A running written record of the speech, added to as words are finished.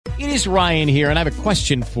It is Ryan here, and I have a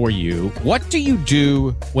question for you. What do you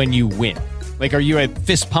do when you win? Like, are you a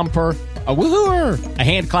fist pumper, a woohooer, a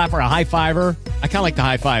hand clapper, a high fiver? I kind of like the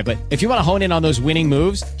high five, but if you want to hone in on those winning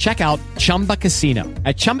moves, check out Chumba Casino.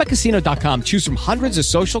 At ChumbaCasino.com, choose from hundreds of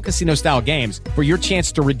social casino-style games for your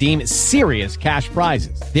chance to redeem serious cash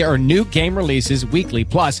prizes. There are new game releases weekly,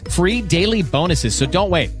 plus free daily bonuses. So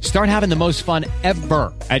don't wait. Start having the most fun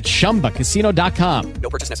ever at ChumbaCasino.com. No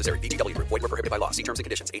purchase necessary. VGW Group. Void where prohibited by law. See terms and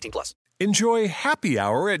conditions. 18+. Enjoy happy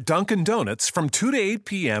hour at Dunkin' Donuts from 2 to 8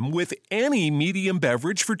 p.m. with any medium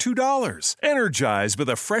beverage for $2. Energize with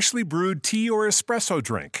a freshly brewed tea or espresso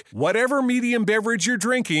drink. Whatever medium beverage you're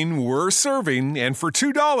drinking, we're serving, and for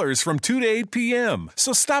 $2 from 2 to 8 p.m.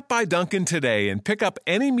 So stop by Dunkin' today and pick up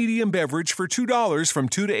any medium beverage for $2 from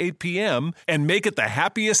 2 to 8 p.m. and make it the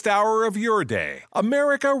happiest hour of your day.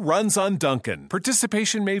 America runs on Dunkin'.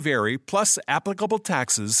 Participation may vary, plus applicable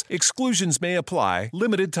taxes. Exclusions may apply.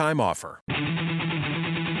 Limited time offer.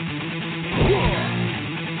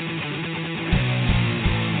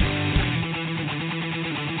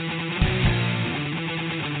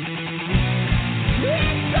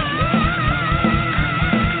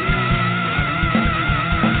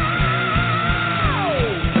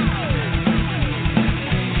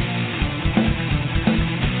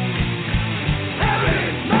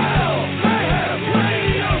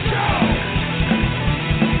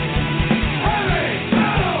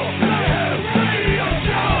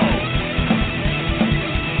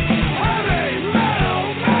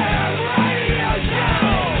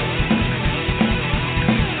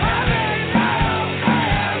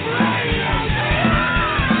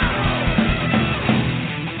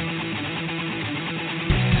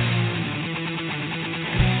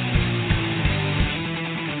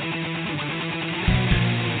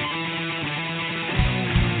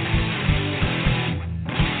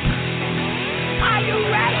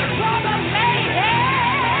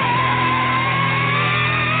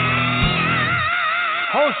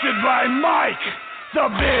 Hosted by Mike, the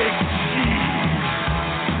Big C.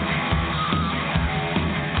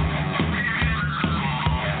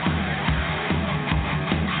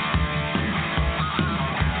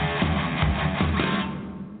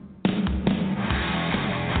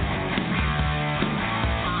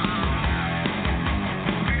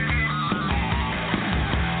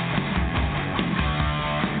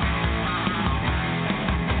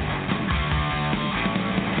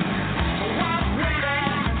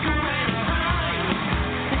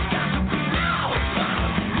 Got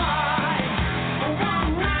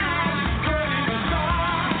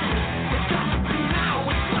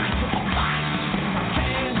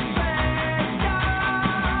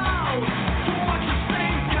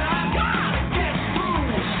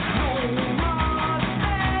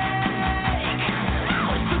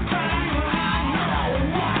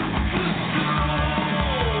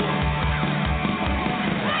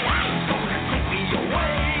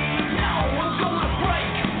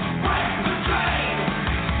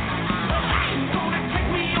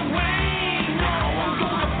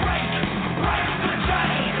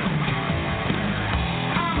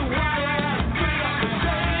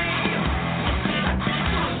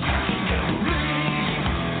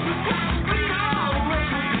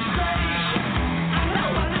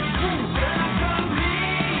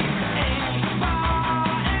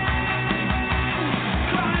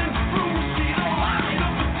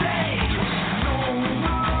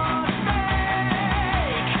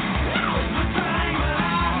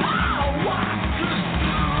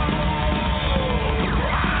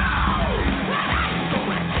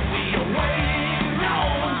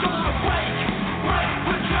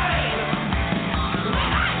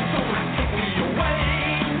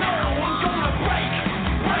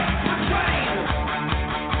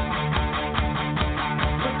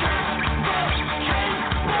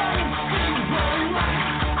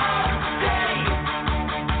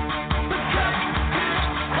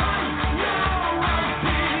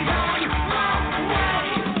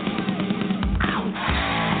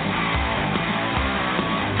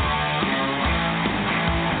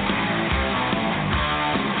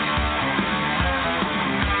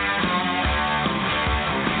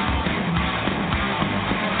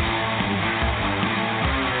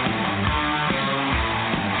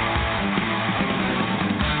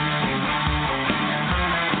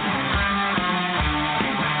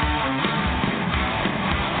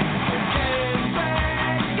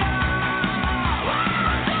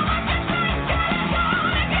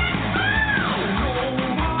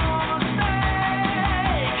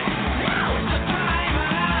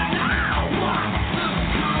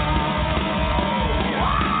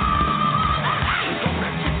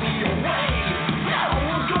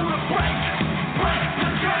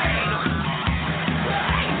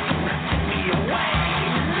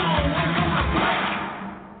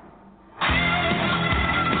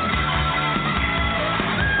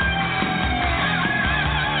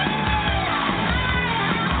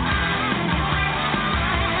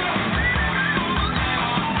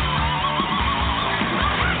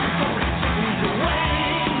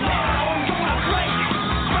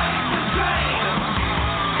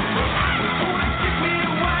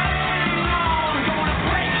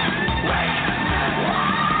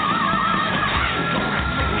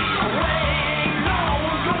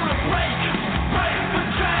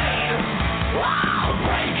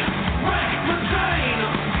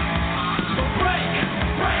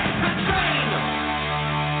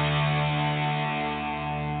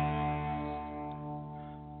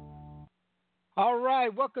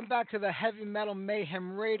right, welcome back to the Heavy Metal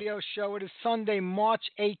Mayhem Radio Show. It is Sunday, March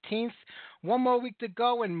 18th. One more week to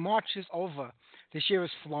go, and March is over. This year is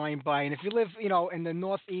flying by, and if you live, in the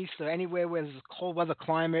Northeast or anywhere where there's a cold weather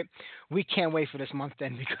climate, we can't wait for this month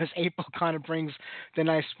then because April kind of brings the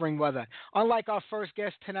nice spring weather. Unlike our first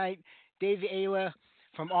guest tonight, Davey Aylor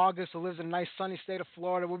from August, who lives in a nice sunny state of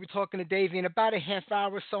Florida. We'll be talking to Davey in about a half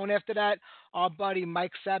hour or so, and after that, our buddy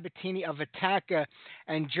Mike Sabatini of Attacker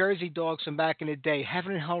and Jersey Dogs from back in the day.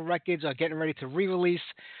 Heaven and Hell Records are getting ready to re-release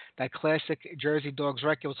that classic Jersey Dogs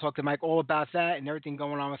record. We'll talk to Mike all about that and everything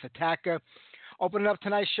going on with Attacker. Opening up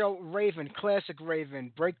tonight's show, Raven, classic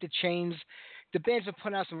Raven, Break the Chains. The band's been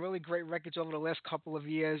putting out some really great records over the last couple of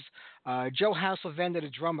years. Joe Hasselvander, the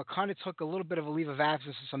drummer, kind of took a little bit of a leave of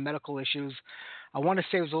absence for some medical issues. I want to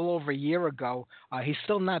say it was a little over a year ago. He's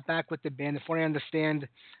still not back with the band. From what I understand,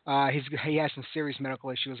 he has some serious medical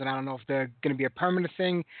issues, and I don't know if they're going to be a permanent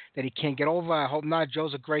thing that he can't get over. I hope not.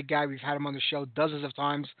 Joe's a great guy. We've had him on the show dozens of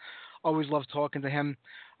times. Always love talking to him.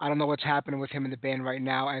 I don't know what's happening with him in the band right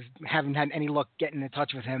now. I haven't had any luck getting in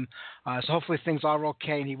touch with him. So hopefully things are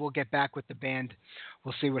okay and he will get back with the band.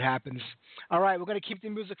 We'll see what happens. All right, we're going to keep the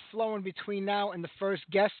music flowing between now and the first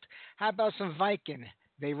guest. How about some Viking?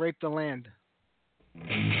 They Raped the Land.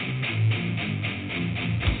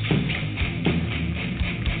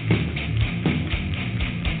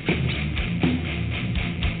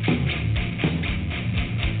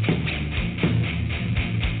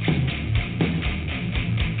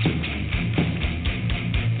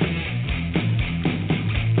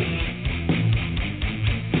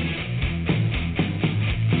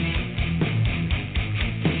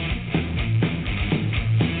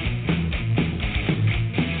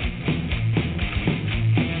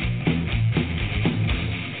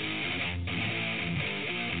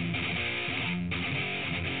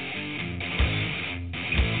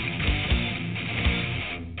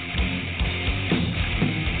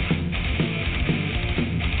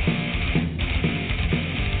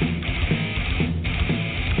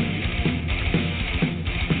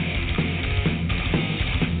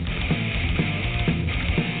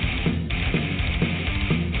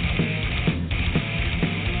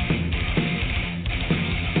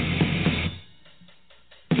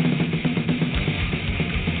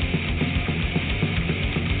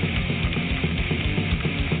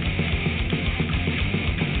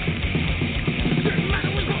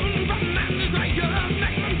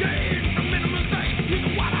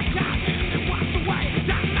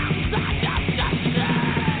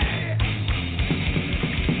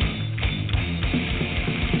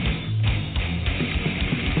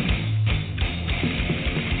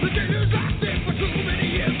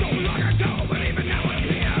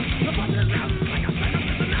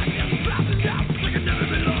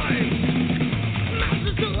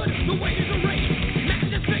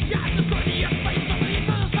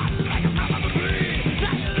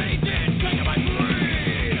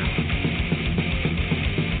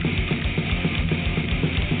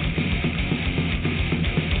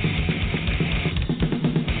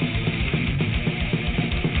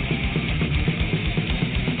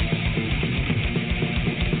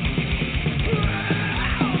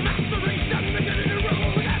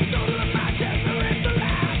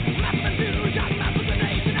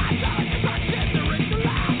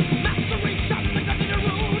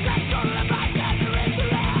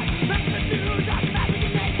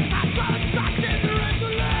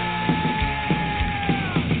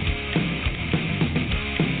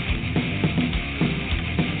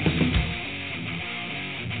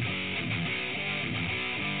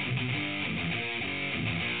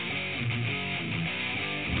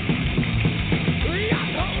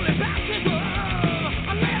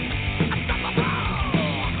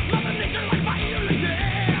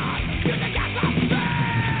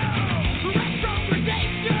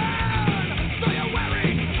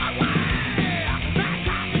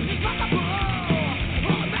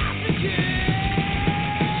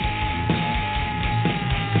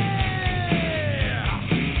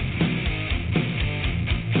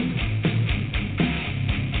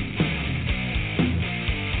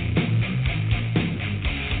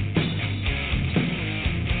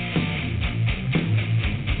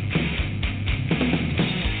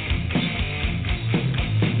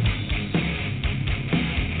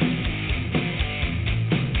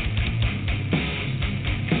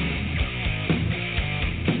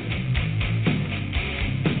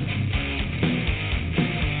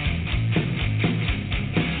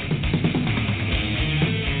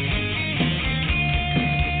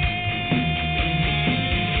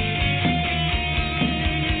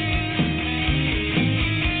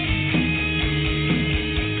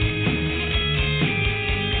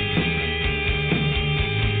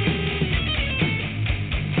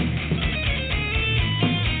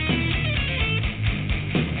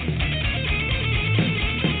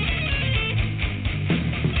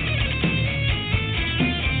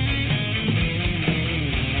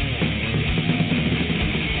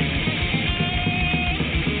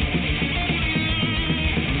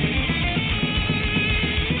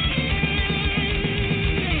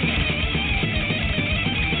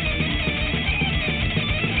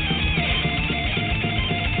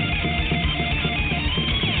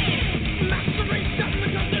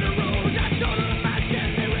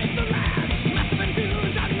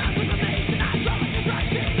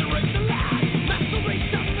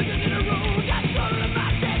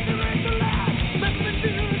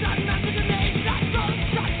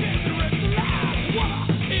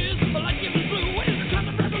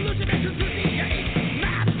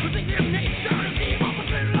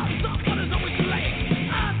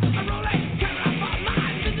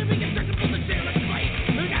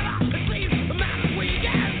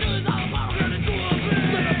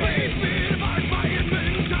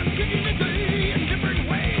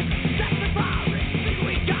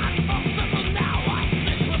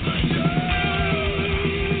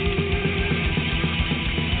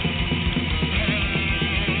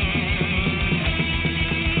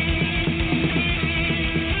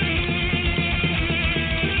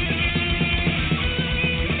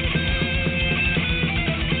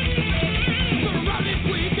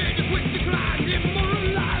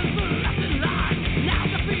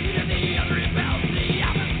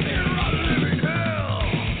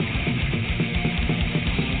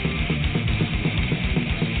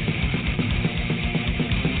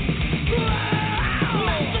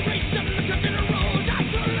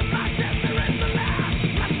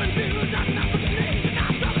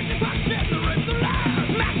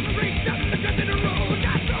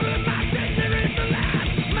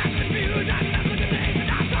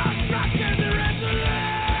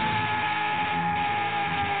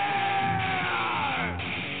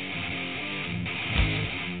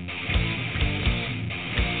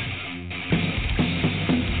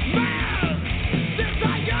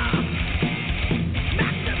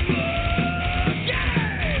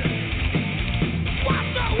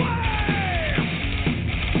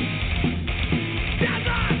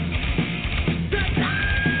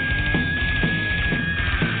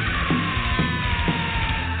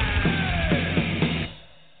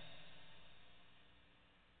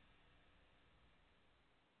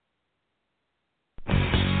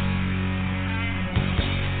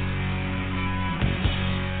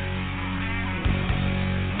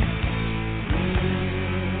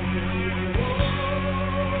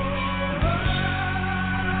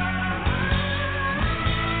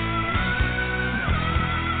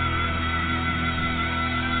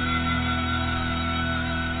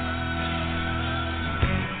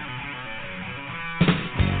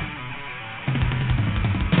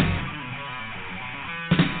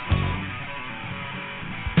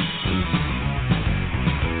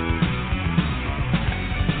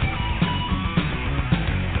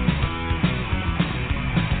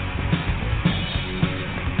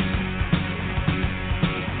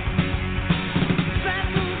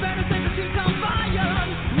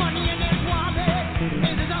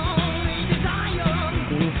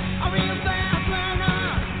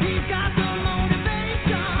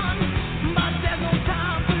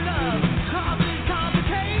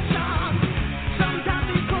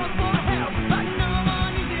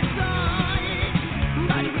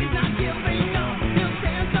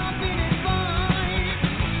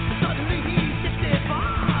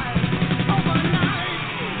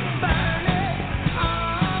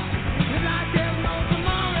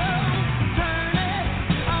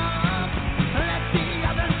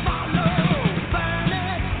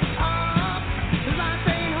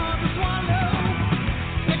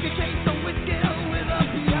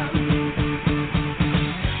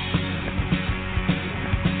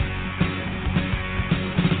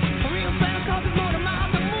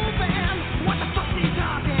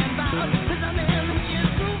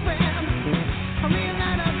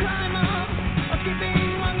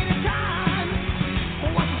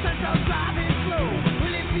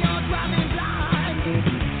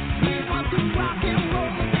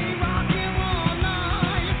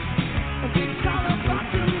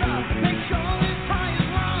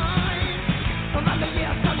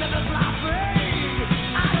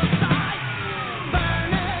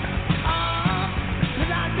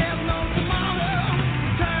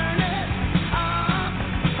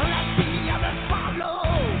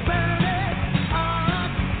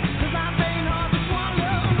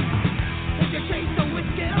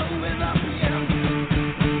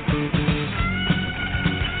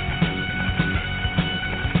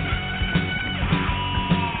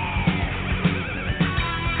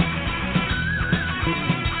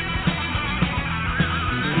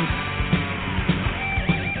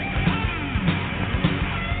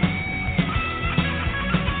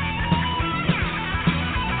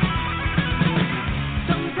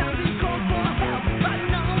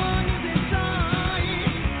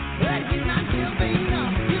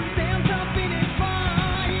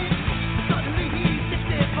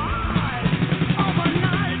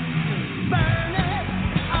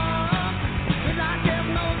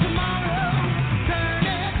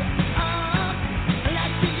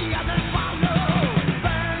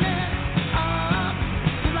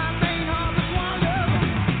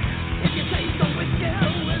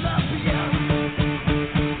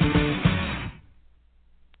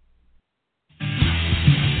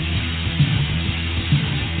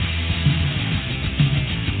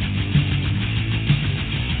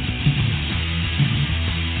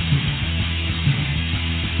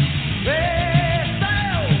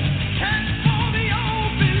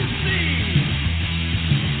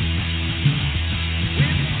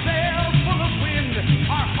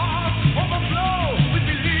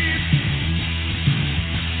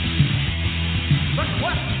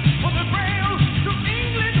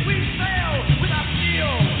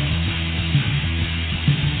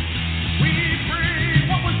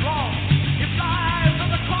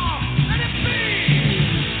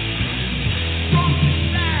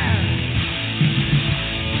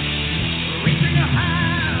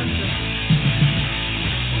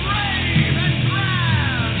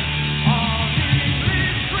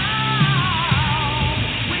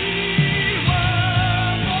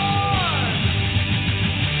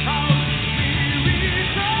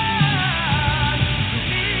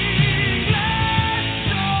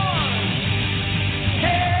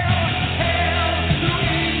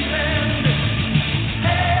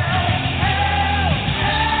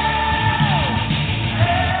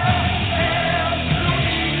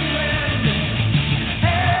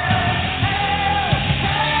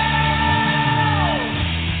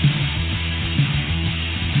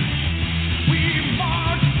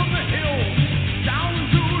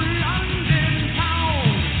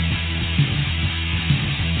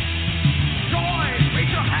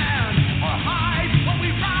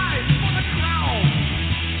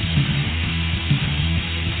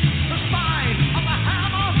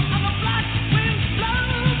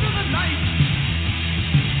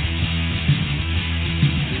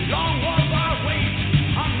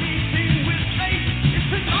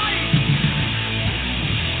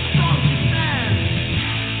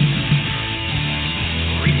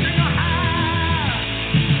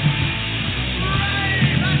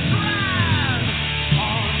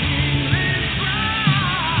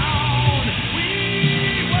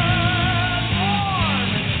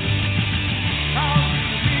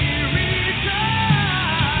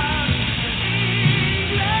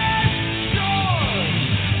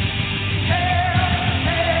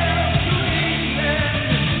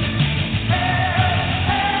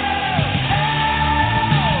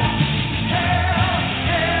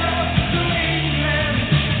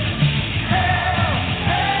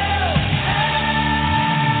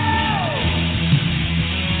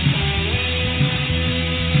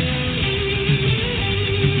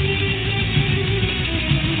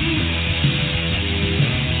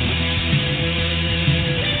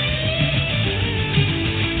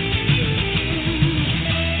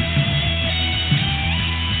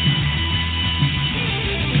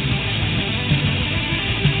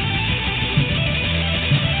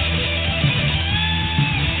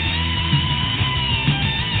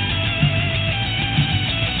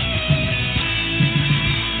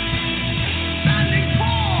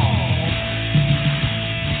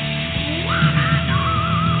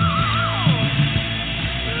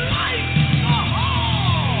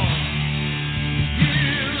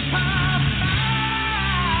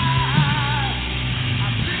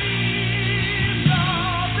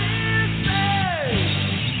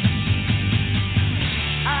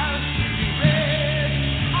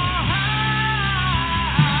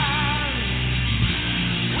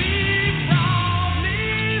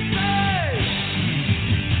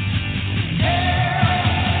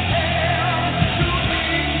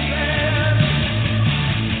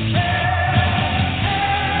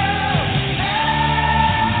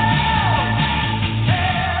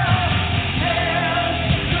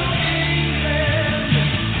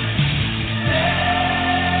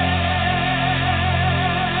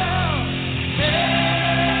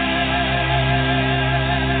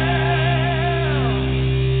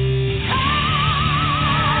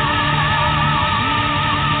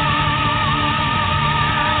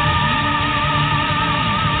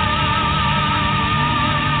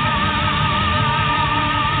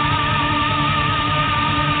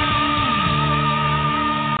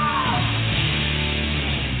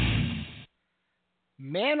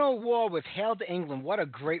 Manowar with Hail to England. What a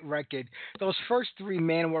great record. Those first three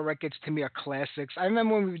Manowar records to me are classics. I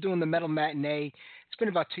remember when we were doing the Metal Matinee. It's been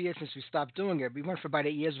about 2 years since we stopped doing it. We went for about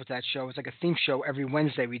 8 years with that show. It was like a theme show every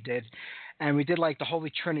Wednesday we did. And we did like the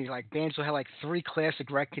Holy Trinity. Like bands will have like three classic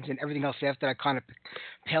records and everything else after that kind of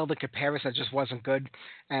paled in comparison. That just wasn't good.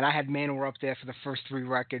 And I had Manowar up there for the first three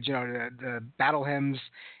records. You know, the Battle Hymns,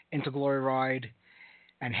 Into Glory Ride,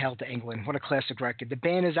 and Hail to England. What a classic record. The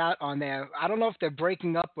band is out on there. I don't know if they're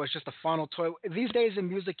breaking up or it's just a final tour. These days in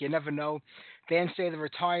music, you never know. Bands say they're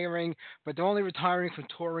retiring, but they're only retiring from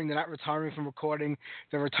touring. They're not retiring from recording.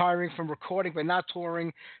 They're retiring from recording, but not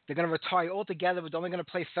touring. They're going to retire altogether, but they're only going to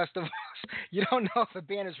play festivals. You don't know if a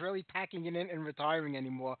band is really packing it in and retiring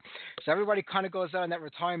anymore. So everybody kind of goes out on that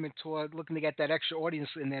retirement tour looking to get that extra audience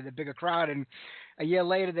in there, the bigger crowd. And a year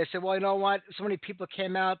later, they said, well, you know what? So many people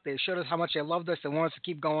came out. They showed us how much they loved us. They want us to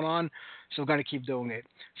keep going on, so we're going to keep doing it.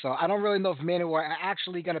 So I don't really know if Manowar are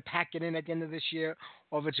actually going to pack it in at the end of this year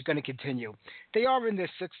or if it's going to continue. They are in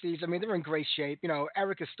their 60s. I mean, they're in great shape. You know,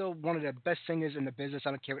 Eric is still one of the best singers in the business. I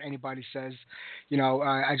don't care what anybody says. You know,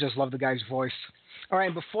 I just love the guy's voice. All right,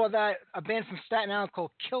 and before that, a band from Staten Island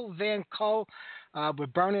called Kill Van Kull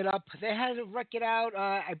would Burn It Up. They had a record out,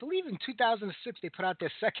 I believe in 2006, they put out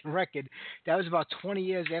their second record. That was about 20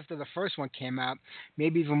 years after the first one came out,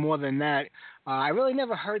 maybe even more than that. I really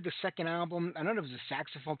never heard the second album. I know there was a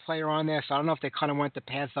saxophone player on there, so I don't know if they kind of went the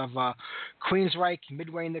path of Queensryche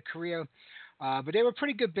midway in their career. But they were a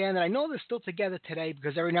pretty good band, and I know they're still together today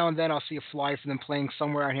because every now and then I'll see a flyer for them playing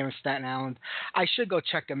somewhere out here in Staten Island. I should go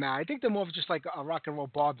check them out. I think they're more of just like a rock and roll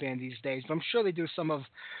bar band these days, but I'm sure they do some of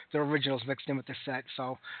the originals mixed in with the set,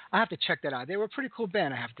 so I have to check that out. They were a pretty cool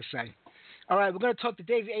band, I have to say. All right, we're going to talk to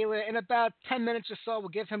Davey Aylor in about 10 minutes or so. We'll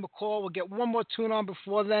give him a call. We'll get one more tune on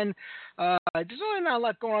before then. There's really not a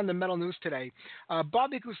lot going on in the metal news today.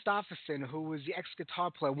 Bobby Gustafsson, who was the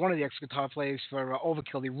ex-guitar player, one of the ex-guitar players for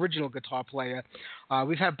Overkill, the original guitar player.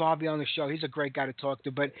 We've had Bobby on the show. He's a great guy to talk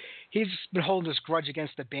to, but he's been holding this grudge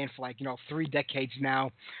against the band for 3 decades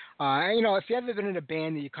now. If you've ever been in a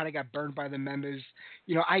band and you kind of got burned by the members,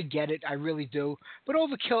 I get it. I really do. But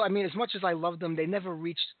Overkill, I mean, as much as I love them, they never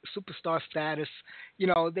reached superstar status.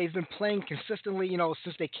 They've been playing consistently,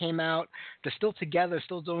 since they came out. They're still together,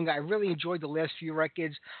 still doing it. I really enjoyed the last few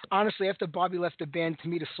records. Honestly, after Bobby left the band, to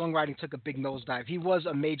me, the songwriting took a big nosedive. He was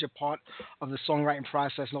a major part of the songwriting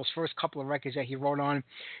process. And those first couple of records that he wrote on,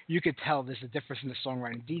 you could tell there's a difference in the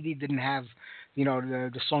songwriting. Dee didn't have,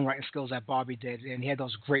 the songwriting skills that Bobby did, and he had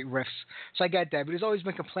those great riffs. So I get that, but he's always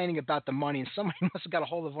been complaining about the money, and somebody must have got a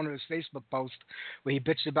hold of one of his Facebook posts where he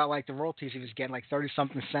bitched about the royalties he was getting,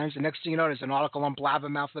 30-something cents. And next thing you know, there's an article on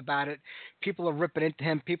Blabbermouth about it. People are ripping into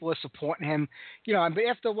him. People are supporting him. But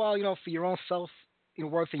after a while, for your own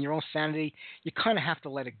self-worth and your own sanity, you kind of have to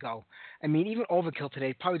let it go. I mean, even Overkill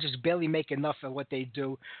today probably just barely make enough of what they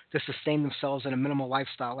do to sustain themselves in a minimal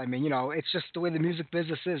lifestyle. I mean, it's just the way the music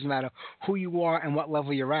business is, no matter who you are and what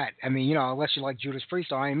level you're at. I mean, unless you're like Judas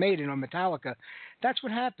Priest or Iron Maiden or Metallica, that's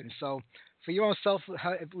what happens. So for your own self,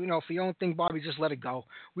 for your own thing, Bobby, just let it go.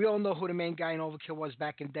 We all know who the main guy in Overkill was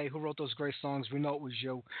back in the day, who wrote those great songs. We know it was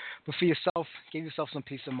you. But for yourself, give yourself some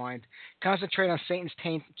peace of mind. Concentrate on Satan's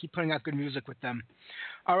Taint. Keep putting out good music with them.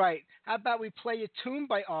 All right. How about we play a tune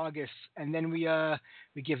by August, and then we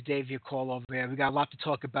give Davey a call over there. We got a lot to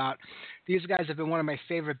talk about. These guys have been one of my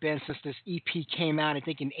favorite bands since this EP came out, I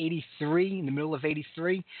think in '83, in the middle of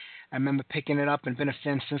 '83. I remember picking it up and been a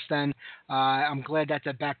fan since then. I'm glad that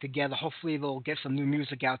they're back together. Hopefully they'll get some new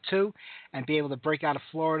music out too and be able to break out of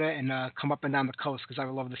Florida and come up and down the coast because I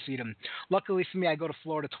would love to see them. Luckily for me, I go to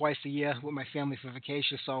Florida twice a year with my family for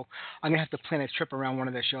vacation, so I'm going to have to plan a trip around one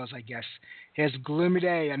of their shows, I guess. Here's Gloomy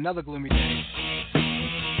Day, another gloomy day.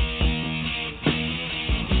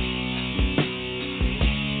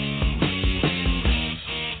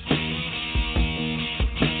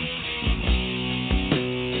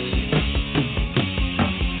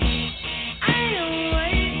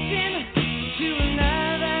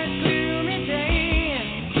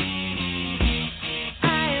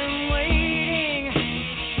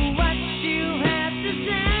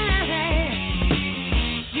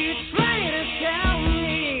 Tell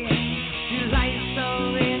me you like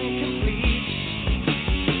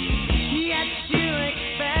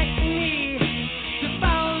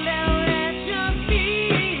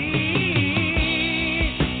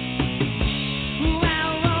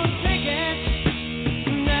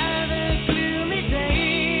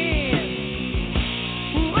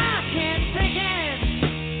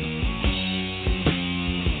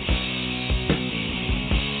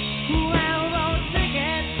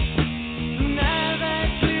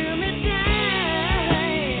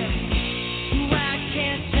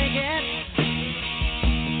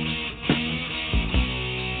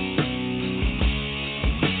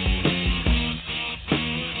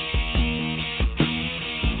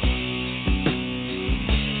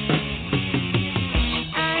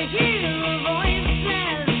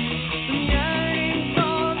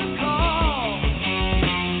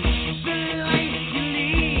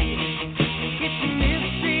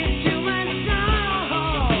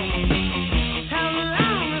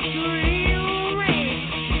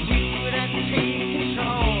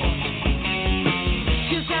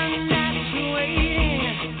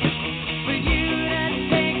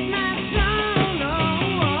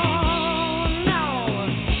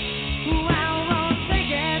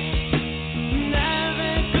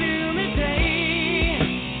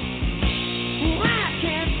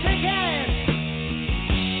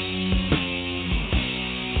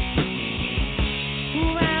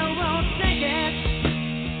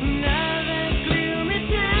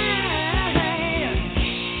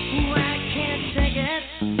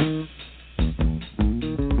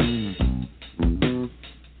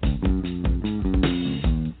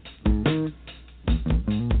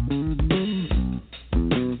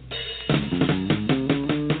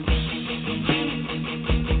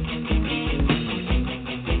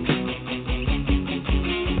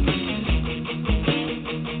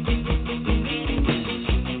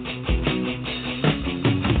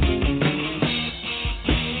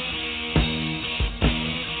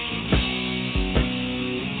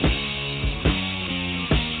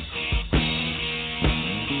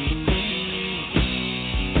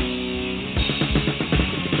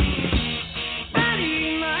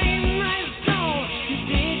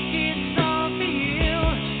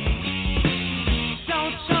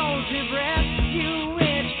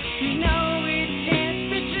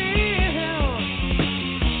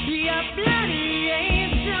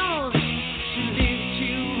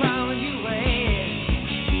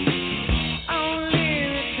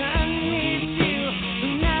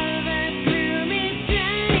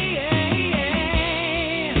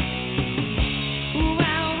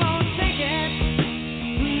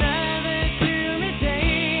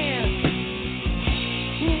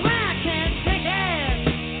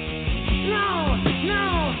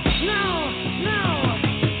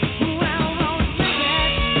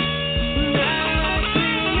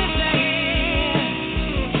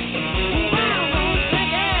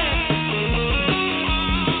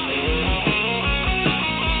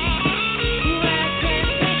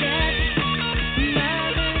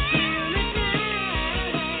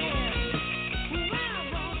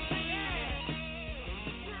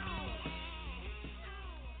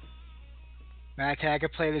I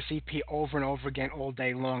could play this EP over and over again all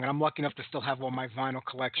day long, and I'm lucky enough to still have all my vinyl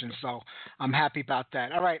collection, so I'm happy about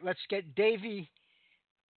that. All right, let's get Davey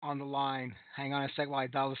on the line. Hang on a sec while I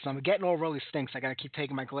dial this number. Getting all really stinks. I got to keep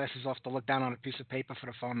taking my glasses off to look down on a piece of paper for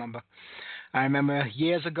the phone number. I remember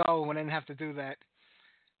years ago when I didn't have to do that.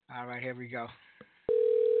 All right, here we go.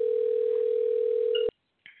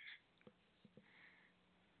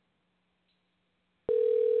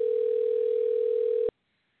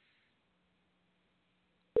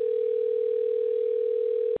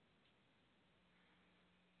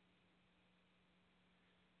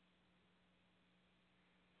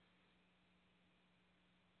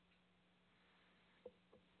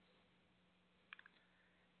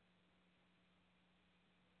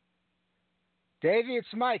 Davey, it's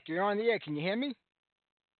Mike. You're on the air. Can you hear me?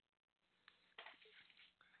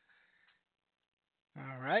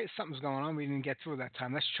 All right, something's going on. We didn't get through that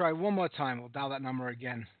time. Let's try one more time. We'll dial that number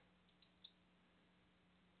again.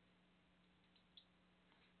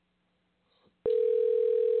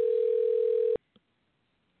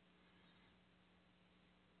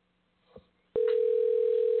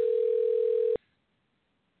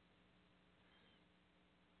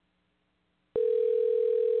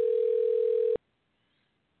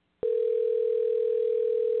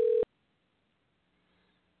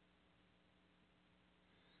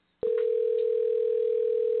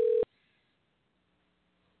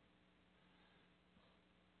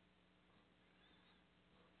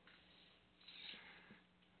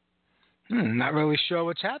 Not really sure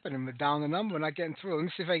what's happening. We're down the number. We're not getting through. Let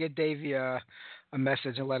me see if I get Davey a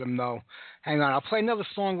message and let him know. Hang on. I'll play another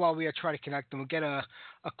song while we try to connect him. We'll get a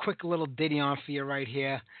quick little ditty on for you right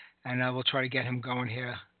here, and we'll try to get him going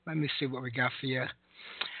here. Let me see what we got for you.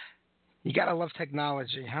 You got to love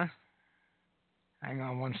technology, huh? Hang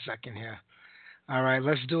on one second here. All right,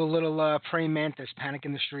 let's do a little Praying Mantis, Panic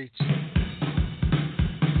in the Streets.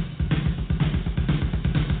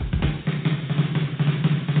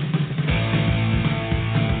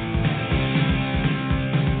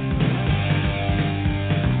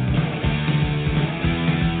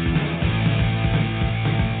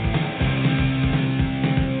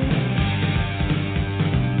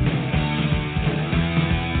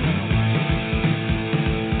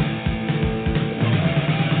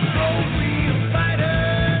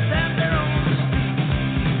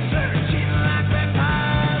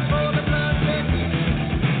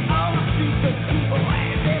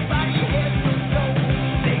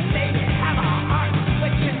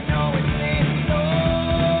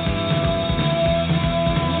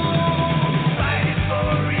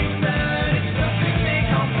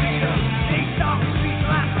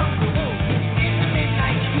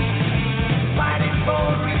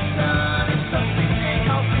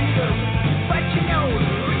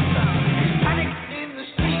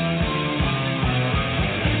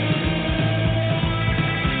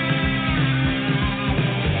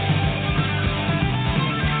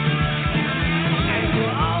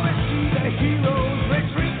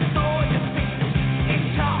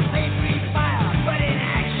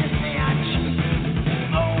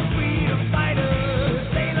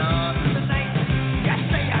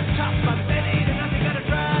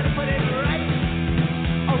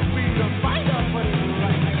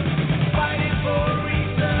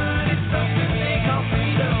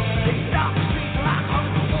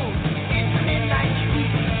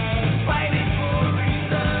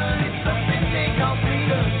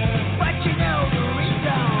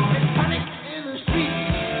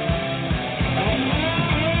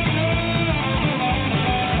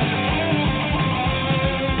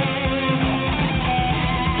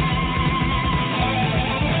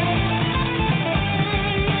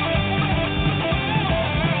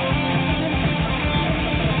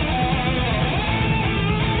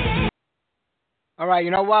 All right,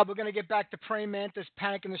 you know what? We're going to get back to Praying Mantis,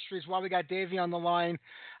 Panic in the Streets while we got Davey on the line.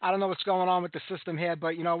 I don't know what's going on with the system here,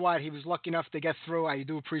 but you know what? He was lucky enough to get through. I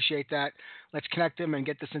do appreciate that. Let's connect him and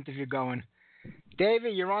get this interview going.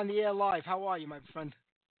 Davey, you're on the air live. How are you, my friend?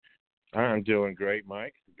 I'm doing great,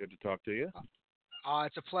 Mike. Good to talk to you.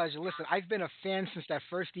 It's a pleasure. Listen, I've been a fan since that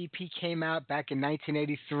first EP came out back in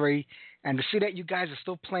 1983, and to see that you guys are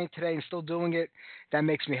still playing today and still doing it, that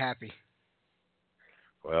makes me happy.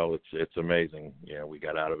 Well, it's amazing. Yeah, we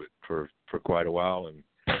got out of it for quite a while and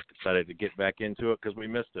decided to get back into it because we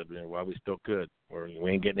missed it while we still could.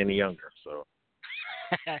 We ain't getting any younger, so.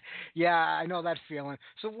 Yeah, I know that feeling.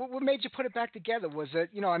 So what made you put it back together? Was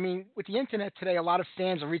it, with the internet today, a lot of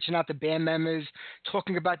fans are reaching out to band members,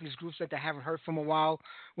 talking about these groups that they haven't heard from a while.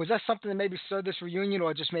 Was that something that maybe stirred this reunion,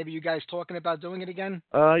 or just maybe you guys talking about doing it again?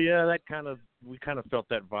 Yeah, we kind of felt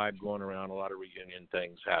that vibe going around, a lot of reunion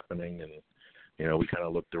things happening, and we kind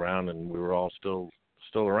of looked around and we were all still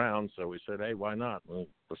around, so we said, hey, why not? Well,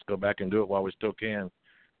 let's go back and do it while we still can.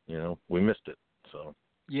 We missed it. So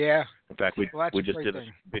yeah. in fact, we just did thing.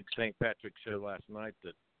 a big St. Patrick's show last night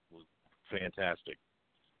that was fantastic.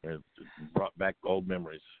 It brought back old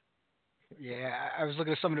memories. Yeah, I was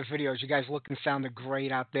looking at some of the videos. You guys look and sounded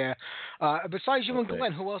great out there. Besides you and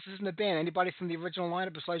Glenn, who else is in the band? Anybody from the original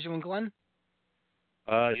lineup besides you and Glenn?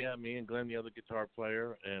 Yeah, me and Glenn, the other guitar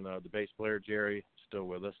player, and the bass player, Jerry, still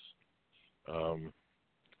with us.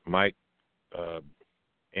 Mike,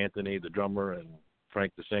 Anthony, the drummer, and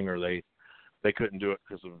Frank, the singer, they couldn't do it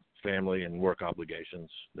because of family and work obligations.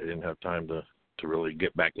 They didn't have time to really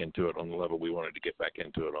get back into it on the level we wanted to get back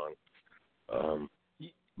into it on.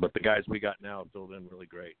 But the guys we got now filled in really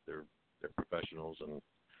great. They're professionals,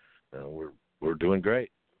 and we're doing great.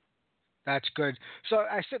 That's good. So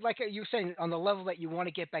I said, like you were saying, on the level that you want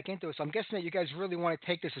to get back into it. So I'm guessing that you guys really want to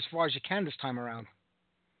take this as far as you can this time around.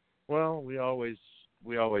 Well, we always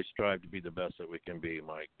strive to be the best that we can be,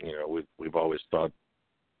 Mike. We've always thought,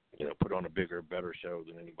 put on a bigger, better show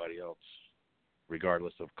than anybody else,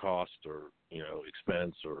 regardless of cost or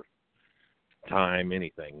expense or time,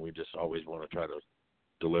 anything. We just always want to try to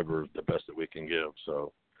deliver the best that we can give.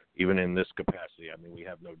 So even in this capacity, I mean, we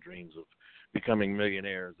have no dreams of becoming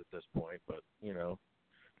millionaires at this point, but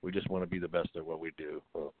we just want to be the best at what we do.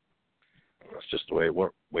 Well, that's just the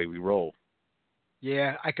way we roll.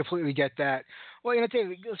 Yeah, I completely get that. Well,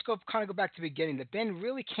 David, let's go back to the beginning. The band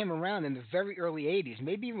really came around in the very early '80s.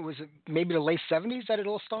 Maybe the late '70s that it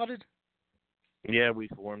all started. Yeah, we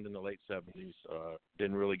formed in the late '70s.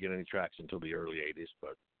 Didn't really get any traction until the early '80s,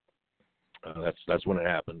 but that's when it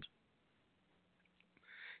happened.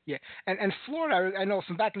 Yeah, and Florida, I know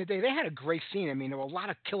from back in the day, they had a great scene. I mean, there were a lot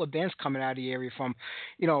of killer bands coming out of the area from,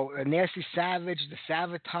 Nasty Savage, the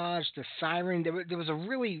Sabotage, the Siren. There was a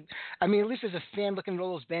really, I mean, at least as a fan looking at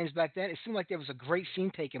all those bands back then, it seemed like there was a great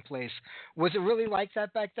scene taking place. Was it really like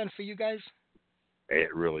that back then for you guys?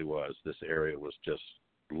 It really was. This area was just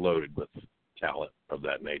loaded with talent of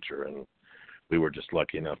that nature, and we were just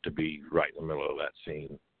lucky enough to be right in the middle of that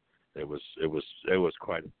scene. It was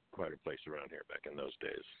quite a place around here back in those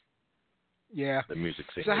days. Yeah. The music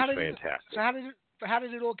scene was fantastic. How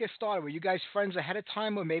did it all get started? Were you guys friends ahead of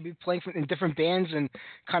time, or maybe playing in different bands and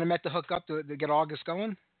kind of met to hook up to get August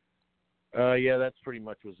going? Yeah, that's pretty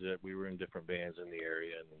much was it. We were in different bands in the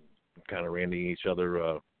area and kind of ran into each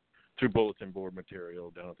other through bulletin board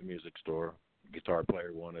material down at the music store. Guitar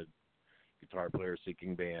player wanted, guitar player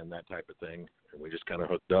seeking band, that type of thing. And we just kind of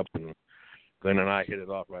hooked up, and Glenn and I hit it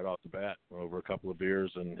off right off the bat over a couple of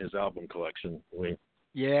beers and his album collection.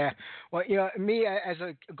 Yeah. Well, me as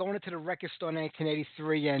going into the record store in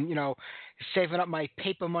 1983 and, saving up my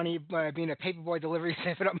paper money, being a paperboy delivery,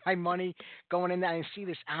 saving up my money, going in there and see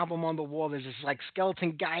this album on the wall. There's this like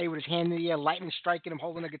skeleton guy with his hand in the air, lightning striking him,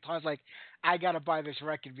 holding a guitar. It's like, I got to buy this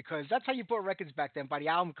record, because that's how you bought records back then, by the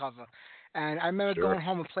album cover. And I remember going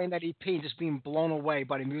home and playing that EP and just being blown away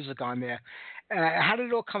by the music on there. How did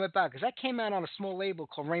it all come about? Because that came out on a small label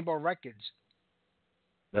called Rainbow Records.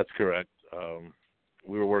 That's correct.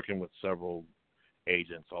 We were working with several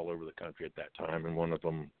agents all over the country at that time, and one of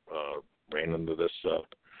them ran into this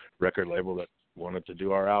record label that wanted to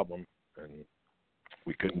do our album, and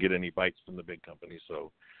we couldn't get any bites from the big company,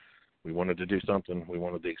 so we wanted to do something. We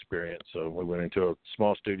wanted the experience, so we went into a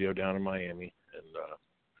small studio down in Miami and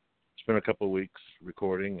spent a couple of weeks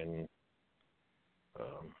recording, and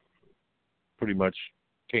pretty much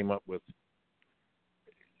came up with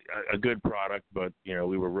a good product, but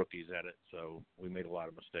we were rookies at it, so we made a lot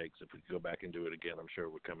of mistakes. If we could go back and do it again, I'm sure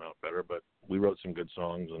it would come out better. But we wrote some good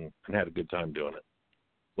songs and had a good time doing it.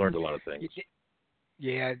 Learned a lot of things.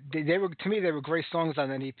 Yeah, they were, to me, they were great songs on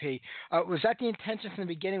that EP. Was that the intention from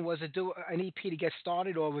the beginning? Was it do an EP to get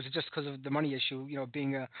started, or was it just because of the money issue?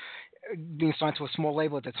 Being signed to a small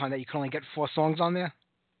label at the time that you could only get 4 songs on there.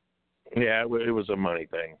 Yeah, it was a money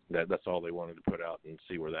thing. That's all they wanted to put out and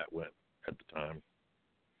see where that went at the time.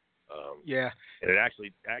 Yeah, and it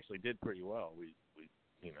actually did pretty well. We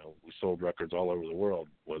sold records all over the world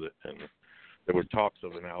with it, and there were talks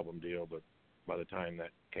of an album deal, but by the time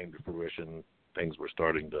that came to fruition, things were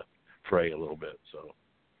starting to fray a little bit, so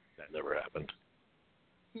that never happened.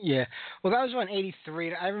 Yeah, well, that was around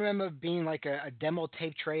 '83. I remember being like a demo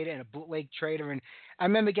tape trader and a bootleg trader, and I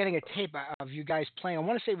remember getting a tape of you guys playing. I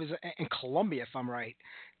want to say it was in Colombia, if I'm right.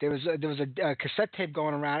 There was a cassette tape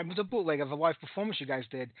going around. It was a bootleg of a live performance you guys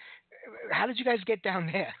did. How did you guys get down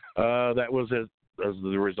there? That was as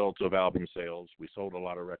the result of album sales. We sold a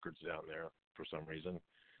lot of records down there for some reason,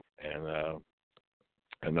 and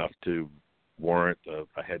enough to warrant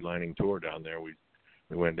a headlining tour down there. We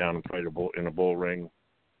We went down and played in a bull ring,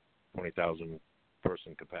 20,000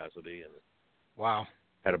 person capacity, and wow.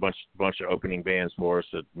 had a bunch of opening bands for us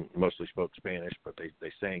that mostly spoke Spanish, but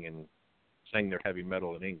they sang their heavy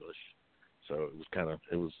metal in English. So it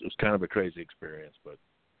was kind of a crazy experience, but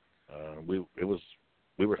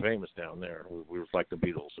we were famous down there. We were like the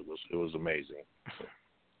Beatles. It was amazing.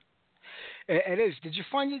 It is. Did you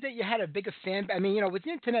find that you had a bigger fan? I mean, with the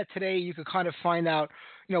internet today, you could kind of find out,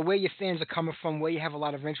 where your fans are coming from, where you have a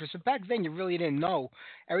lot of interest. But back then, you really didn't know.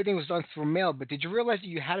 Everything was done through mail. But did you realize that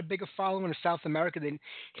you had a bigger following in South America than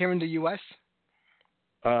here in the U.S.?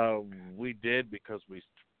 We did because we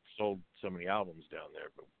sold so many albums down there,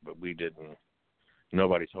 but we didn't.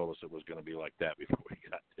 Nobody told us it was going to be like that before we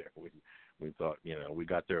got there. We thought, we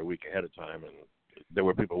got there a week ahead of time, and there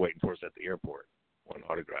were people waiting for us at the airport on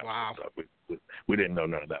autographs and stuff. We didn't know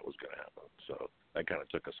none of that was going to happen, so that kind of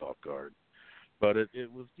took us off guard. But it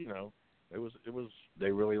was, it was.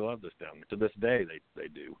 They really loved us down there. To this day, they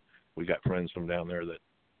do. We got friends from down there that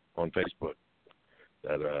on Facebook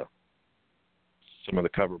that some of the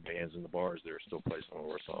cover bands in the bars there still play some of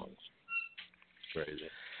our songs. Crazy.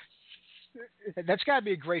 That's got to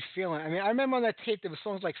be a great feeling. I mean, I remember on that tape there were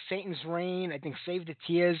songs like Satan's Rain, I think Save the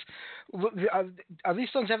Tears. Are these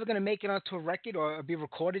songs ever going to make it onto a record or be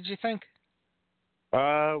recorded, do you think?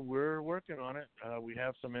 We're working on it. We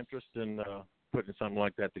have some interest in putting something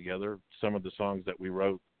like that together. Some of the songs that we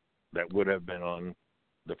wrote that would have been on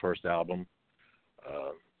the first album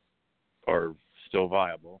are still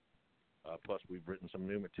viable. Plus, we've written some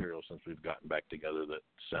new material since we've gotten back together that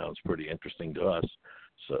sounds pretty interesting to us.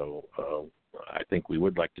 So I think we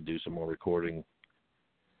would like to do some more recording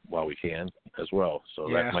while we can as well. So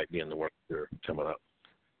that might be in the works here coming up.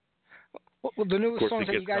 Well, the newest songs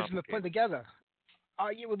that you guys have been putting together,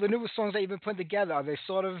 the newest songs that you've been putting together, are they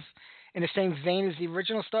sort of in the same vein as the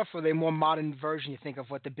original stuff, or are they more modern version, you think, of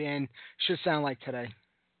what the band should sound like today?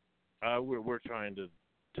 We're trying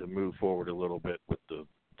to move forward a little bit with the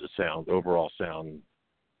sound, overall sound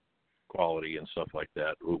quality and stuff like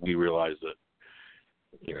that. We realize that,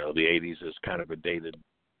 the 80s is kind of a dated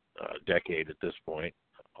decade at this point.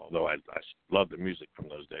 Although I love the music from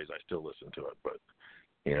those days, I still listen to it. But,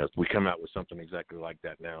 if we come out with something exactly like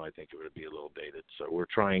that now, I think it would be a little dated. So we're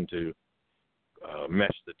trying to mesh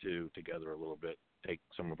the two together a little bit, take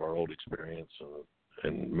some of our old experience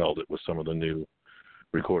and meld it with some of the new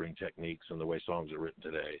recording techniques and the way songs are written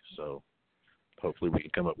today. So hopefully we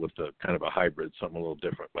can come up with a kind of a hybrid, something a little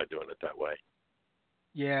different by doing it that way.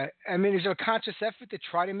 Yeah. I mean, is there a conscious effort to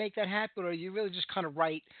try to make that happen, or you really just kind of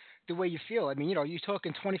write the way you feel? I mean, you're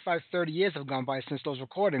talking 25, 30 years have gone by since those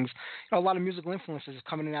recordings. A lot of musical influences have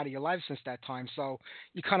come in and out of your life since that time. So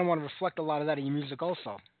you kind of want to reflect a lot of that in your music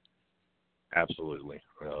also. Absolutely.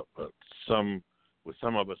 But some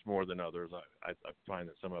of us more than others, I find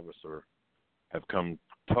that some of us have come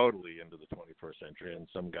totally into the 21st century, and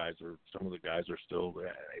some of the guys are still,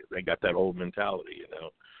 they got that old mentality,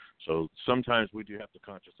 So sometimes we do have to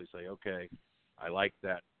consciously say, okay, I like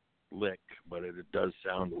that lick, but it does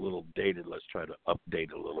sound a little dated. Let's try to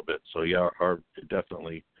update a little bit. So yeah, it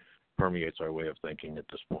definitely permeates our way of thinking at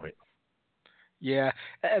this point. Yeah.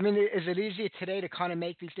 I mean, is it easier today to kind of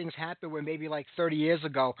make these things happen when maybe like 30 years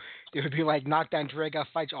ago it would be like knockdown, drag-out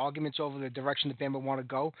fights, arguments over the direction the band would want to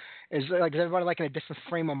go? Is everybody like in a different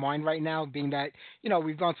frame of mind right now, being that,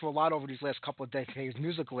 we've gone through a lot over these last couple of decades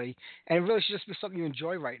musically, and it really should just be something you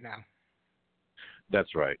enjoy right now?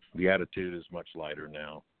 That's right. The attitude is much lighter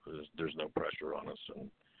now. There's no pressure on us, and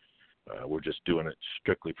we're just doing it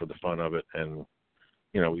strictly for the fun of it. And,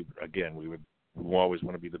 we always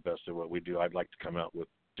want to be the best at what we do. I'd like to come out with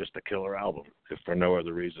just a killer album, if for no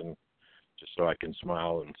other reason, just so I can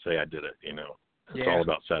smile and say I did it, It's all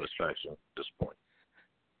about satisfaction at this point.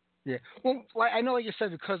 Yeah. Well, I know, like you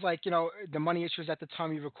said, because, the money issues at the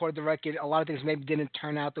time you recorded the record, a lot of things maybe didn't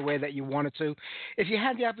turn out the way that you wanted to. If you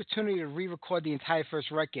had the opportunity to re-record the entire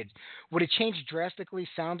first record, would it change drastically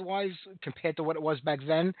sound-wise compared to what it was back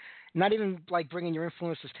then? Not even, bringing your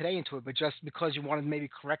influences today into it, but just because you wanted to maybe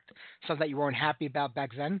correct something that you weren't happy about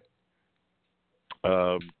back then?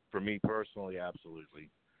 For me personally,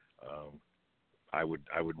 absolutely. I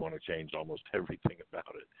would want to change almost everything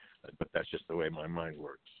about it, but that's just the way my mind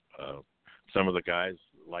works. Some of the guys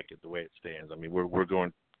like it the way it stands. I mean, we're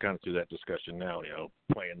going kind of through that discussion now.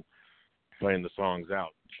 Playing the songs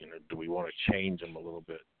out. Do we want to change them a little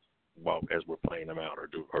bit as we're playing them out, or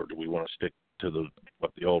do we want to stick to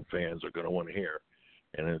what the old fans are going to want to hear?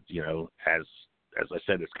 And as I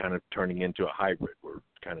said, it's kind of turning into a hybrid. We're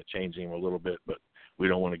kind of changing them a little bit, but we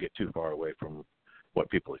don't want to get too far away from what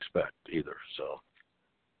people expect either. So.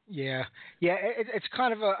 Yeah, yeah, it's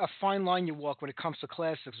kind of a fine line you walk when it comes to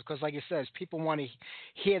classics because, like you said, people want to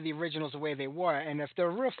hear the originals the way they were, and if they're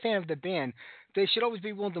a real fan of the band, they should always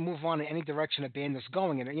be willing to move on in any direction a band is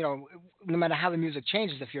going in. No matter how the music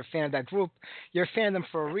changes, if you're a fan of that group, you're a fan of them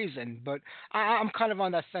for a reason. But I'm kind of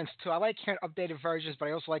on that fence too. I like hearing updated versions, but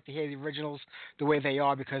I also like to hear the originals the way they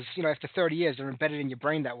are because after 30 years, they're embedded in your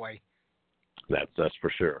brain that way. That's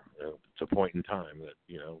for sure. It's a point in time that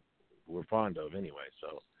we're fond of anyway.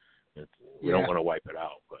 So we don't want to wipe it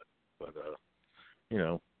out, but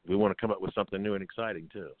we want to come up with something new and exciting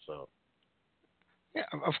too. So. Yeah,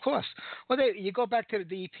 of course. Well, you go back to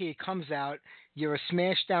the EP. It comes out. You're a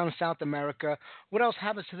smash down in South America. What else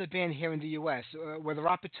happens to the band here in the U.S.? Were there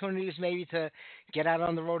opportunities maybe to get out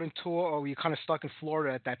on the road and tour, or were you kind of stuck in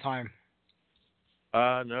Florida at that time?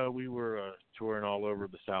 No, we were touring all over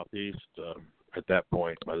the Southeast at that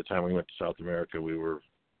point. By the time we went to South America, we were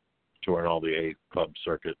touring all the 8 club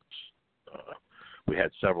circuits. We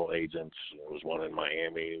had several agents. There was one in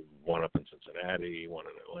Miami, one up in Cincinnati, one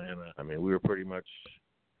in Atlanta. I mean, we were pretty much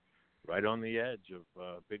right on the edge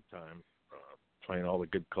of big time, playing all the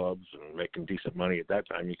good clubs and making decent money. At that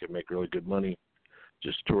time, you could make really good money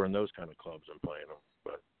just touring those kind of clubs and playing them.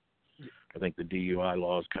 But I think the DUI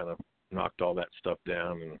laws kind of knocked all that stuff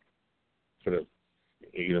down and sort of,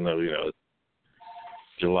 even though,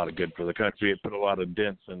 did a lot of good for the country, it put a lot of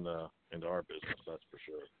dents into our business, that's for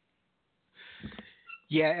sure.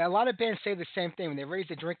 Yeah, a lot of bands say the same thing. When they raised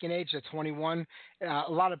the drinking age to 21,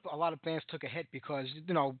 a lot of bands took a hit because,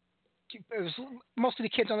 it was most of the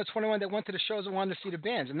kids under 21 that went to the shows and wanted to see the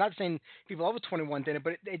bands. I'm not saying people over 21 didn't,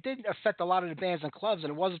 but it did affect a lot of the bands and clubs,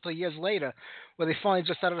 and it wasn't until years later where they finally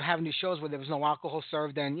just started having these shows where there was no alcohol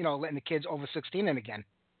served and, letting the kids over 16 in again.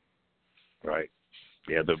 Right.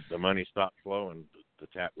 Yeah, the money stopped flowing, the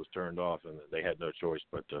tap was turned off, and they had no choice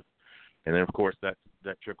but to. And then, of course, that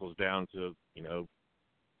trickles down to,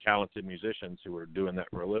 talented musicians who were doing that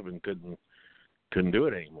for a living couldn't do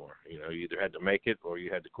it anymore. You either had to make it or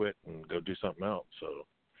you had to quit and go do something else. So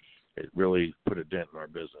it really put a dent in our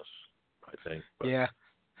business, I think. But yeah.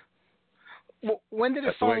 Well, when did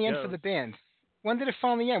it finally end for the band? When did it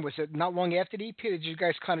finally end? Was it not long after the EP, or did you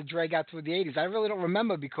guys kind of drag out through the 80s? I really don't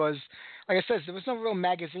remember because, like I said, there was no real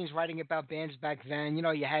magazines writing about bands back then.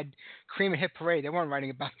 You had Cream and Hit Parade. They weren't writing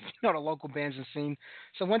about, the local bands and scene.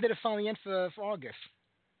 So when did it finally end for August?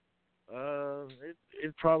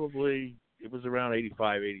 It was around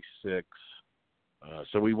 85, 86.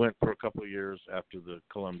 So we went for a couple of years after the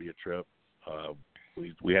Columbia trip.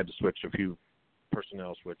 We had to switch a few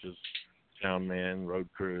personnel switches, sound man, road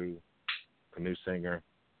crew, a new singer.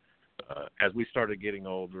 As we started getting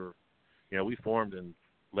older, we formed in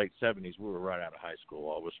late 70s. We were right out of high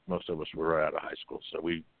school. Most of us were right out of high school. So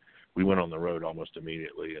we went on the road almost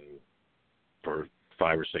immediately and for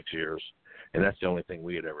 5 or 6 years. And that's the only thing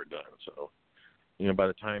we had ever done. So, by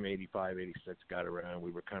the time 85, 86 got around,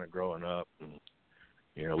 we were kind of growing up. And,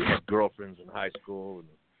 we had girlfriends in high school, and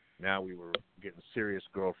now we were getting serious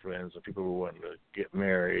girlfriends, and people were wanting to get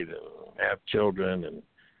married and have children. And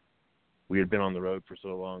we had been on the road for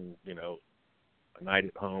so long, a night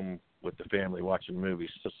at home with the family watching movies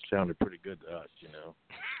just sounded pretty good to us,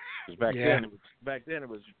 Because back then it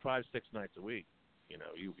was 5-6 nights a week.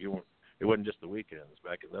 You weren't. It wasn't just the weekends.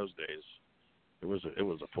 Back in those days, it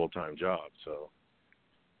was a full-time job. So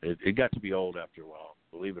it got to be old after a while.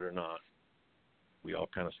 Believe it or not, we all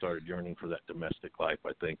kind of started yearning for that domestic life,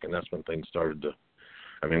 I think, and that's when things started to.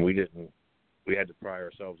 I mean, we had to pry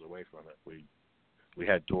ourselves away from it. We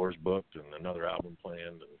had tours booked and another album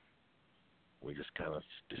planned, and we just kind of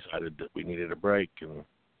decided that we needed a break, and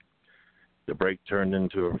the break turned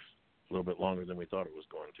into a little bit longer than we thought it was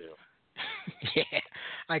going to. Yeah,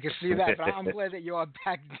 I can see that, but I'm glad that you are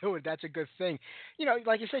back to it. That's a good thing.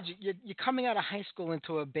 Like you said, you're coming out of high school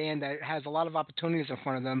into a band that has a lot of opportunities in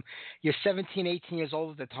front of them. You're 17, 18 years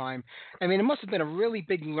old at the time. I mean, it must have been a really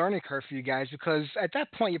big learning curve for you guys because at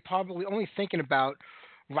that point, you're probably only thinking about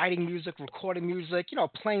writing music, recording music,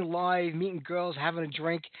 playing live, meeting girls, having a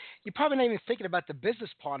drink. You're probably not even thinking about the business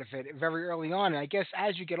part of it very early on. And I guess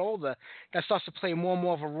as you get older, that starts to play more and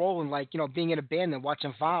more of a role in being in a band and what's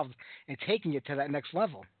involved and taking it to that next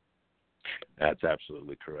level. That's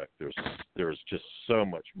absolutely correct. There's just so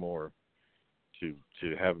much more to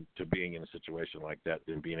being in a situation like that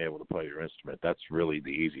than being able to play your instrument. That's really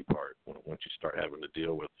the easy part once you start having to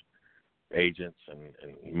deal with agents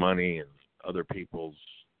and money and other people's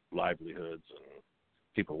livelihoods and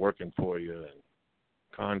people working for you and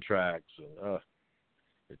contracts and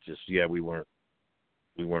it's just we weren't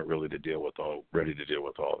really ready to deal with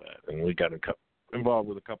all that, and we got involved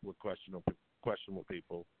with a couple of questionable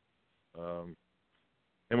people,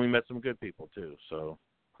 and we met some good people too. So,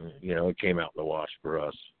 it came out in the wash for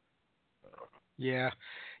us. Yeah.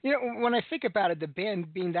 When I think about it, the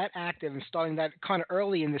band being that active and starting that kind of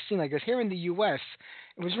early in the scene, like this here in the U.S.,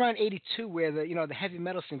 it was around '82 where the heavy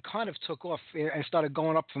metal scene kind of took off and started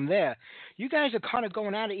going up from there. You guys are kind of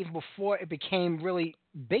going at it even before it became really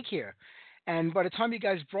big here. And by the time you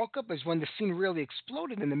guys broke up is when the scene really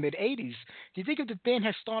exploded in the mid '80s. Do you think if the band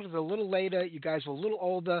had started a little later, you guys were a little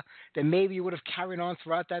older, then maybe you would have carried on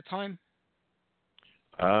throughout that time?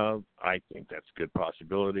 I think that's a good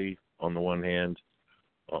possibility on the one hand.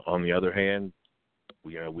 On the other hand,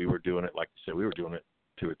 we were doing it, like I said, we were doing it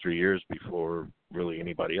 2 or 3 years before really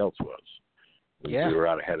anybody else was. We were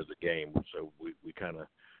out ahead of the game, so we kind of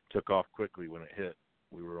took off quickly when it hit.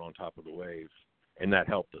 We were on top of the wave, and that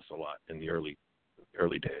helped us a lot in the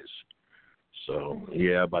early days. So,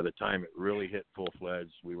 yeah, by the time it really hit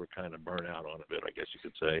full-fledged, we were kind of burnt out on it a bit, I guess you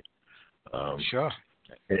could say. Sure.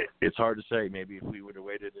 It's hard to say. Maybe if we would have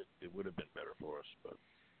waited, it would have been better for us, but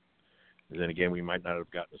then again, we might not have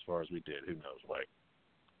gotten as far as we did. Who knows, Mike?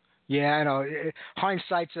 Yeah, I know.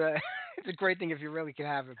 Hindsight's it's a great thing if you really can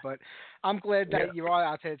have it. But I'm glad that you are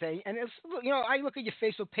out there today. And it's I look at your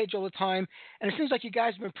Facebook page all the time, and it seems like you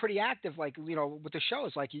guys have been pretty active. Like with the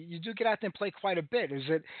shows, like you do get out there and play quite a bit. Is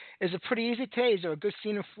it pretty easy today? Is there a good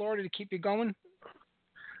scene in Florida to keep you going?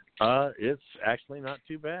 It's actually not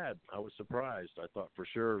too bad. I was surprised. I thought for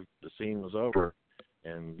sure the scene was over.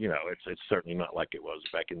 And, it's certainly not like it was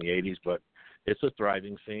back in the 80s, but it's a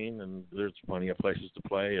thriving scene, and there's plenty of places to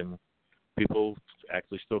play, and people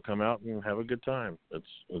actually still come out and have a good time.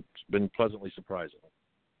 It's been pleasantly surprising.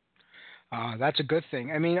 That's a good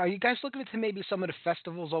thing. I mean, are you guys looking into maybe some of the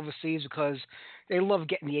festivals overseas? Because they love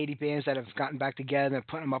getting the 80 bands that have gotten back together and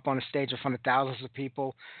putting them up on a stage in front of thousands of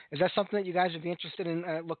people. Is that something that you guys would be interested in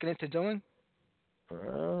looking into doing?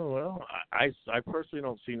 Well, I personally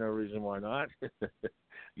don't see no reason why not.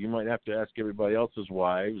 You might have to ask everybody else's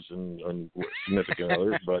wives and significant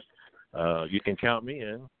others, but you can count me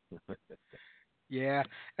in. Yeah,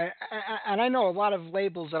 and I know a lot of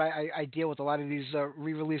labels that I deal with, a lot of these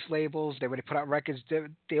re-release labels, when they put out records,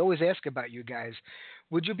 they always ask about you guys.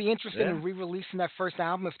 Would you be interested in re-releasing that first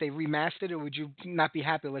album if they remastered it, or would you not be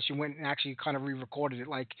happy unless you went and actually kind of re-recorded it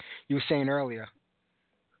like you were saying earlier?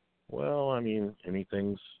 Well, I mean,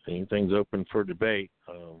 anything's open for debate.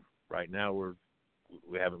 Right now,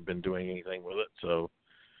 we haven't been doing anything with it, so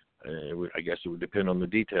I guess it would depend on the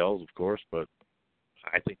details, of course. But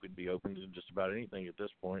I think we'd be open to just about anything at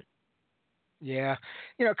this point. Yeah,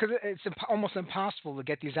 because it's almost impossible to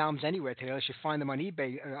get these albums anywhere today unless you find them on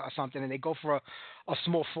eBay or something, and they go for a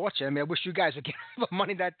small fortune. I mean, I wish you guys would get the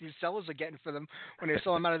money that these sellers are getting for them when they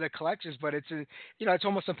sell them out of their collections, but it's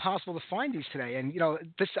almost impossible to find these today. And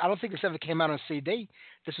I don't think this ever came out on CD.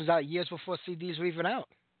 This was out years before CDs were even out.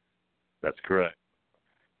 That's correct.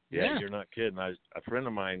 Yeah. You're not kidding. A friend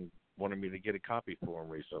of mine wanted me to get a copy for him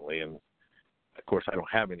recently, and of course, I don't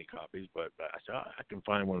have any copies, but I said, I can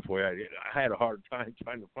find one for you. I had a hard time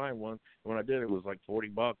trying to find one. When I did, it was like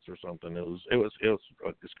 $40 or something.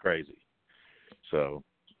 It's crazy. So,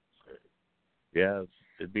 yeah,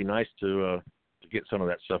 it'd be nice to get some of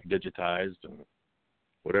that stuff digitized and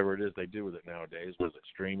whatever it is they do with it nowadays. Was it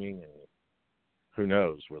streaming? And who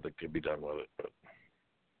knows what they could be done with it. But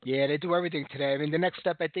yeah, they do everything today. I mean, the next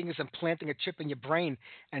step, I think, is implanting a chip in your brain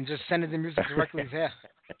and just sending the music directly there.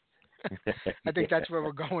 I think that's where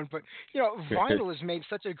we're going. But, vinyl has made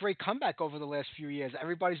such a great comeback over the last few years.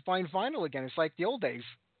 Everybody's buying vinyl again. It's like the old days.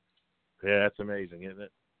 Yeah, that's amazing, isn't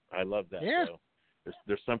it? I love that. Yeah.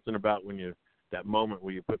 There's something about that moment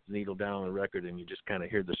where you put the needle down on the record and you just kind of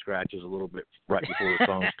hear the scratches a little bit right before the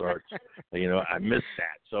song starts. I miss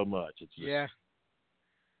that so much. It's just, yeah.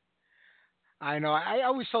 I know. I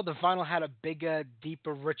always thought the vinyl had a bigger,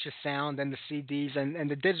 deeper, richer sound than the CDs, and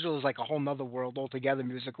the digital is like a whole nother world altogether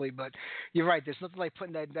musically. But you're right. There's nothing like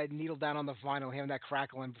putting that needle down on the vinyl, hearing that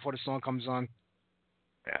crackling before the song comes on.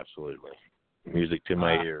 Absolutely. Music to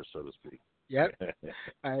my ears, so to speak. Yep.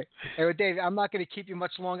 All right. Hey, well, Dave, I'm not going to keep you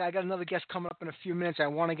much longer. I got another guest coming up in a few minutes. I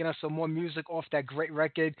want to get on some more music off that great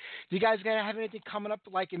record. Do you guys going to have anything coming up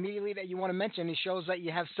like immediately that you want to mention? Any shows that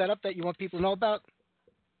you have set up that you want people to know about?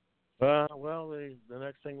 Well, the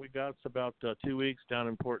next thing we got is about 2 weeks down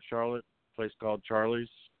in Port Charlotte, a place called Charlie's.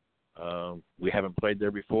 We haven't played there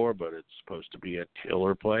before, but it's supposed to be a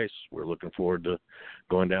killer place. We're looking forward to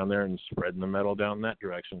going down there and spreading the metal down that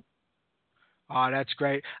direction. Oh, that's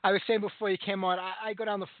great. I was saying before you came on, I go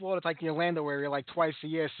down to Florida, like the Orlando area, like twice a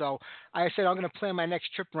year. So I said I'm going to plan my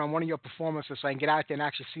next trip around one of your performances so I can get out there and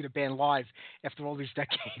actually see the band live after all these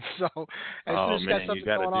decades. So as soon as you got something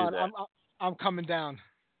going on, I'm coming down.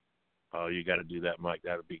 Oh, you got to do that, Mike.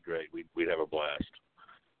 That would be great. We'd have a blast.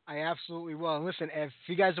 I absolutely will. And listen, if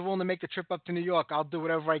you guys are willing to make the trip up to New York, I'll do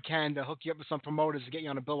whatever I can to hook you up with some promoters to get you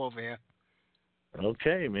on a bill over here.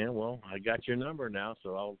 Okay, man. Well, I got your number now,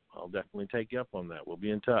 so I'll definitely take you up on that. We'll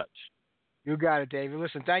be in touch. You got it, Davey.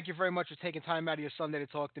 Listen, thank you very much for taking time out of your Sunday to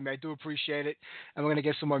talk to me. I do appreciate it. And we're going to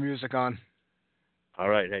get some more music on. All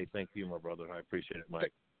right. Hey, thank you, my brother. I appreciate it,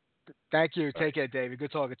 Mike. Thank you. Take care, Davey.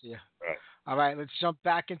 Good talking to you. All right. All right, let's jump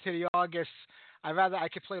back into the August. I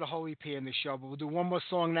could play the whole EP in this show, but we'll do one more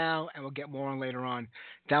song now, and we'll get more on later on.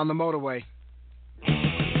 Down the Motorway.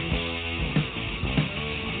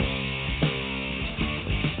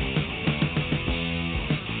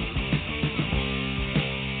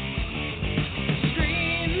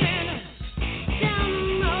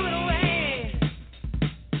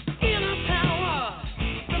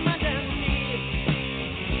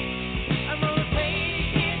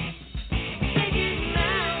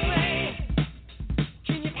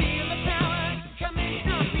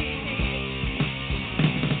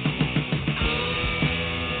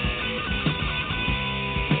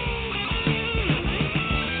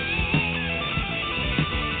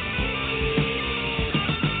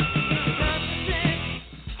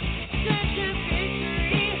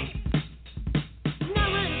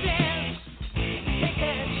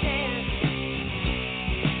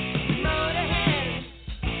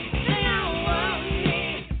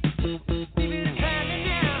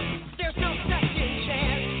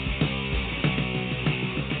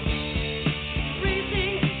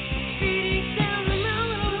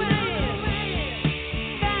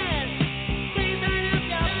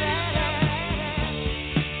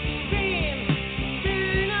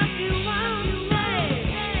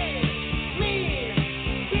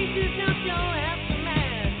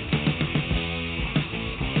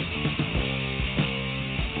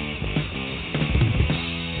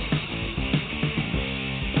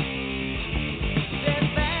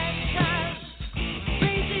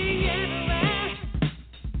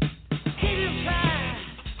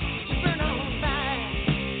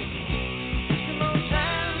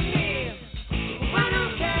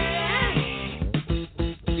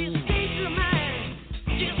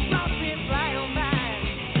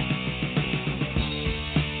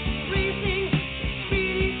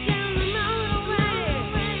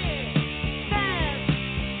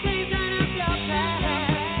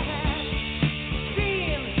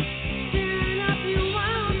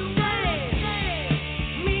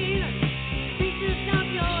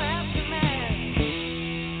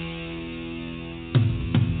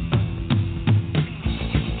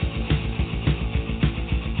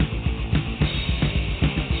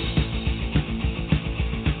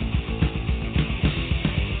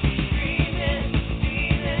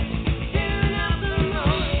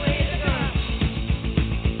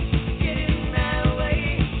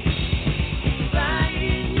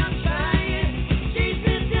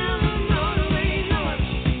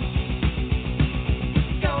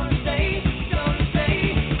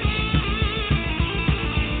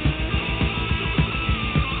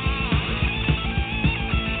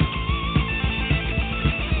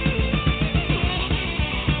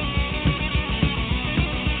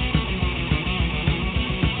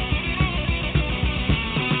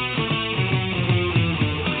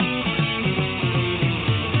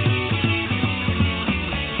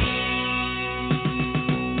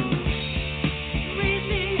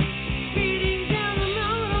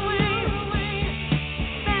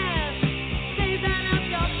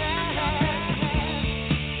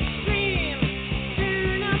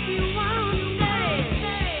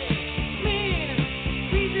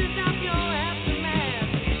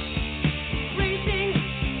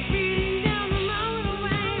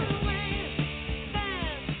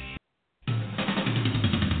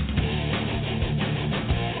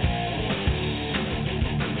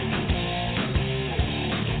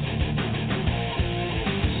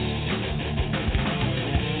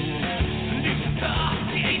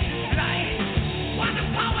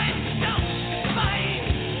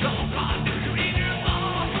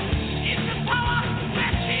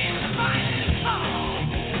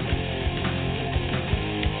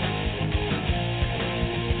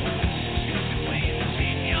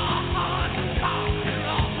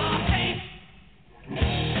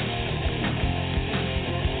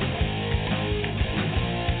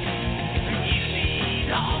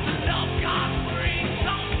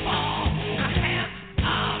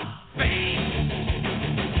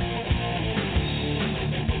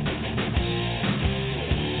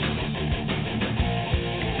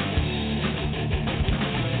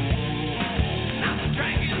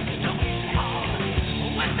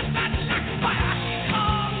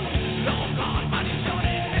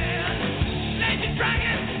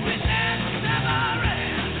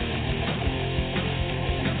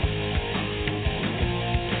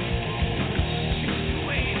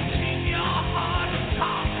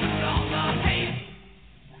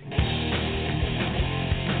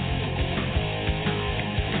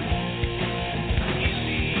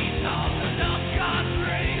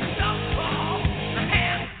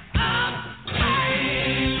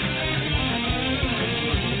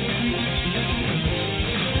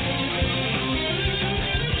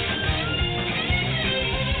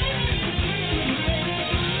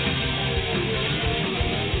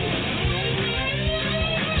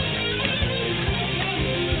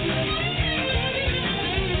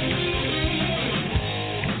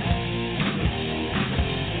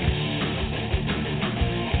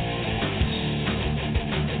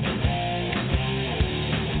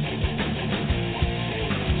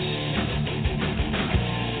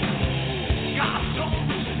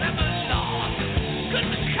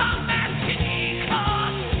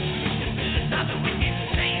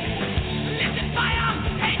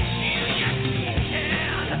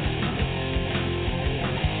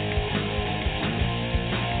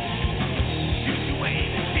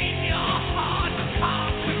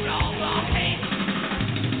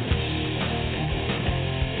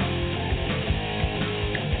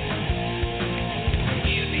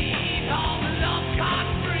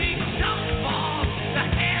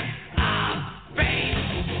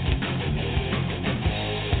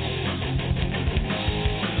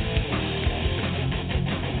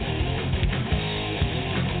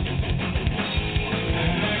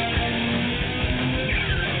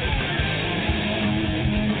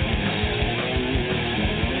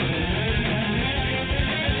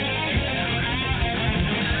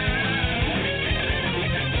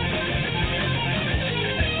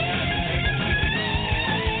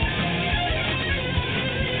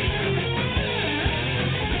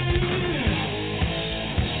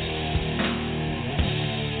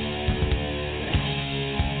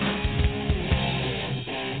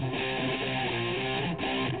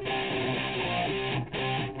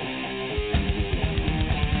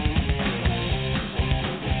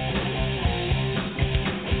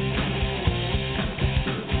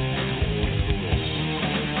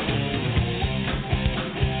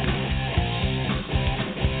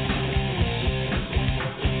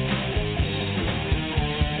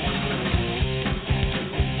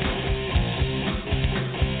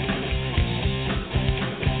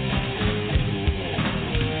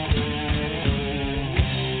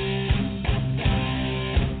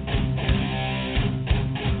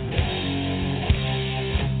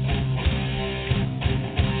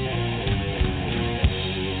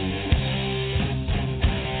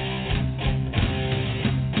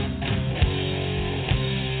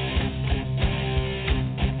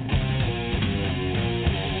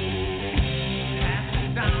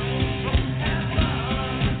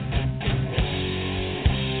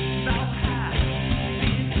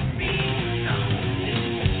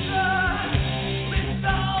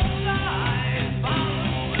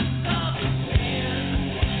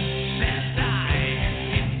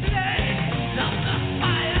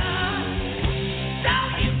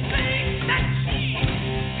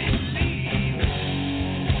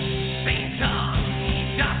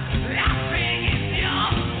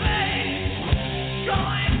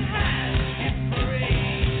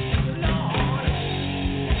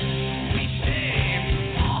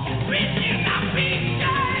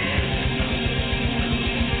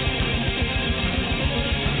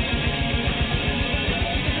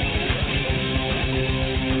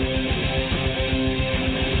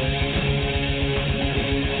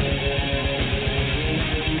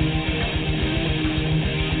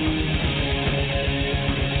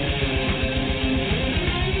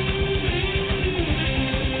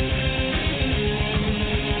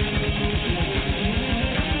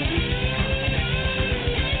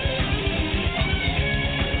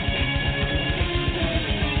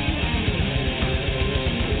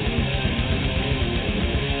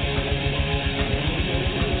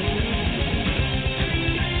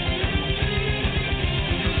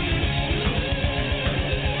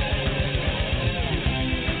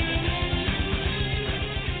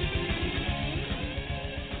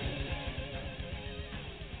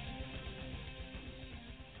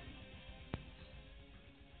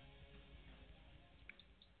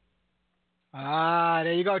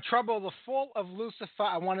 There you go. Trouble, The Fall of Lucifer.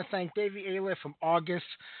 I want to thank Davey Aylor from August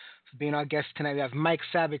for being our guest tonight. We have Mike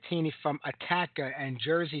Sabatini from Attacker and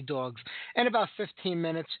Jersey Dogs. In about 15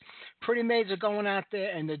 minutes, Pretty Maids are going out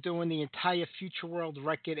there and they're doing the entire Future World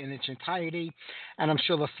record in its entirety. And I'm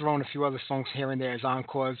sure they'll throw in a few other songs here and there as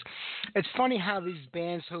encores. It's funny how these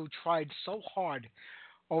bands who tried so hard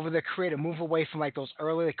over their career to move away from like those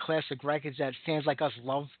earlier classic records that fans like us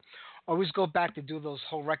love, always go back to do those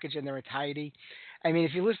whole records in their entirety. I mean,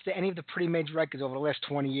 if you listen to any of the Pretty Maids records over the last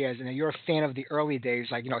 20 years, and you're a fan of the early days,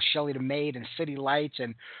 like, Shelley the Maid and City Lights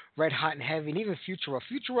and Red Hot and Heavy, and even Future World.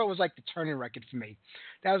 Future World was like the turning record for me.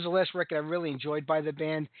 That was the last record I really enjoyed by the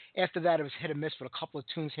band. After that, it was hit or miss with a couple of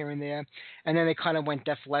tunes here and there. And then they kind of went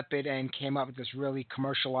Def Leppard and came up with this really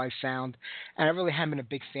commercialized sound. And I really haven't been a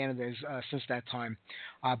big fan of theirs since that time.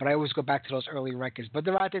 But I always go back to those early records. But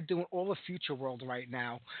they're out there doing all the Future World right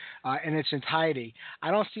now in its entirety.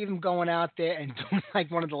 I don't see them going out there and doing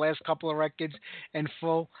like one of the last couple of records in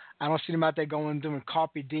full. I don't see them out there going and doing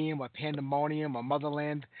Carpe Diem or Pandemonium or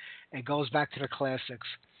Motherland. It goes back to the classics.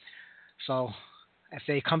 So if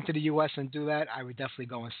they come to the U.S. and do that, I would definitely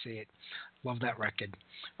go and see it. Love that record.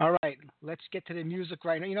 All right, let's get to the music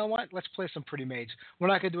right now. You know what? Let's play some Pretty Maids. We're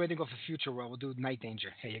not going to do anything off the Future World. We'll do Night Danger.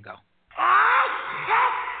 Here you go.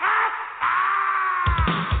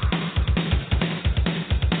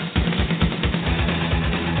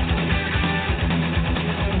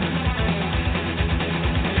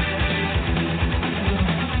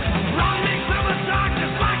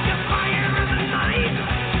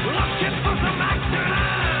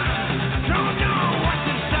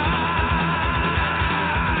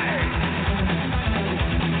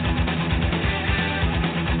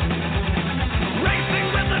 Racing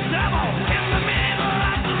with the devil in the middle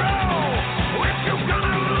of the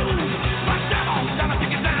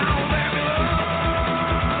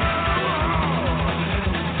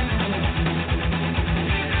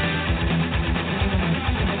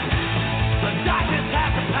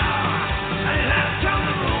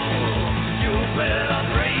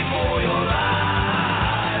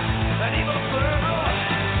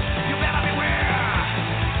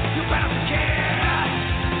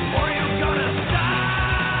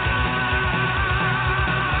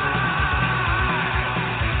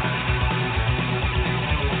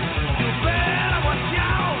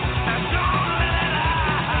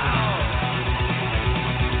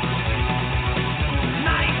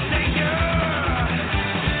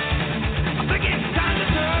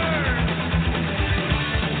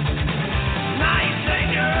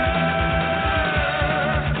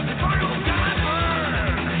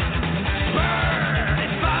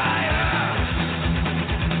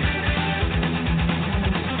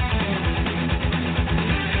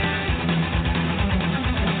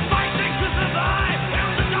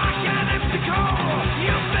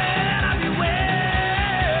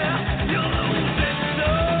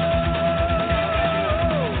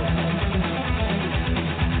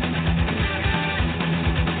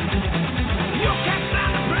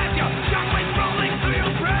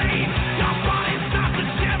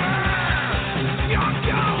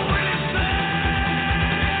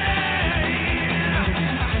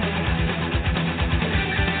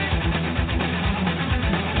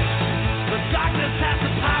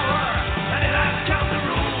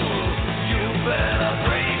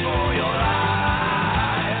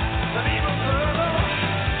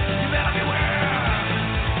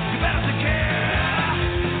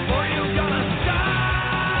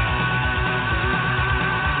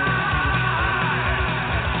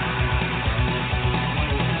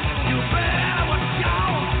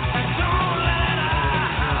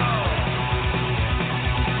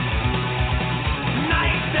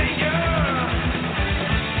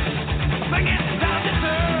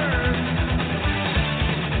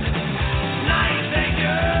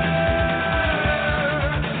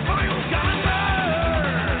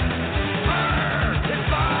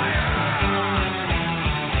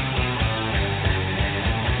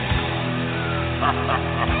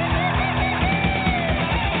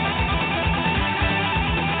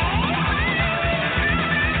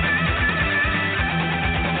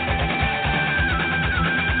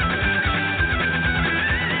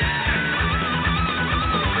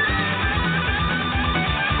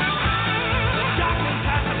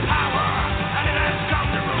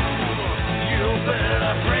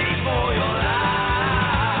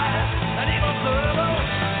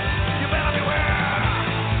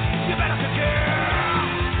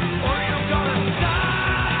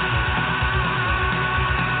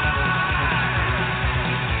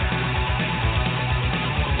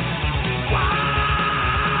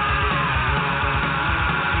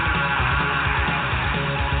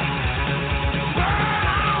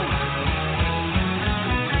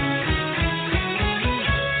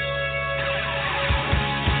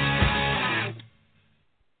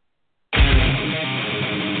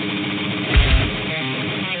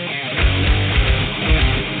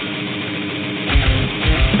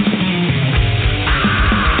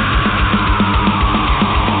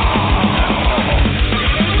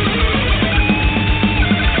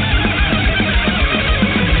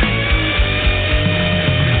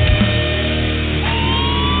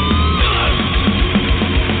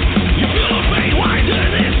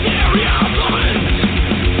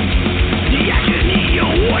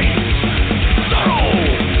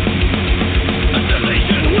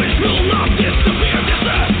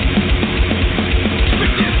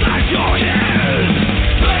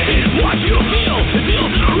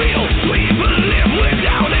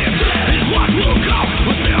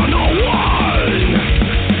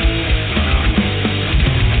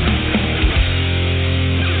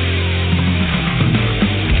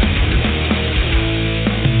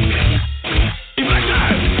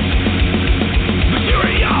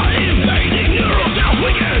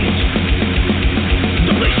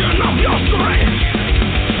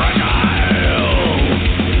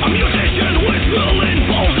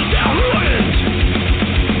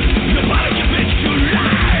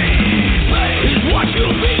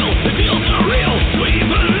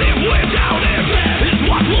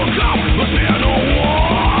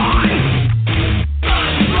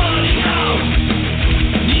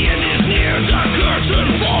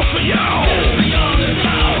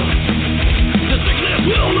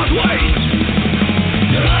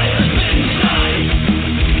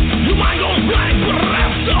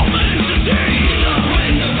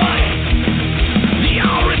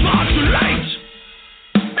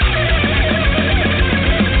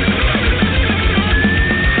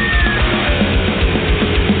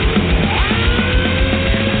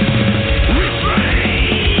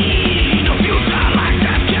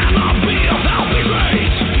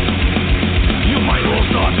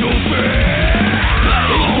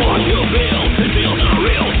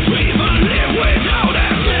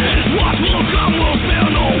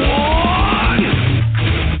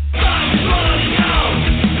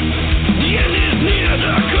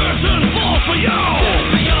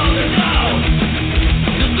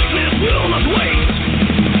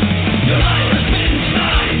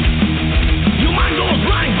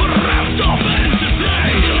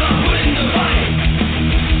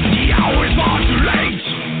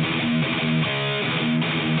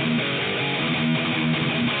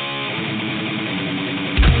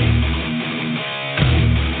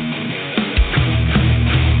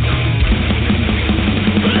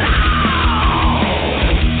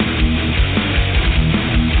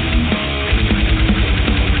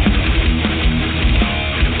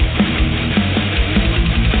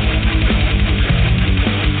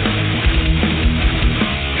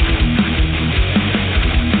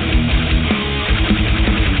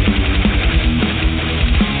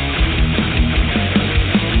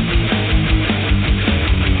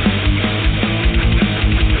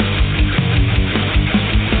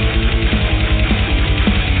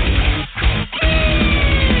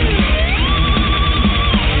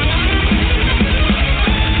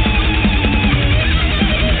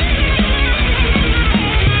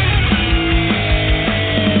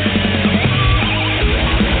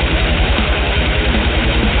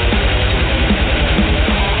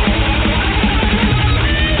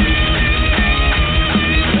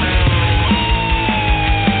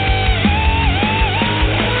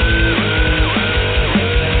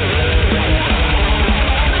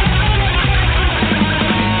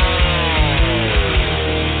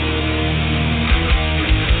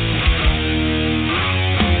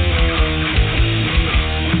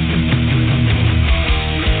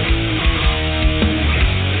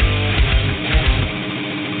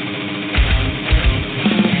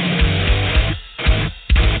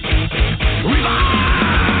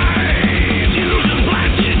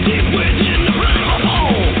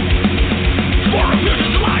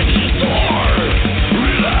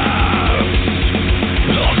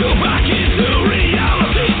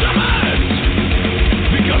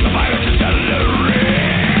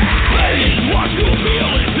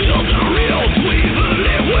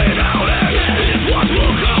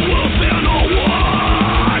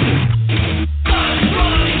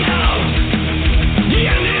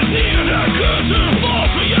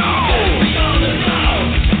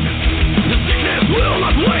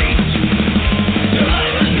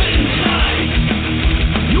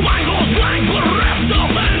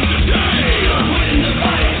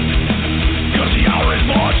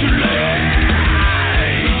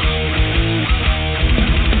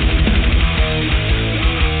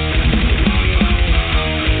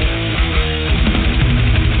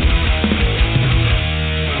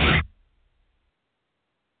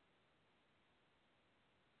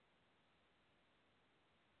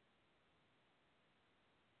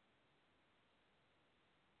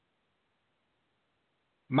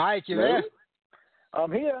Mike, you Hello? there?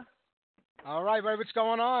 I'm here. All right, buddy, what's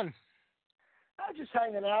going on? I'm just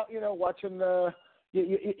hanging out, watching the.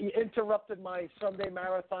 You interrupted my Sunday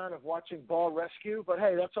marathon of watching Ball Rescue, but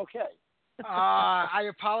hey, that's okay. I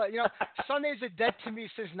apologize. Sundays are dead to me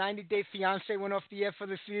since 90 Day Fiancé went off the air for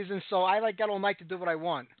the season, so I got all night to do what I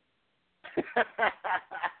want.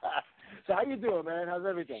 So how you doing, man? How's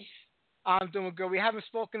everything? I'm doing good. We haven't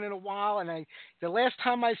spoken in a while, and the last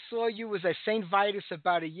time I saw you was at St. Vitus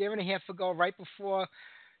about a year and a half ago, right before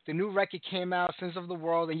the new record came out, Sins of the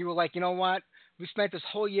World, and you were like, you know what? We spent this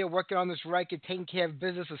whole year working on this record, taking care of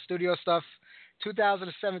business and studio stuff.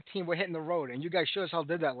 2017, we're hitting the road, and you guys sure as hell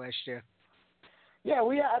did that last year. Yeah,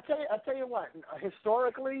 I tell you what.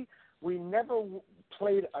 Historically, we never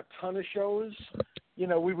played a ton of shows.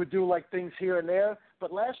 We would do like things here and there,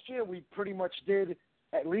 but last year we pretty much did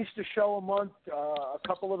at least a show a month. A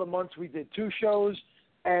couple of the months we did 2 shows,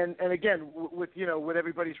 and again with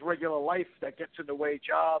everybody's regular life that gets in the way,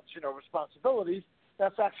 jobs, responsibilities.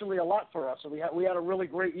 That's actually a lot for us. So we had a really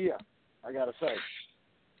great year, I gotta say.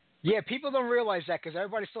 Yeah, people don't realize that because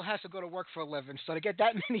everybody still has to go to work for a living. So to get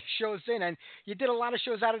that many shows in, and you did a lot of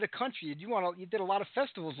shows out of the country. You did a lot of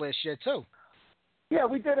festivals last year too. Yeah,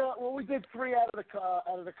 we did. We did 3 out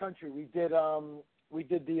of the country. We did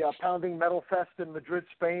the Pounding Metal Fest in Madrid,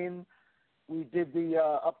 Spain. We did the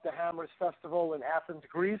Up the Hammers Festival in Athens,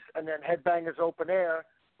 Greece, and then Headbangers Open Air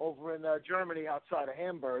over in Germany outside of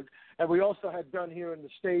Hamburg. And we also had done here in the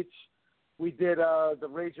States. We did the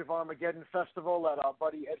Rage of Armageddon Festival that our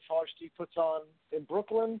buddy Ed Farshty puts on in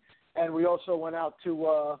Brooklyn, and we also went out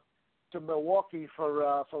to Milwaukee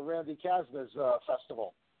for Randy Kasner's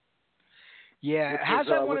festival. Yeah, how's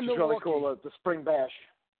that one in Milwaukee? Which is really cool, the Spring Bash.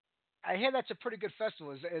 I hear that's a pretty good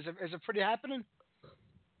festival. Is it pretty happening?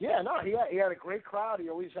 Yeah, no, he had a great crowd. He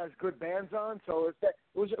always has good bands on, so it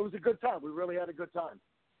was a good time. We really had a good time.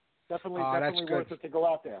 Definitely worth it to go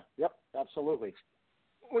out there. Yep, absolutely.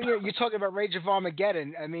 Well, you're talking about Rage of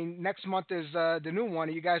Armageddon. I mean, next month is the new one,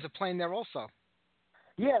 and you guys are playing there also.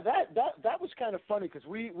 Yeah, that was kind of funny because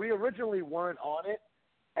we originally weren't on it,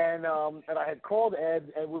 and I had called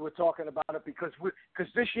Ed and we were talking about it because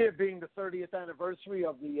this year being the 30th anniversary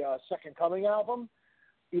of the Second Coming album,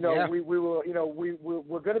 we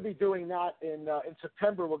were going to be doing that in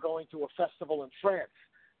September. We're going to a festival in France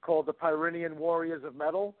called the Pyrenean Warriors of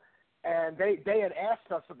Metal. And they had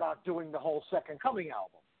asked us about doing the whole Second Coming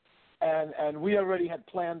album. And we already had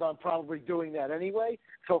planned on probably doing that anyway.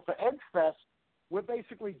 So for Ed's Fest, we're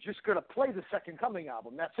basically just going to play the Second Coming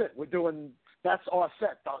album. That's it. That's our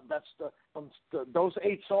set. That's those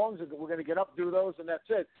 8 songs. We're going to get up, do those, and that's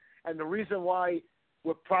it. And the reason why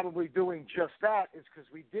we're probably doing just that is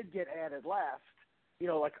because we did get added last,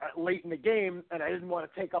 late in the game, and I didn't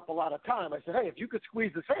want to take up a lot of time. I said, hey, if you could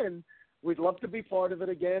squeeze us in, we'd love to be part of it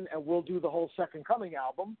again, and we'll do the whole Second Coming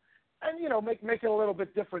album, and make it a little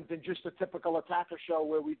bit different than just a typical Attacker show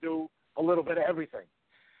where we do a little bit of everything.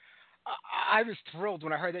 I was thrilled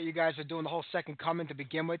when I heard that you guys are doing the whole Second Coming to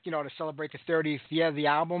begin with, to celebrate the 30th year of the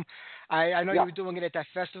album. I know you were doing it at that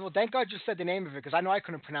festival. Thank God you said the name of it because I know I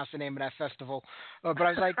couldn't pronounce the name of that festival. But I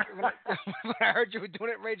was like, when I heard you were doing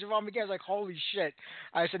it at Rage of Armageddon, I was like, holy shit.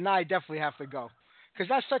 I said, I definitely have to go. Because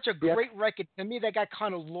that's such a great record. To me, that got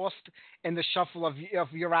kind of lost in the shuffle of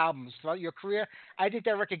your albums throughout your career. I think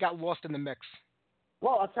that record got lost in the mix.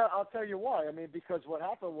 Well, I'll tell you why. I mean, because what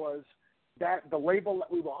happened was that the label that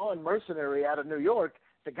we were on, Mercenary, out of New York,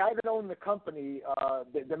 the guy that owned the company,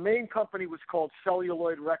 the main company was called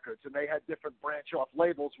Celluloid Records, and they had different branch-off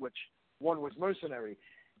labels, which one was Mercenary.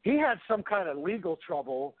 He had some kind of legal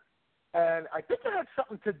trouble, and I think it had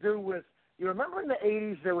something to do with, you remember in the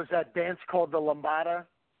 80s there was that dance called the Lambada?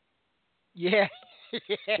 Yeah.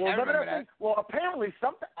 Well, I remember that. Well, apparently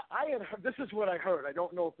I had heard, this is what I heard. I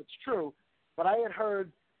don't know if it's true, but I had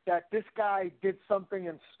heard that this guy did something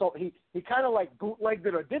and he kind of like bootlegged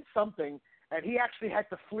it or did something, and he actually had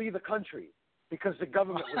to flee the country because the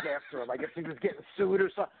government was after him. I guess he was getting sued or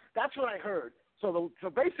something. That's what I heard. So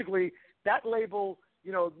basically that label,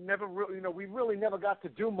 never really, we really never got to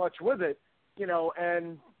do much with it.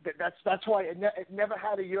 And that's why it never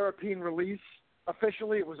had a European release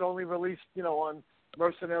officially. It was only released, on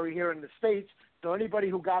Mercenary here in the States. So anybody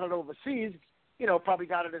who got it overseas, probably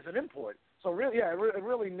got it as an import. So really, it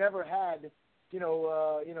really never had,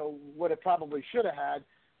 what it probably should have had.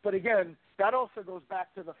 But again, that also goes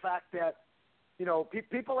back to the fact that,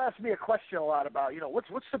 people ask me a question a lot about,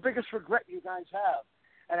 what's the biggest regret you guys have?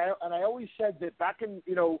 And I always said that back in,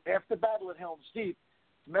 after Battle at Helm's Deep,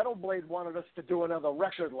 Metal Blade wanted us to do another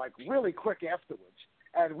record like really quick afterwards,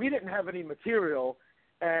 and we didn't have any material.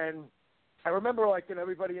 And I remember, like,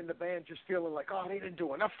 everybody in the band just feeling like, oh, they didn't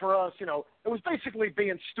do enough for us. It was basically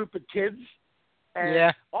being stupid kids.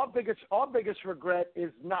 And our biggest regret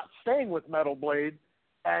is not staying with Metal Blade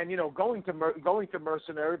and, going to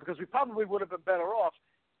Mercenary, because we probably would have been better off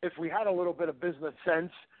if we had a little bit of business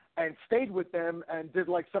sense and stayed with them and did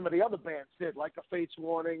like some of the other bands did, like a Fates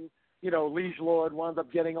Warning. Liege Lord wound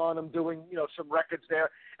up getting on them, doing, some records there,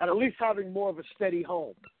 and at least having more of a steady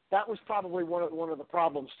home. That was probably one of the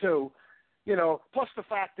problems too. Plus the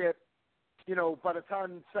fact that, by the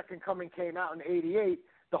time Second Coming came out in '88,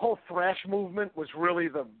 the whole thrash movement was really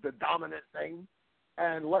the dominant thing.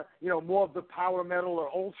 And, more of the power metal or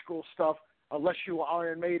old school stuff, unless you were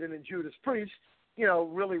Iron Maiden and Judas Priest,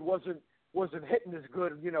 really wasn't hitting as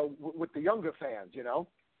good, with the younger fans,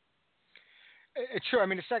 It's true. I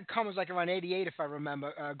mean, the Second Coming was like around '88, if I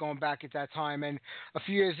remember, going back at that time, and a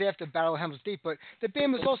few years after Battle of Helm's Deep. But the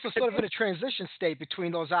band was also sort of in a transition state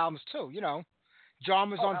between those albums too. John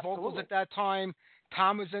was on vocals at that time.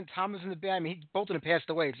 Tom was in the band. I mean, both of them passed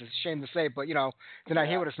away. It's a shame to say, but they're not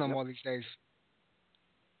here with us no more these days.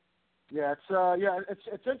 Yeah,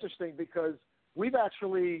 it's interesting because we've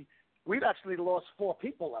actually lost 4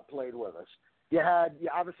 people that played with us. You had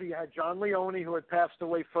John Leone, who had passed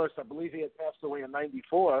away first. I believe he had passed away in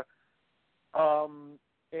 '94.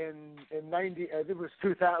 In 90, it was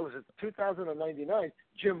 2000. Was it 2000 or '99?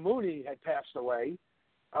 Jim Mooney had passed away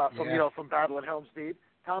from Battle at Helm's Deep.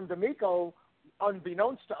 Tom D'Amico,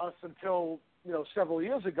 unbeknownst to us until several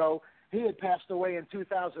years ago, he had passed away in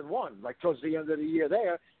 2001, like towards the end of the year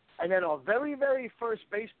there. And then our very, very first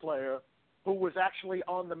bass player, who was actually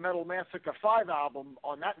on the Metal Massacre 5 album,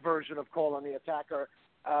 on that version of Call on the Attacker,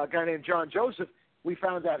 a guy named John Joseph, we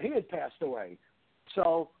found out he had passed away.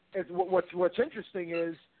 So what's interesting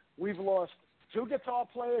is we've lost 2 guitar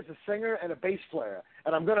players, a singer, and a bass player.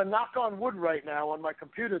 And I'm going to knock on wood right now on my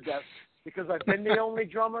computer desk because I've been the only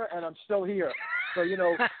drummer and I'm still here. So,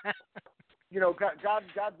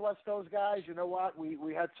 God bless those guys. You know what?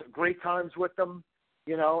 We had some great times with them.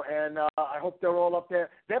 And I hope they're all up there.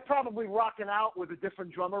 They're probably rocking out with a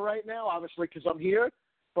different drummer right now, obviously, because I'm here.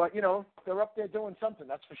 But, they're up there doing something,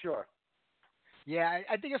 that's for sure. Yeah,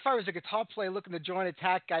 I think if I was a guitar player looking to join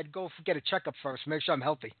Attack, I'd go get a checkup first, make sure I'm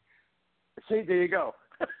healthy. See, there you go.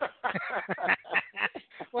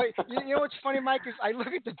 Well, you know what's funny, Mike, is I look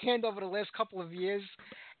at the band over the last couple of years,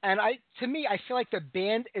 and I feel like the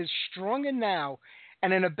band is stronger now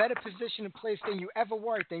and in a better position and place than you ever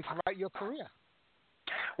were, I think, throughout your career.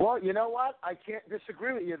 Well, you know what? I can't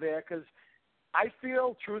disagree with you there because I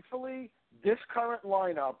feel, truthfully, this current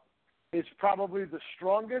lineup is probably the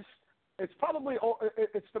strongest. It's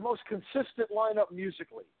the most consistent lineup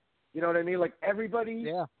musically. You know what I mean? Like everybody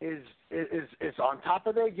is on top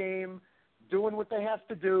of their game, doing what they have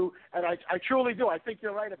to do, and I truly do. I think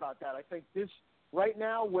you're right about that. I think this right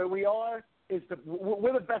now where we are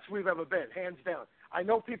we're the best we've ever been, hands down. I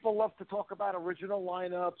know people love to talk about original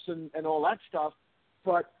lineups and all that stuff.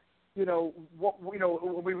 But we've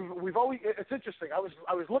always. It's interesting. I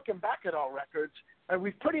was looking back at our records, and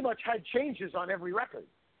we've pretty much had changes on every record.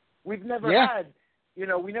 We've never had,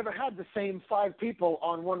 we never had the same 5 people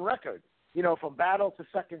on one record. From Battle to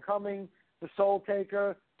Second Coming, to Soul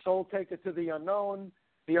Taker to The Unknown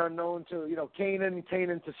to Canaan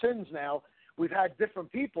to Sins. Now we've had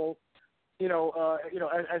different people. As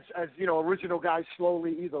original guys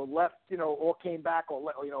slowly either left, or came back, or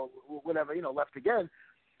whatever, left again.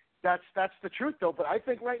 That's the truth, though. But I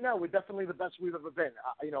think right now we're definitely the best we've ever been.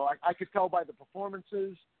 I could tell by the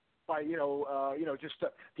performances, by just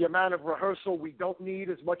the amount of rehearsal we don't need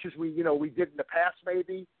as much as we did in the past,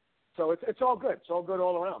 maybe. So it's all good. It's all good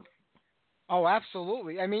all around. Oh,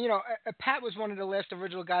 absolutely. I mean, Pat was one of the last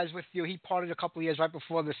original guys with you. He parted a couple of years right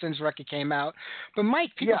before the Sins record came out. But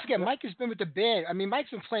Mike, people forget, Mike has been with the band. I mean, Mike's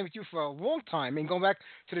been playing with you for a long time. I mean, going back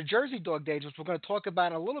to the Jersey Dog days, which we're going to talk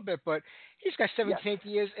about in a little bit, but he's got 17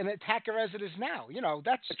 years in Attacker as it is now.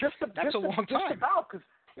 That's a long time. Just about,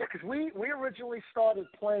 because we originally started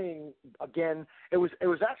playing again. It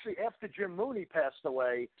was actually after Jim Mooney passed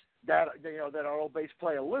away that our old bass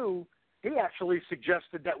player Lou, he actually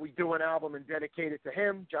suggested that we do an album and dedicate it to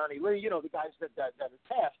him, Johnny Lee, the guys that had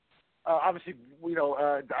passed. Obviously,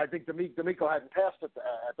 I think D'Amico hadn't passed at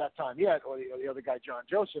that time yet, or the other guy, John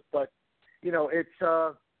Joseph. But it's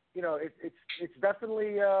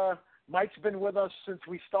definitely Mike's been with us since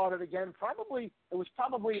we started again. It was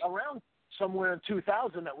probably around somewhere in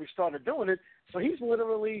 2000 that we started doing it. So he's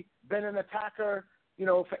literally been an Attacker,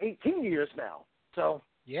 for 18 years now. So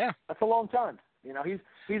that's a long time.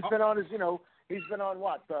 He's been on he's been on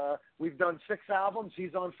what? We've done 6 albums.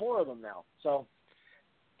 He's on 4 of them now. So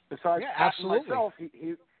besides Pat and myself,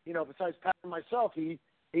 besides Pat and myself, he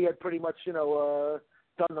had pretty much,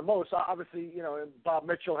 done the most. Obviously, and Bob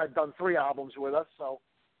Mitchell had done 3 albums with us. So,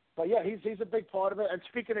 but yeah, he's a big part of it. And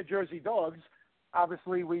speaking of Jersey Dogs,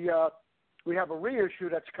 obviously we have a reissue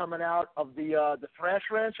that's coming out of the Thrash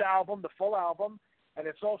Ranch album, the full album, and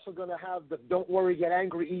it's also going to have the Don't Worry Get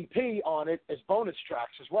Angry EP on it as bonus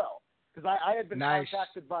tracks as well. Because I had been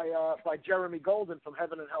contacted by Jeremy Golden from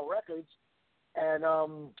Heaven and Hell Records, and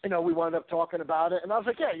we wound up talking about it, and I was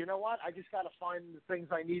like, yeah, you know what? I just got to find the things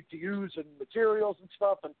I need to use and materials and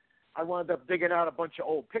stuff, and I wound up digging out a bunch of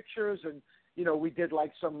old pictures, and we did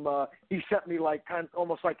like some. He sent me like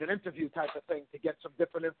almost like an interview type of thing to get some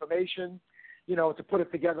different information, to put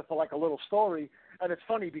it together for like a little story. And it's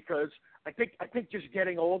funny because I think just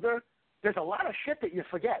getting older, there's a lot of shit that you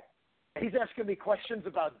forget. He's asking me questions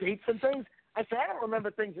about dates and things. I said, I don't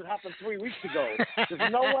remember things that happened 3 weeks ago.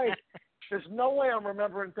 There's no way I'm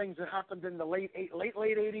remembering things that happened in the late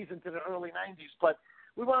 80s into the early 90s. But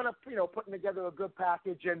we wound up, putting together a good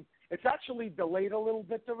package, and it's actually delayed a little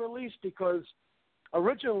bit the release because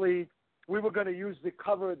originally we were going to use the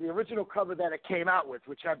original cover that it came out with,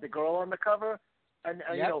 which had the girl on the cover, and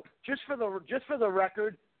just for the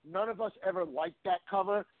record, none of us ever liked that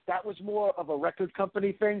cover. That was more of a record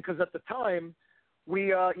company thing because at the time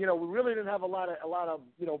we really didn't have a lot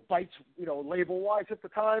of bites, label wise at the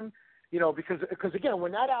time, because again,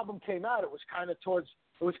 when that album came out, it was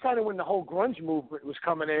kind of when the whole grunge movement was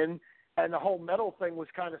coming in and the whole metal thing was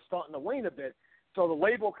kind of starting to wane a bit. So the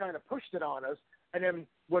label kind of pushed it on us. And then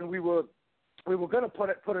when we were going to put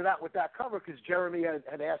it out with that cover because Jeremy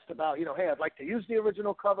had asked about, hey, I'd like to use the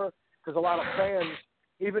original cover because a lot of fans,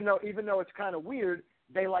 even though it's kind of weird,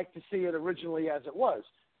 they like to see it originally as it was.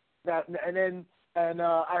 I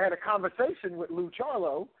had a conversation with Lou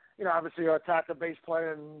Charlo, obviously our Attacker bass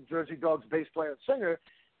player and Jersey Dogs bass player and singer,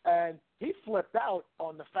 and he flipped out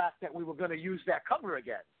on the fact that we were going to use that cover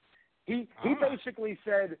again. He basically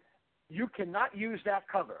said, you cannot use that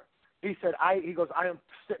cover. He said, I am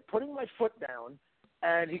putting my foot down,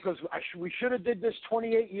 and he goes, we should have did this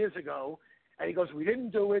 28 years ago, and he goes, we didn't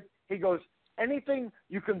do it. He goes,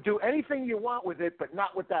 you can do anything you want with it, but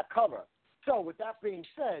not with that cover. So with that being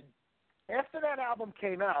said, after that album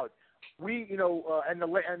came out, we,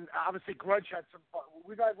 and obviously Grudge had some fun.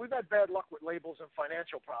 We've had bad luck with labels and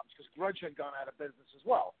financial problems because Grudge had gone out of business as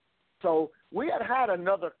well. So we had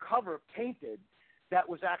another cover painted that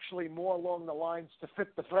was actually more along the lines to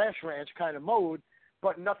fit the Thrash Ranch kind of mode,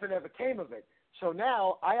 but nothing ever came of it. So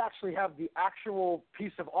now I actually have the actual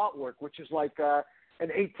piece of artwork, which is like an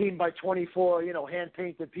 18 by 24,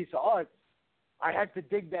 hand-painted piece of art. I had to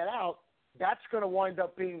dig that out. That's going to wind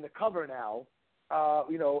up being the cover now,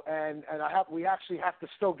 and we actually have to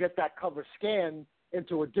still get that cover scanned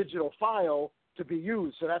into a digital file to be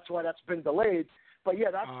used. So that's why that's been delayed. But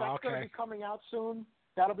yeah, that's going to be coming out soon.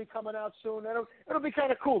 That'll be coming out soon. It'll be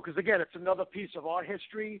kind of cool because again, it's another piece of our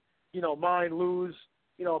history. Mine, Lou's,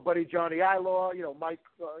 buddy Johnny Aylor, Mike,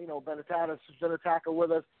 Benetatis has been attacker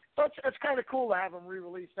with us. So it's kind of cool to have them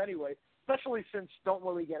re-released anyway, especially since Don't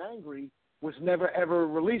Worry Get Angry was never ever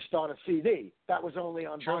released on a CD. That was only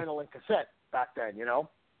on vinyl and cassette back then.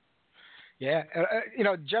 Yeah,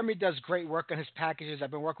 Jeremy does great work on his packages. I've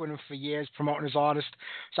been working with him for years, promoting his artist,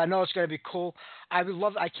 so I know it's going to be cool. I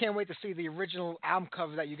can't wait to see the original album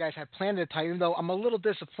cover that you guys had planned at the time, even though I'm a little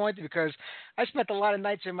disappointed because I spent a lot of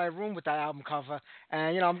nights in my room with that album cover,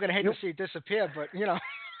 and, I'm going to hate to see it disappear, but, You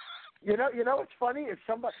know what's funny is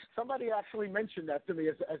somebody actually mentioned that to me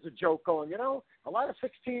as a joke, going, a lot of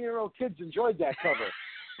 16-year-old kids enjoyed that cover,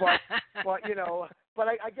 but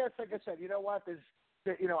I guess like I said, you know what,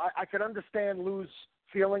 I could understand Lou's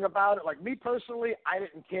feeling about it. Like me personally, I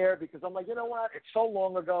didn't care because I'm like, you know what, it's so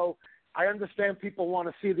long ago. I understand people want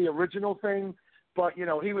to see the original thing, but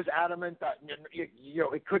he was adamant that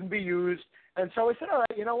it couldn't be used, and so I said, all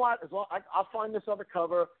right, you know what, I'll find this other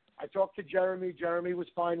cover. I talked to Jeremy. Jeremy was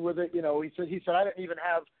fine with it. He said I didn't even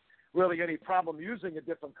have really any problem using a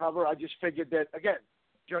different cover. I just figured that, again,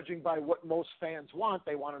 judging by what most fans want,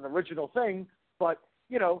 they want an original thing. But,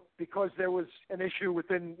 because there was an issue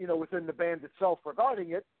within the band itself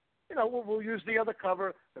regarding it, we'll use the other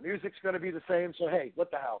cover. The music's going to be the same. So, hey,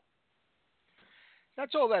 what the hell?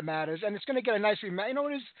 That's all that matters. And it's going to get a nice remake.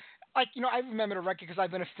 It is. I remember the record because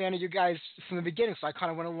I've been a fan of you guys from the beginning, so I kind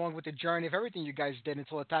of went along with the journey of everything you guys did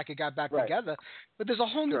until Attacker got back together. But there's a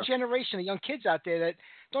whole new generation of young kids out there that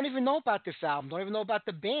don't even know about this album, don't even know about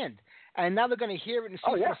the band, and now they're going to hear it and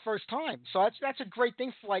see it for the first time. So that's a great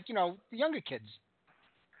thing for the younger kids.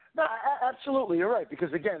 No, absolutely, you're right.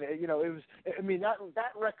 Because again, it was. I mean, that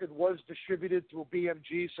record was distributed through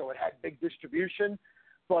BMG, so it had big distribution.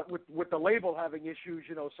 But with the label having issues,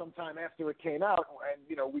 sometime after it came out,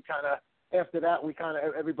 and we kind of after that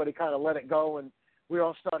everybody kind of let it go, and we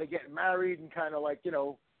all started getting married and kind of like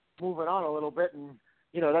moving on a little bit, and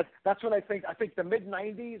that's what I think. I think the mid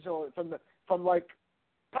 '90s or from like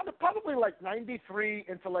probably like '93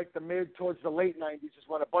 into like the mid towards the late '90s is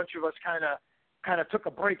when a bunch of us kind of took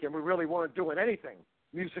a break and we really weren't doing anything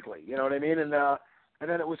musically. You know what I mean? And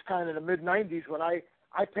then it was kind of the mid '90s when I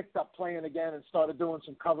picked up playing again and started doing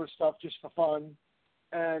some cover stuff just for fun.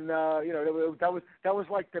 And that was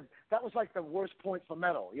like the worst point for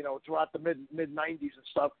metal, throughout the mid '90s and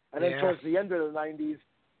stuff. And then towards the end of the '90s,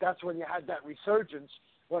 that's when you had that resurgence.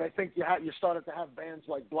 When I think you started to have bands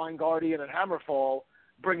like Blind Guardian and Hammerfall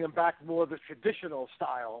bringing back more of the traditional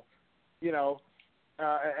style, and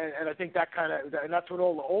I think that and that's when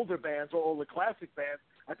all the older bands, all the classic bands,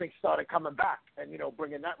 I think started coming back and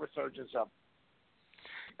bringing that resurgence up.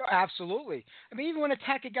 Absolutely. I mean, even when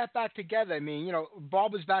Attacker got back together, I mean,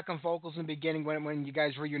 Bob was back on vocals in the beginning when you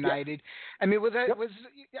guys reunited. Yeah. I mean,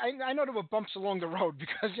 I know there were bumps along the road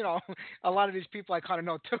because, a lot of these people I kind of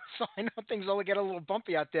know too, so I know things only get a little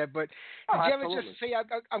bumpy out there. But did you ever just say,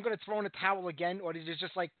 I'm going to throw in a towel again, or did you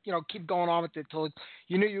just like, keep going on with it till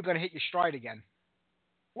you knew you were going to hit your stride again?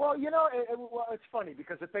 Well, it's funny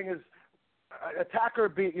because the thing is, Attacker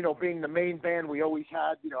being the main band we always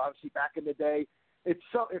had, obviously back in the day, it's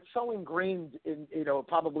so ingrained in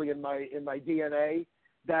probably in my DNA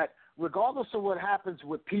that regardless of what happens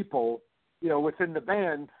with people within the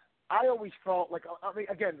band, I always felt like, I mean,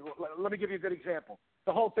 again, let me give you a good example.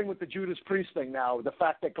 The whole thing with the Judas Priest thing now, the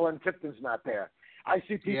fact that Glenn Tipton's not there. I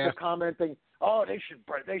see people commenting, "Oh, they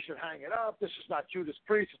should hang it up. This is not Judas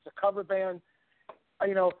Priest. It's a cover band."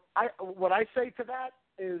 What I say to that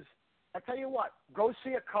is, I tell you what, go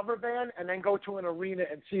see a cover band and then go to an arena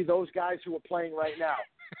and see those guys who are playing right now.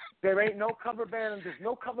 There ain't no cover band, and there's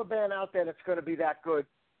no cover band out there that's going to be that good.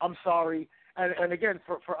 I'm sorry. And again,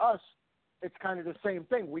 for us, it's kind of the same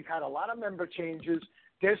thing. We've had a lot of member changes.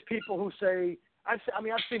 There's people who say, I've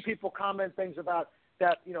seen people comment things about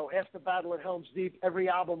that, after Battle at Helm's Deep, every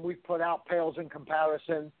album we've put out pales in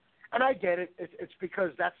comparison. And I get it. It's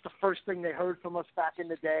because that's the first thing they heard from us back in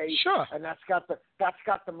the day. Sure. And that's got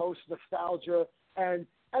the most nostalgia. And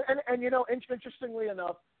interestingly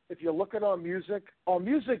enough, if you look at our music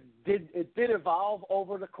did evolve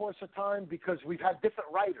over the course of time because we've had different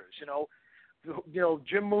writers.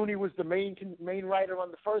 Jim Mooney was the main writer on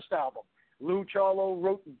the first album. Lou Charlo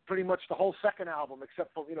wrote pretty much the whole second album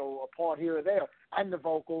except for a part here or there and the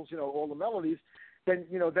vocals, all the melodies. Then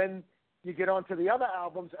you get onto the other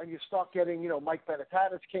albums and you start getting, Mike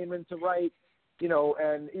Benetatis came in to write,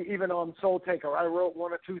 and even on Soul Taker, I wrote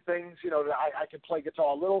one or two things, that I can play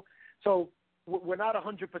guitar a little. So we're not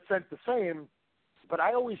 100% the same, but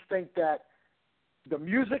I always think that the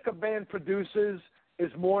music a band produces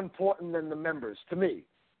is more important than the members to me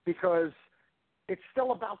because it's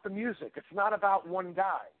still about the music. It's not about one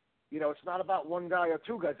guy. It's not about one guy or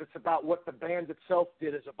two guys. It's about what the band itself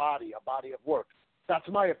did as a body of work. That's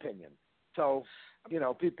my opinion. So,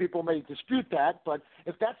 people may dispute that, but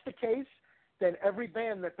if that's the case, then every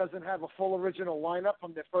band that doesn't have a full original lineup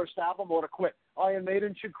from their first album ought to quit. Iron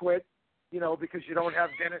Maiden should quit, because you don't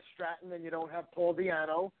have Dennis Stratton and you don't have Paul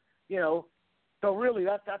Di'Anno, So really,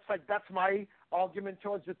 that's my argument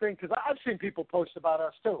towards the thing, because I've seen people post about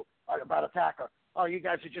us too, about Attacker. Oh, you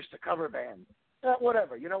guys are just a cover band.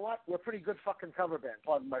 Whatever. You know what? We're a pretty good fucking cover band.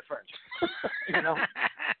 Pardon my French.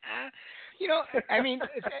 I mean,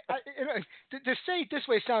 to say it this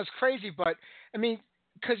way sounds crazy, but I mean,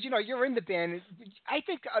 because you're in the band. I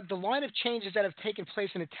think the line of changes that have taken place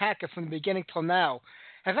in Attacker from the beginning till now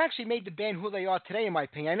have actually made the band who they are today, in my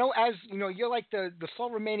opinion. I know, as you're like the sole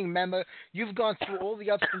remaining member. You've gone through all the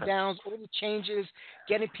ups and downs, all the changes,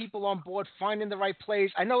 getting people on board, finding the right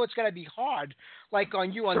plays. I know it's going to be hard, like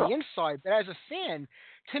on you on the inside, but as a fan,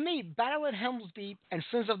 to me, Battle at Helm's Deep and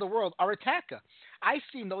Sins of the World are Attacker. I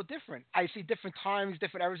see no different. I see different times,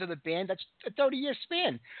 different eras of the band. That's a 30-year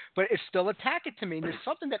span, but it's still Attacker to me. And there's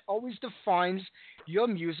something that always defines your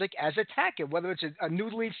music as Attacker, whether it's a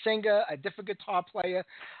new lead singer, a different guitar player.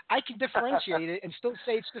 I can differentiate it and still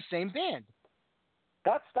say it's the same band.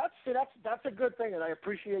 That's a good thing, and I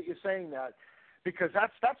appreciate you saying that because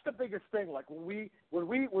that's the biggest thing. Like when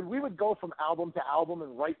we would go from album to album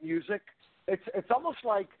and write music, it's almost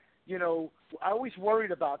like, I always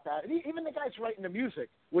worried about that. And even the guys writing the music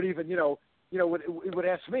would even, would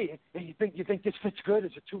ask me, hey, you think this fits good?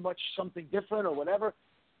 Is it too much something different or whatever?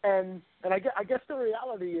 And I guess the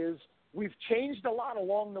reality is we've changed a lot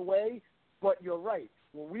along the way, but you're right.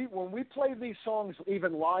 When we play these songs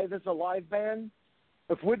even live as a live band,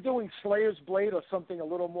 if we're doing Slayer's Blade or something a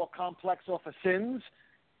little more complex off of Sins,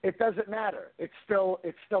 it doesn't matter. It's still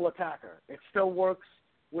Attacker. It still works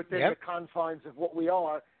within the confines of what we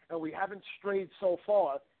are, and we haven't strayed so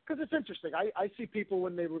far. Because it's interesting. I see people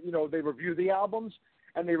when they review the albums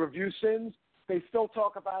and they review Sins, they still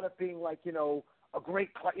talk about it being like, a great,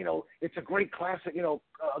 it's a great classic,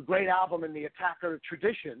 a great album in the Attacker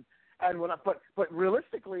tradition. And but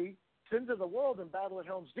realistically, Sins of the World and Battle at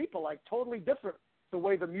Helm's Deep are like totally different the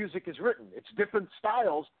way the music is written. It's different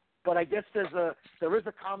styles, but I guess there is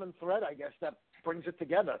a common thread, I guess, that brings it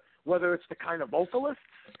together. Whether it's the kind of vocalists,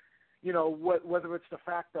 whether it's the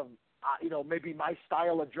fact of, maybe my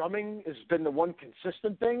style of drumming has been the one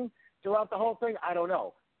consistent thing throughout the whole thing. I don't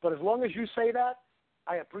know. But as long as you say that,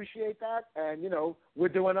 I appreciate that, and we're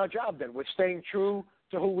doing our job. Then we're staying true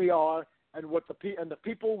to who we are, and the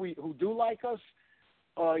people who do like us,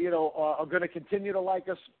 are going to continue to like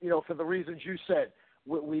us, for the reasons you said.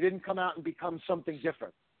 We didn't come out and become something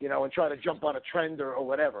different, and try to jump on a trend or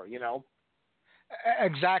whatever,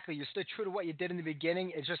 Exactly. You stood true to what you did in the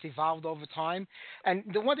beginning. It just evolved over time. And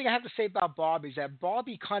the one thing I have to say about Bobby is that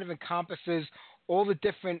Bobby kind of encompasses all the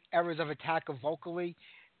different eras of Attacker vocally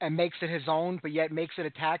and makes it his own, but yet makes it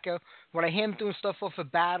Attacker. When I hear him doing stuff off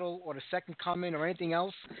of Battle or The Second Coming or anything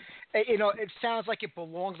else, it sounds like it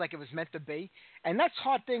belongs, like it was meant to be. And that's a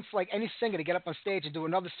hard thing for like any singer to get up on stage and do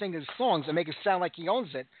another singer's songs and make it sound like he owns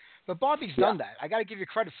it. But Bobby's done that. I got to give you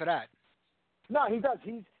credit for that. No, he does.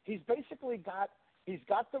 He's basically got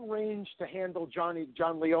the range to handle John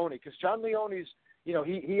Leone, because John Leone's, he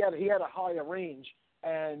had a higher range,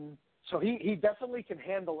 and so he definitely can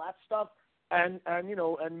handle that stuff, and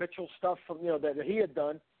Mitchell's stuff from that he had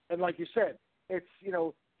done, and like you said, it's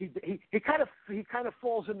he kind of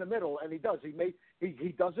falls in the middle, and he does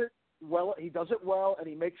it well, and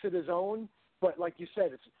he makes it his own, but like you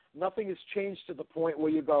said, nothing has changed to the point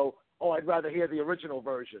where you go, oh, I'd rather hear the original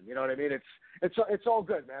version. You know what I mean? It's all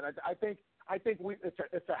good, man. I think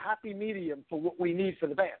it's a happy medium for what we need for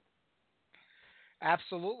the band.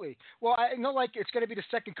 Absolutely. Well, I know like it's going to be The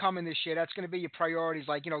Second Coming this year. That's going to be your priorities,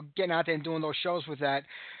 like getting out there and doing those shows with that.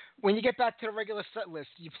 When you get back to the regular set list,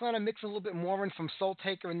 do you plan on mixing a little bit more in from Soul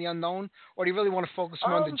Taker and The Unknown, or do you really want to focus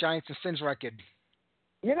more on the Giants and Sins record?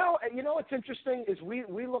 What's interesting is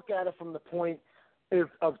we look at it from the point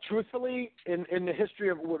of truthfully in the history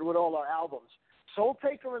of with all our albums, Soul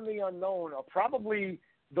Taker and The Unknown are probably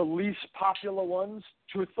the least popular ones,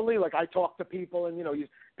 truthfully. Like I talk to people, and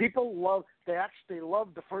people love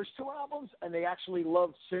the first two albums, and they actually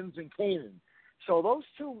love Sins and Canaan. So those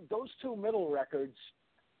two middle records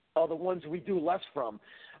are the ones we do less from.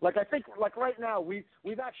 Like I think, like right now,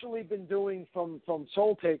 we've actually been doing from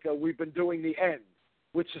Soul Taker, we've been doing The End,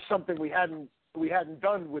 which is something we hadn't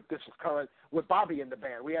done with with Bobby in the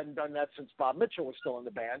band. We hadn't done that since Bob Mitchell was still in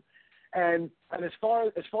the band. And as far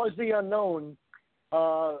as The Unknown,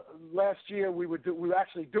 last year we were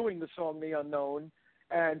actually doing the song The Unknown,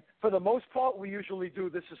 and for the most part we usually do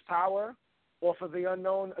This Is Power, or for The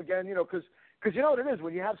Unknown again, because you know what it is,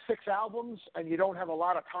 when you have 6 albums and you don't have a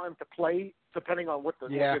lot of time to play, depending on what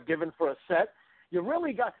you're given for a set, you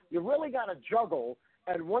really got to juggle.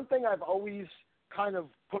 And one thing I've always kind of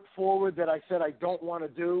put forward that I said I don't want to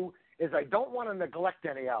do is I don't want to neglect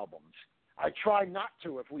any albums. I try not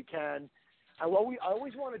to if we can. I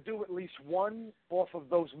always want to do at least one off of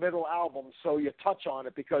those middle albums so you touch on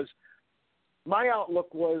it, because my outlook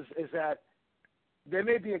is that there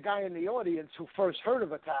may be a guy in the audience who first heard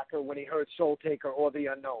of Attacker when he heard Soul Taker or The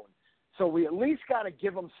Unknown. So we at least got to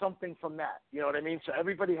give them something from that. You know what I mean? So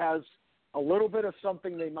everybody has a little bit of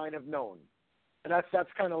something they might have known. And that's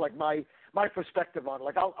kind of like my perspective on it.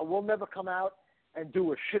 Like we'll never come out and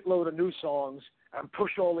do a shitload of new songs and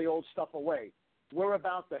push all the old stuff away. We're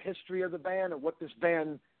about the history of the band and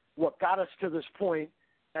what got us to this point,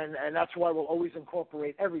 and that's why we'll always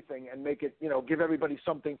incorporate everything and make it, give everybody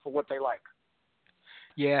something for what they like.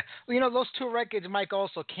 Yeah. Well, those two records, Mike,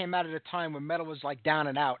 also came out at a time when metal was like down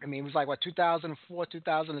and out. I mean, it was like, 2004,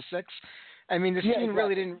 2006? I mean, the scene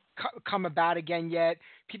really didn't come about again yet.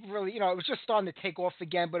 People really, it was just starting to take off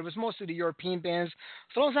again, but it was mostly the European bands.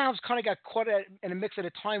 So those albums kind of got caught in a mix at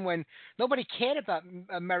a time when nobody cared about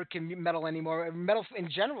American metal anymore, metal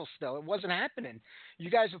in general still. It wasn't happening. You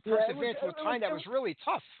guys were persevering through a time that was really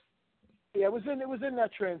tough. Yeah, it was in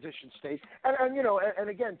that transition state. And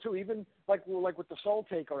again, too, even like with the Soul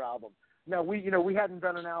Taker album. Now, we hadn't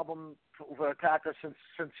done an album for Attacker since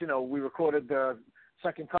we recorded the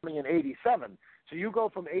Second Coming in 87. So you go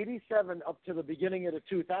from 87 up to the beginning of the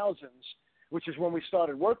 2000s, which is when we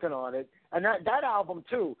started working on it. And that album,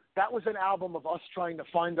 too, that was an album of us trying to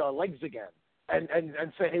find our legs again and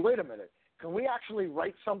say, hey, wait a minute. can we actually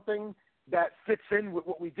write something that fits in with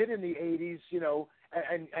what we did in the 80s,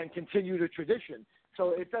 and continue the tradition?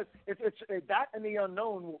 So it's that and The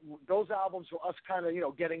Unknown, those albums were us kind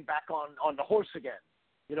of, getting back on the horse again.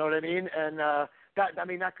 You know what I mean? And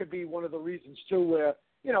that could be one of the reasons too where,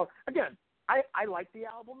 again, I like the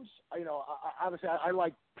albums. Obviously I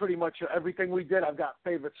like pretty much everything we did. I've got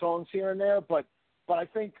favorite songs here and there, but I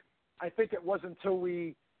think it wasn't until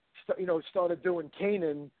we started doing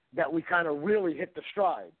Kanan that we kind of really hit the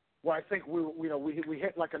stride. Where I think we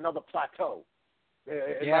hit like another plateau,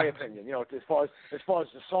 in my opinion. As far as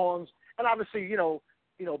the songs, and obviously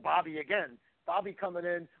Bobby again. Bobby coming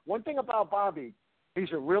in. One thing about Bobby,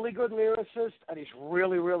 he's a really good lyricist, and he's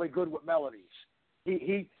really, really good with melodies.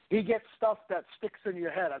 He gets stuff that sticks in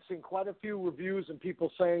your head. I've seen quite a few reviews and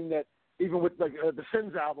people saying that even with the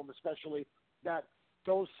Sins album especially, that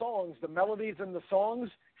those songs, the melodies in the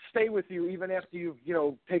songs, stay with you even after you've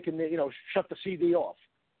taken shut the CD off.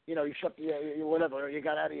 You shut whatever you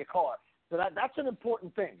got out of your car. So that's an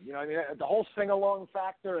important thing. The whole sing along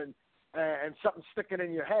factor and something sticking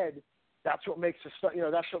in your head. That's what makes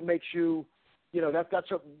that's what makes you.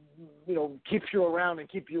 That's what keeps you around and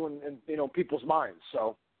keep you in people's minds.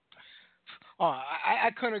 So. Oh,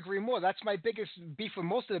 I couldn't agree more. That's my biggest beef with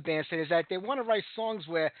most of the bands today is that they want to write songs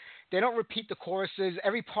where they don't repeat the choruses.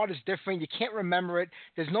 Every part is different. You can't remember it.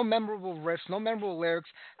 There's no memorable riffs, no memorable lyrics.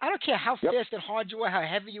 I don't care how fast and hard you are, how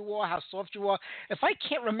heavy you are, how soft you are. If I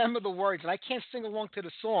can't remember the words and I can't sing along to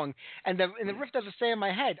the song and the riff doesn't stay in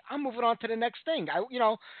my head, I'm moving on to the next thing.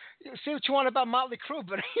 Say what you want about Motley Crue,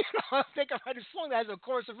 but I think if I write a song that has a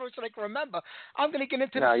chorus and verse that I can remember, I'm going to get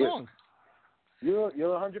into the song. You're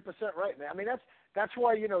 100% right, man. I mean, that's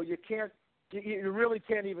why you really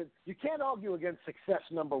can't argue against success.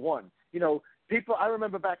 Number one, people. I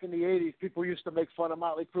remember back in the '80s, people used to make fun of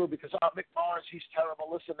Motley Crue because Mick Mars, he's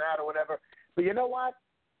terrible, this and that, or whatever. But you know what?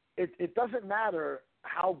 It doesn't matter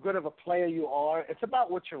how good of a player you are. It's about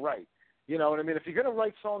what you write. You know what I mean? If you're going to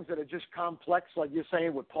write songs that are just complex, like you're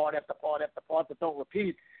saying, with part after part after part that don't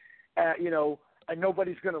repeat, and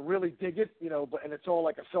nobody's going to really dig it, and it's all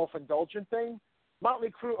like a self-indulgent thing.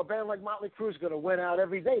 A band like Motley Crue is going to win out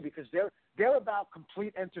every day because they're about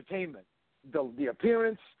complete entertainment. The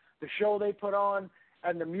appearance, the show they put on,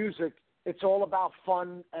 and the music. It's all about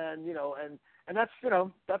fun, and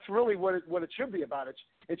that's really what it should be about.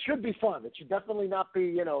 It should be fun. It should definitely not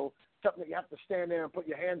be something that you have to stand there and put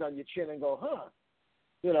your hand on your chin and go, huh.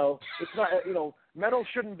 It's not. Metal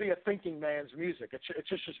shouldn't be a thinking man's music.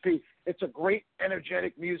 It's a great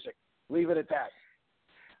energetic music. Leave it at that.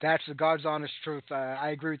 That's the God's honest truth. I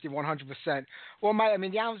agree with you 100%. Well,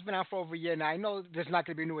 the album's been out for over a year now. I know there's not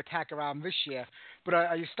going to be a new Attacker album this year, but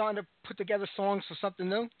are you starting to put together songs for something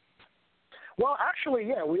new? Well, actually,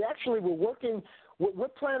 yeah. We're working. We're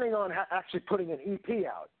planning on actually putting an EP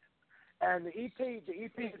out, and the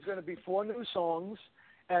EP is going to be 4 new songs,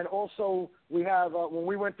 and also we have when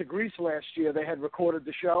we went to Greece last year, they had recorded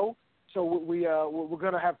the show, so we're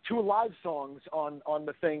going to have 2 live songs on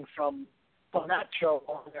the thing from that show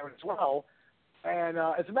on there as well. And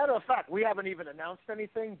as a matter of fact, we haven't even announced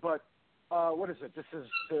anything, but what is it? This is,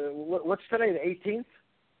 what's today, the 18th?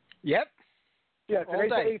 Yep. Yeah,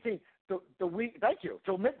 today's the 18th. The week, thank you,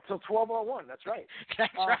 till 12:01, that's right.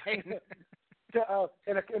 That's right.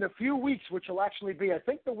 In a few weeks, which will actually be, I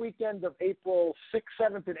think, the weekend of April 6th,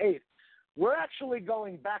 7th, and 8th, we're actually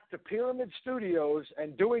going back to Pyramid Studios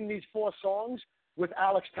and doing these 4 songs with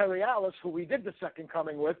Alex Perialis, who we did The Second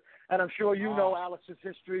Coming with, and I'm sure you know Alex's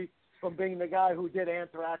history from being the guy who did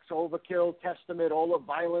Anthrax, Overkill, Testament, all of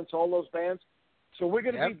Violence, all those bands. So we're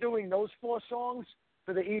going to be doing those 4 songs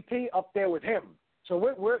for the EP up there with him. So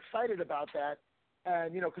we're excited about that,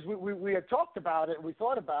 and because we had talked about it and we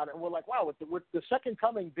thought about it, and we're like, wow, with the Second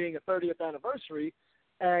Coming being a 30th anniversary,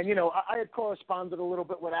 and I had corresponded a little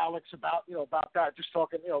bit with Alex about that, just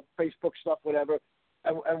talking Facebook stuff, whatever.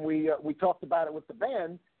 And we talked about it with the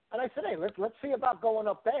band, and I said, hey, let's see about going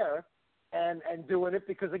up there and doing it,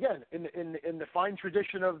 because again, in the fine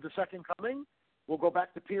tradition of the Second Coming, we'll go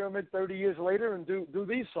back to Pyramid 30 years later and do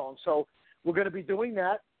these songs. So we're going to be doing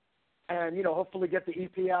that, and hopefully get the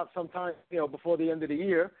EP out sometime before the end of the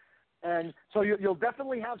year, and so you'll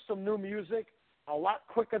definitely have some new music a lot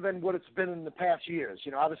quicker than what it's been in the past years.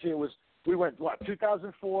 Obviously we went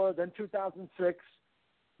 2004, then 2006.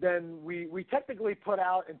 Then we technically put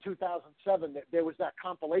out in 2007 that there was that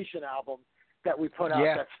compilation album that we put out,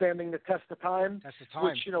 that's Standing the Test of Time. That's the time.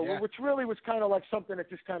 Which, which really was kind of like something that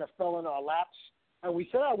just kind of fell in our laps. And we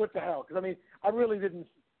said, what the hell? Because, I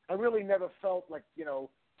really never felt like,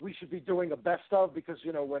 we should be doing a best of because,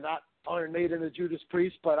 we're not Iron Maiden or Judas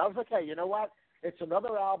Priest. But I was like, hey, you know what? It's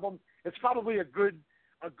another album. it's probably a good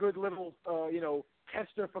little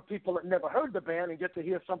tester for people that never heard the band and get to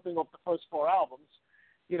hear something off the first 4 albums.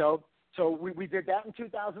 So we did that in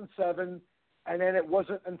 2007, and then it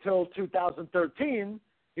wasn't until 2013.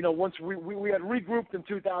 Once we had regrouped in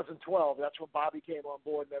 2012. That's when Bobby came on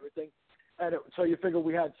board and everything. And so you figure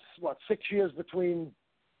we had 6 years between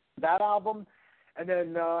that album and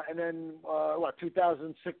then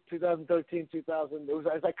 2006, 2013, 2000. It was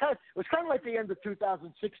kind of like the end of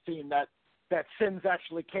 2016 that Sins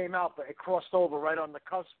actually came out, but it crossed over right on the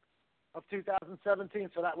cusp of 2017.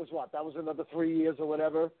 So that was that was another 3 years or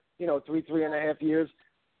whatever. 3.5 years.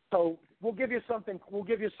 So we'll give you something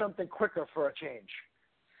quicker for a change.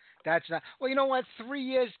 That's not well. You know what? 3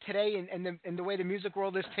 years today, and the way the music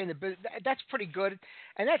world is today, that's pretty good,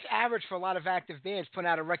 and that's average for a lot of active bands putting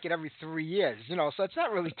out a record every 3 years. So it's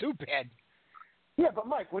not really too bad. Yeah, but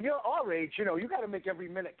Mike, when you're our age, you got to make every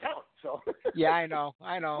minute count. So yeah, I know.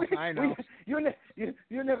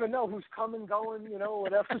 You never know who's coming, going,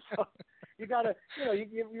 whatever. So you gotta,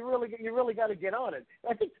 you really got to get on it.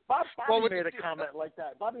 I think Bobby made a comment like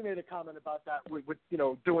that. Bobby made a comment about that with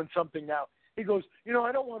doing something now. He goes,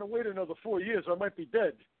 I don't want to wait another 4 years. I might be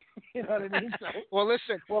dead. You know what I mean? So, well,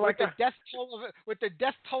 listen. With the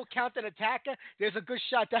death toll count and attacker, there's a good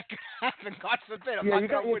shot that could happen. God forbid.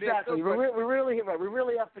 Exactly. We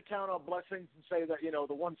really have to count our blessings and say that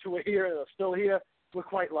the ones who are here and are still here, we're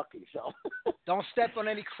quite lucky. So don't step on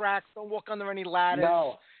any cracks. Don't walk under any ladders.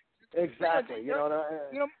 No, exactly.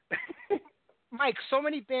 Mike, so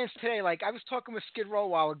many bands today, like I was talking with Skid Row a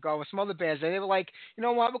while ago with some other bands, and they were like, you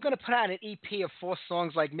know what, we're going to put out an EP of 4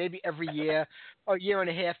 songs like maybe every year or a year and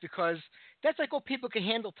a half because that's like what people can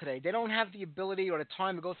handle today. They don't have the ability or the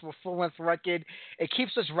time to go through a full-length record. It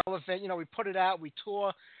keeps us relevant. We put it out, we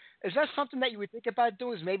tour. Is that something that you would think about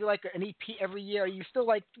doing, is maybe like an EP every year? Or you still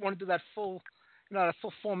like want to do that full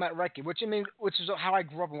format record, which is how I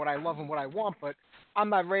grew up and what I love and what I want, but I'm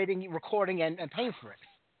not recording and paying for it.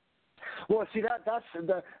 Well, see, that's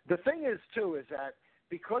the thing is too is that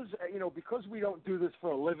because we don't do this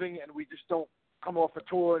for a living and we just don't come off a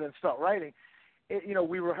tour and start writing,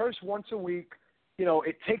 we rehearse once a week.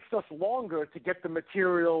 It takes us longer to get the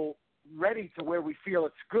material ready to where we feel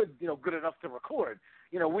it's good enough to record.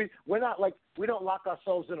 We're not like, we don't lock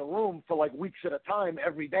ourselves in a room for like weeks at a time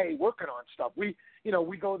every day working on stuff. We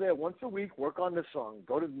go there once a week, work on this song,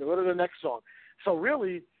 go to the next song. So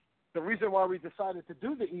really, the reason why we decided to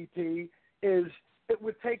do the EP is it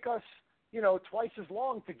would take us, twice as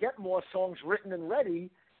long to get more songs written and ready.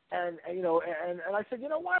 And I said, you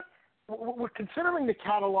know what? We're considering the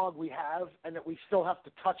catalog we have and that we still have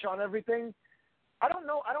to touch on everything. I don't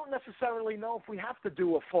know. I don't necessarily know if we have to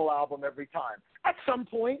do a full album every time. At some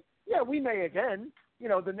point, yeah, we may again.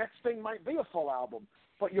 The next thing might be a full album.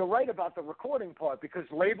 But you're right about the recording part because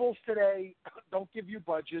labels today don't give you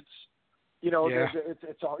budgets.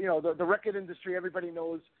 It's all, the record industry, everybody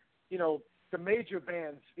knows, the major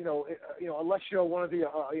bands, unless you're one of the,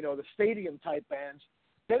 the stadium type bands,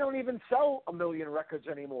 they don't even sell 1 million records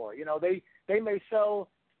anymore. They may sell,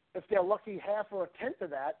 if they're lucky, half or a tenth of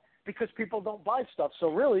that because people don't buy stuff. So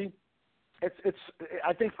really, it's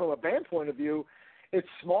I think from a band point of view, it's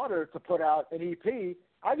smarter to put out an EP.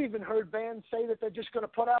 I've even heard bands say that they're just going to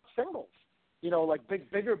put out singles. Like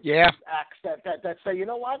bigger acts that say, you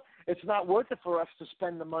know what, it's not worth it for us to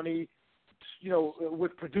spend the money,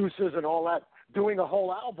 with producers and all that, doing a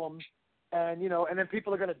whole album, and then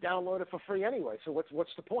people are going to download it for free anyway. So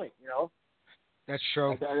what's the point, That's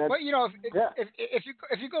true. But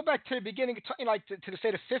if you go back to the beginning, to the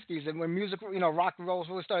say the 50s, and when music, rock and roll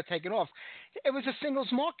really started taking off, it was a singles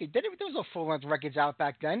market. There was no full length records out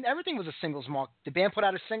back then. Everything was a singles market. The band put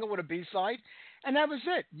out a single with a B-side, and that was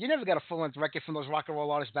it. You never got a full length record from those rock and roll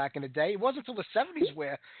artists back in the day. It wasn't until the 70s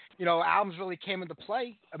where albums really came into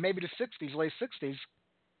play, or maybe the 60s, late 60s.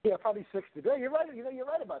 Yeah, probably 60s. Yeah, you're right. You're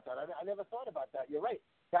right about that. I never thought about that. You're right.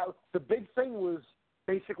 Now the big thing was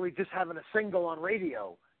basically just having a single on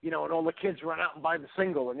radio, and all the kids run out and buy the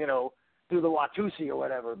single and, do the Watusi or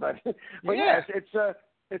whatever. But yeah,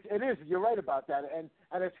 it is. You're right about that. And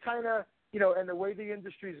it's kind of, and the way the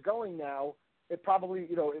industry is going now, it probably,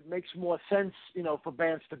 it makes more sense, for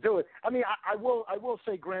bands to do it. I mean, I will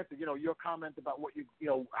say, granted, your comment about what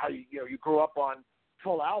how you grew up on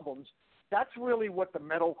full albums, that's really what the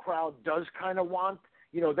metal crowd does kind of want.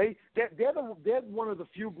 They're one of the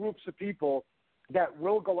few groups of people that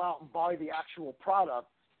will go out and buy the actual product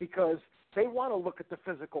because they want to look at the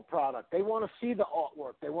physical product. They want to see the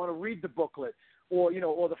artwork. They want to read the booklet, or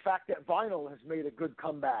the fact that vinyl has made a good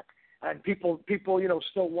comeback, and people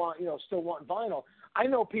still want vinyl. I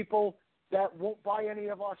know people that won't buy any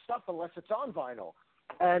of our stuff unless it's on vinyl,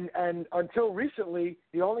 And until recently,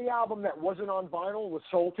 the only album that wasn't on vinyl was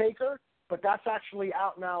Soul Taker, but that's actually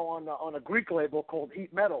out now on a Greek label called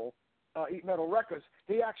Eat Metal Records.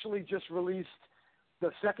 He actually just released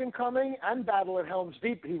The Second Coming and Battle at Helm's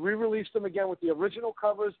Deep. He re-released them again with the original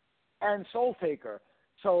covers and Soul Taker.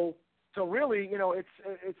 So really, you know,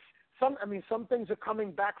 it's some things are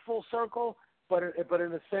coming back full circle, but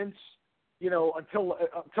in a sense, you know, until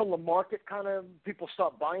the market kind of people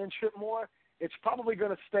start buying shit more, it's probably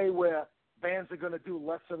going to stay where bands are going to do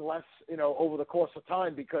less and less, you know, over the course of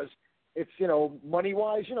time, because it's, you know,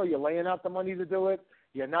 money-wise, you know, you're laying out the money to do it,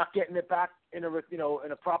 you're not getting it back in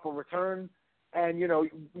a proper return, and you know,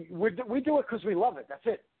 we do it because we love it. That's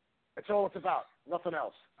it. That's all it's about. Nothing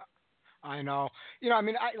else. I know. You know, I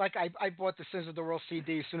mean, I bought the Sins of the World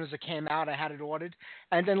CD as soon as it came out. I had it ordered.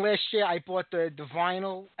 And then last year I bought the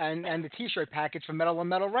vinyl and the T-shirt package from Metal on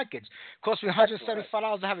Metal Records. Cost me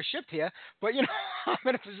 $175 to have it shipped here, but, you know, I'm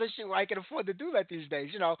in a position where I can afford to do that these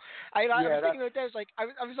days. You know, I was thinking that there's like, I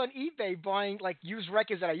was on eBay buying like used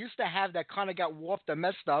records that I used to have that kind of got warped or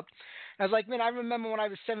messed up. And I was like, man, I remember when I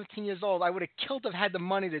was 17 years old, I would have killed to have had the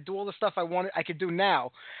money to do all the stuff I could do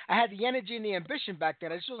now. I had the energy and the ambition back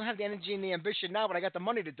then. I just don't have the energy and the ambition now, but I got the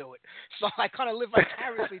money to do it. So I kind of live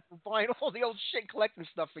vicariously through buying all the old shit, collecting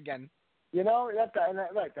stuff again. You know, that's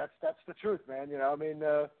the truth, man. You know, I mean,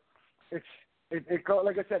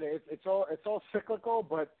 like I said, it's all cyclical,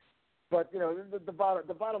 but you know, the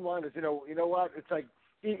bottom line is, you know what? It's like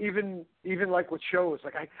even like with shows,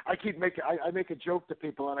 like I make a joke to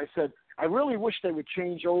people, and I said I really wish they would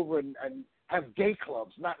change over and have gay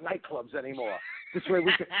clubs, not nightclubs anymore. This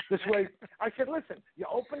way, I said, listen, you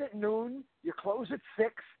open at noon, you close at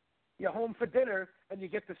 6, you're home for dinner, and you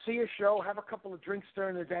get to see a show, have a couple of drinks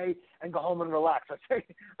during the day, and go home and relax. I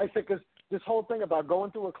said, because this whole thing about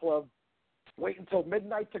going to a club, wait until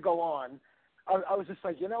midnight to go on, I was just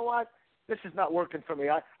like, you know what? This is not working for me.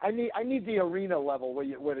 I need the arena level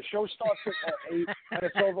where the show starts at 8 and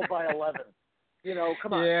it's over by 11. You know,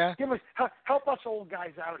 come on, help us old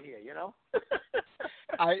guys out here. You know.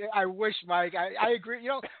 I wish, Mike. I agree. You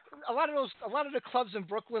know, a lot of the clubs in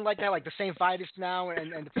Brooklyn like that, like the St. Vitus now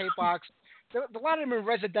and the Paybox. A lot of them in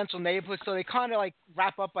residential neighborhoods, so they kind of like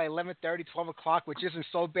wrap up by 11:30, 12 o'clock, which isn't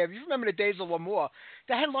so bad. If you remember the days of L'Amour,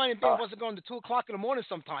 the headlining band wasn't going to 2 o'clock in the morning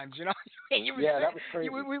sometimes. You know. That was crazy.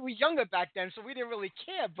 We were younger back then, so we didn't really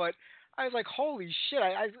care, but. I was like, holy shit.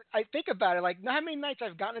 I think about it. Like, how many nights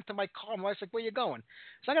I've gotten into my car. My wife's like, where you going?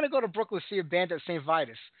 So I'm going to go to Brooklyn to see a band at St.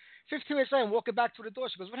 Vitus. 15 minutes later, I'm walking back to the door.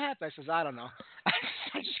 She goes, what happened? I says, I don't know.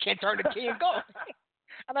 I just can't turn the key and go.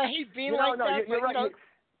 And I hate being that. You're right.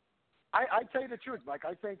 I tell you the truth, Mike.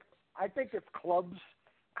 I think if clubs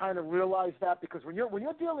kind of realize that, because when you're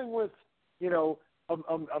dealing with, you know,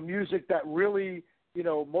 a music that really, you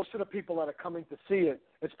know, most of the people that are coming to see it,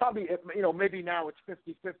 it's probably, you know, maybe now it's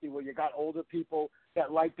 50-50 where you got older people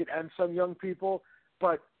that liked it and some young people.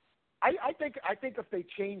 But I think if they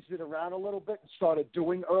changed it around a little bit and started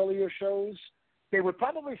doing earlier shows, they would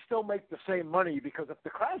probably still make the same money, because if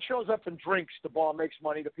the crowd shows up and drinks, the bar makes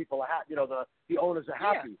money, the people are happy, you know, the owners are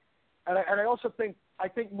happy. Yeah. And I also think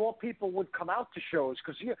more people would come out to shows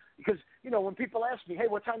because you know, when people ask me, hey,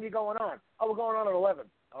 what time are you going on? Oh, we're going on at 11.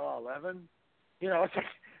 Oh, 11? You know, it's like,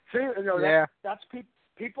 see, you know, that's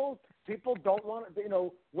people don't want to, you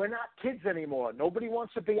know, we're not kids anymore. Nobody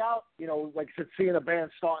wants to be out, you know, like seeing a band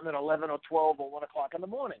starting at 11 or 12 or 1 o'clock in the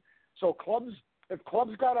morning. So if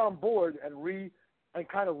clubs got on board and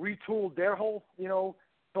kind of retooled their whole, you know,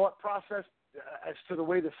 thought process as to the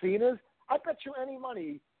way the scene is, I bet you any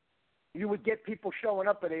money you would get people showing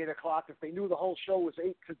up at 8 o'clock if they knew the whole show was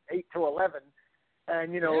 8 to 11.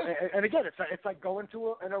 And, you know, and again, it's like going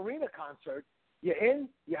to an arena concert. You're in,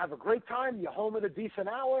 you have a great time, you're home at a decent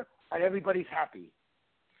hour, and everybody's happy.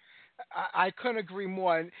 I couldn't agree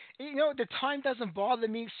more. And, you know, the time doesn't bother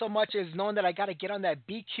me so much as knowing that I got to get on that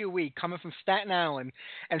BQE coming from Staten Island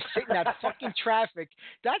and sit in that fucking traffic.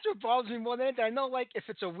 That's what bothers me more than anything. I know, like, if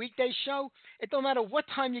it's a weekday show, it don't matter what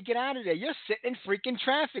time you get out of there. You're sitting in freaking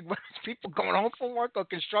traffic, whether it's people going home from work or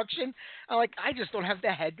construction. I'm like, I just don't have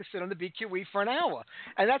the head to sit on the BQE for an hour.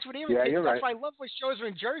 And that's what irritates me. That's why I love when shows are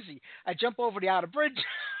in Jersey. I jump over the outer bridge.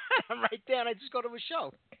 I'm right there, and I just go to a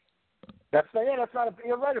show.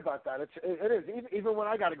 You're right about that. It is. Even when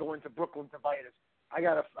I got to go into Brooklyn to Vitus,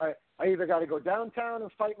 I either got to go downtown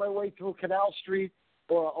and fight my way through Canal Street,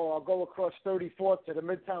 or I'll go across 34th to the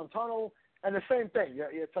Midtown Tunnel, and the same thing.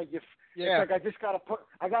 It's like it's like I just got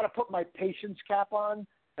to put my patience cap on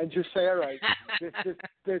and just say, all right,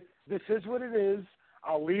 this is what it is.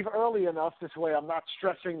 I'll leave early enough. This way, I'm not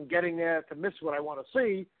stressing getting there to miss what I want to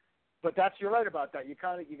see. But you're right about that. You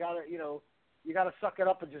got to, you know. you got to suck it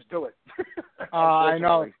up and just do it. I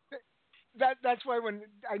know. That's why when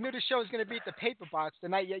I knew the show was going to be at the Paper Box, the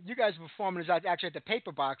night you guys were performing is actually at the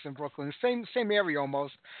Paper Box in Brooklyn, same area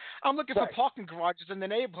almost. I'm looking for parking garages in the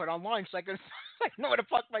neighborhood online so I can know where to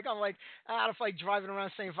park. Like I'm like, I don't feel like driving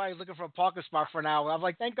around St. Vitus looking for a parking spot for an hour. I'm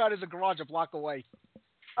like, thank God there's a garage a block away.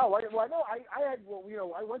 Oh, well, I know.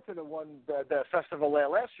 I went to the festival there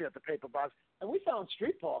last year at the Paper Box, and we found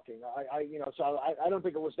street parking. So I don't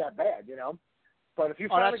think it was that bad, But if you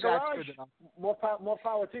find a garage, more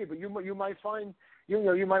power to you. But you might find,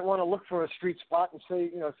 you might want to look for a street spot and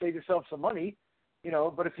save yourself some money,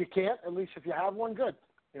 But if you can't, at least if you have one, good.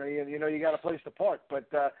 You got a place to park. But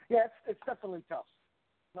it's definitely tough.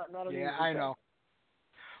 Not an easy I know.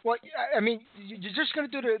 Well, I mean, you're just going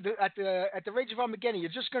to do at the Rage of Armageddon. You're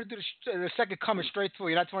just going to do the second coming straight through.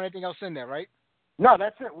 You're not throwing anything else in there, right? No,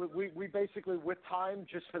 that's it. We basically with time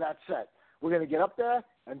just for that set. We're going to get up there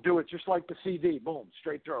and do it just like the CD. Boom,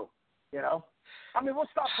 straight through. I mean, we'll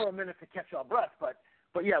stop for a minute to catch our breath, but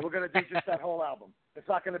yeah, we're going to do just that whole album. It's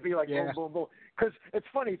not going to be like boom, boom, boom. Because it's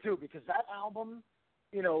funny too, because that album,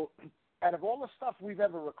 out of all the stuff we've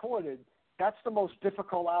ever recorded, that's the most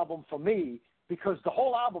difficult album for me. Because the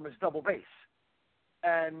whole album is double bass,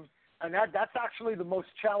 and that's actually the most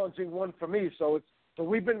challenging one for me. So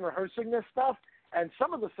we've been rehearsing this stuff, and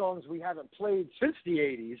some of the songs we haven't played since the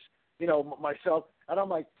 '80s. Myself, and I'm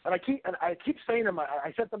like, and I keep saying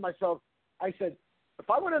I said to myself, I said, if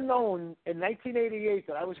I would have known in 1988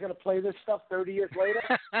 that I was going to play this stuff 30 years later,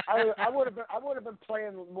 I would have been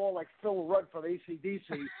playing more like Phil Rudd from AC/DC.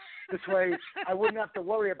 This way, I wouldn't have to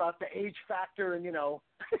worry about the age factor and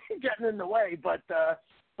getting in the way. But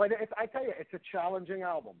I tell you, it's a challenging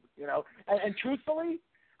album. And truthfully,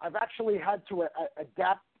 I've actually had to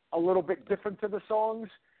adapt a little bit different to the songs,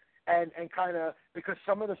 and kind of because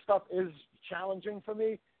some of the stuff is challenging for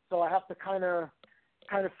me, so I have to kind of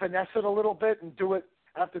finesse it a little bit and do it.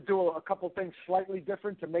 I have to do a couple things slightly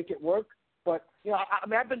different to make it work. But, I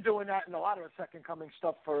mean, I've been doing that in a lot of the Second Coming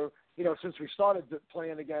stuff for, since we started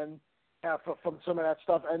playing again from some of that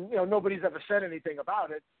stuff. And, nobody's ever said anything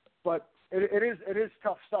about it. But it is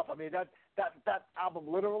tough stuff. I mean, that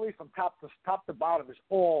album literally from top to bottom is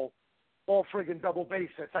all friggin' double bass.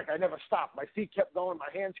 It's like I never stopped. My feet kept going. My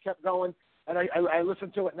hands kept going. And I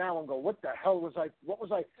listen to it now and go, what the hell was I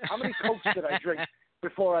 – how many Cokes did I drink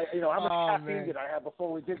before how much caffeine did I have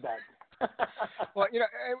before we did that? Well,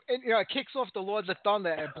 it kicks off the Lords of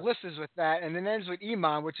Thunder and blisses with that, and then ends with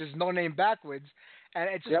Iman, which is No Name Backwards, and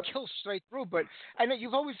it just kills straight through. But I know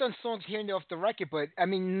you've always done songs here and there off the record, but I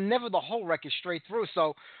mean, never the whole record strate through.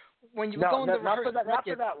 So when you go into not for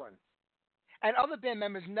that one. And other band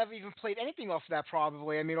members never even played anything off that,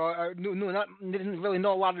 probably. I mean, or didn't really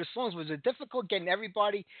know a lot of the songs. Was it difficult getting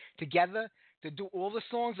everybody together to do all the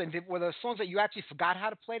songs? And were there songs that you actually forgot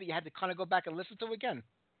how to play that you had to kind of go back and listen to again?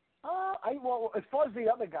 Well, as far as the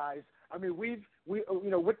other guys, I mean, we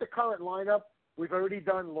with the current lineup, we've already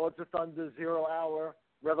done Lords of Thunder, 0 Hour,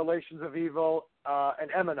 Revelations of Evil,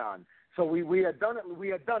 and Emanon. So we had done it. We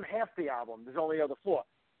had done half the album. There's only other 4.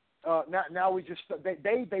 Now we just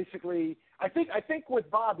they basically. I think with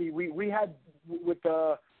Bobby we had with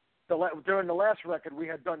during the last record we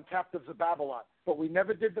had done Captives of Babylon, but we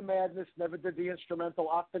never did the Madness, never did the instrumental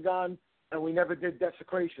Octagon, and we never did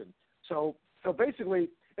Desecration. So basically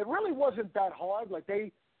it really wasn't that hard. Like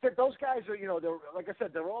those guys are they're like I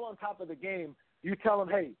said, they're all on top of the game. You tell them,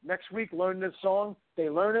 hey, next week learn this song. They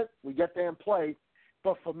learn it. We get there and play.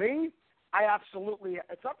 But for me, I absolutely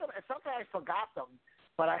it's not that I forgot them.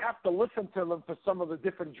 But I have to listen to them for some of the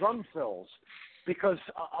different drum fills because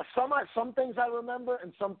some things I remember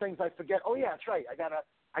and some things I forget. Oh yeah, that's right.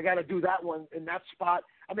 I gotta do that one in that spot.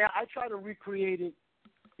 I mean, I try to recreate it,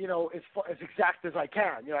 as exact as I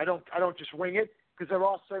can. I don't just wing it because there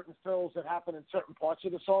are certain fills that happen in certain parts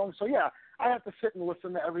of the song. So yeah, I have to sit and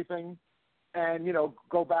listen to everything, and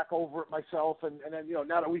go back over it myself. And then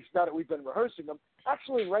now that we've been rehearsing them,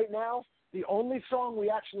 actually right now. The only song we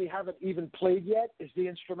actually haven't even played yet is the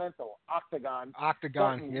instrumental, Octagon.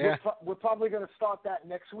 Yeah. We're probably going to start that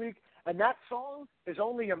next week. And that song is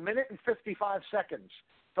only 1 minute and 55 seconds.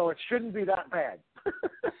 So it shouldn't be that bad.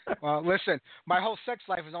 Well, listen, my whole sex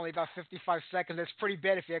life is only about 55 seconds. That's pretty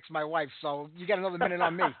bad if you ask my wife. So you got another minute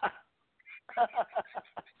on me.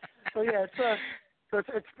 So yeah,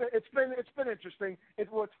 it's been interesting.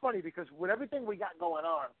 It's funny because with everything we got going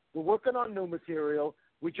on, we're working on new material.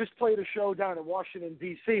 We just played a show down in Washington,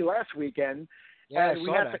 D.C. last weekend, and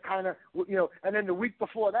we had to kind of, and then the week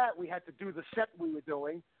before that, we had to do the set we were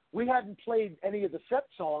doing. We hadn't played any of the set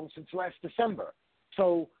songs since last December.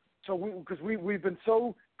 So because we've been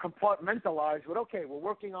so compartmentalized with, okay, we're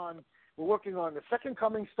working on we're working on the Second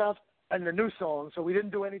Coming stuff and the new song, so we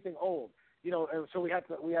didn't do anything old. And so we had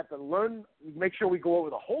to learn, make sure we go over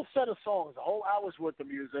the whole set of songs, the whole hour's worth of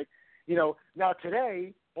music. Now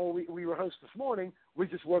today, or we rehearsed this morning, we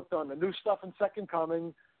just worked on the new stuff in Second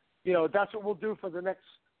Coming. That's what we'll do for the next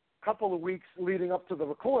couple of weeks leading up to the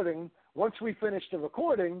recording. Once we finish the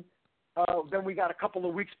recording, then we got a couple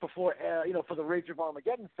of weeks before, for the Rage of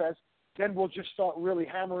Armageddon Fest. Then we'll just start really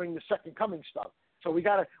hammering the Second Coming stuff. So we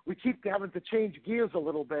keep having to change gears a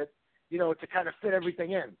little bit, to kind of fit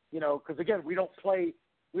everything in, because again, we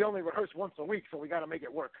only rehearse once a week, so we got to make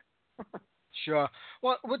it work. Sure.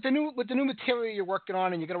 Well, with the new material you're working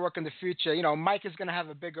on and you're going to work in the future, Mike is going to have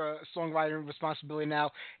a bigger songwriting responsibility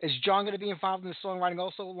now. Is John going to be involved in the songwriting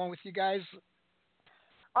also, along with you guys?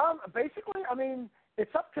 Basically, I mean,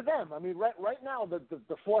 it's up to them. I mean, right now,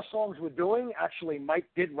 the 4 songs we're doing, actually, Mike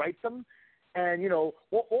did write them. And, all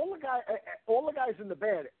the guys in the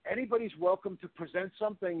band, anybody's welcome to present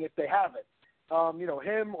something if they have it.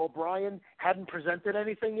 Him or Brian hadn't presented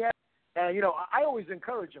anything yet. And, I always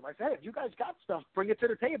encourage them. I say, hey, if you guys got stuff, bring it to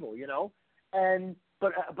the table,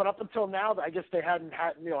 But up until now, I guess they hadn't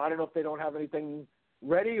had, I don't know if they don't have anything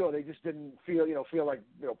ready or they just didn't feel like,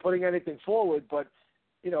 putting anything forward. But,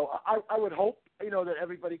 I would hope, that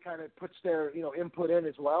everybody kind of puts their, input in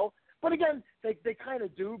as well. But again, they kind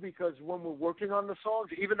of do, because when we're working on the songs,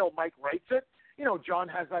 even though Mike writes it, John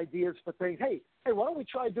has ideas for things. Hey, why don't we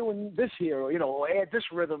try doing this here, or add this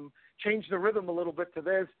rhythm, change the rhythm a little bit to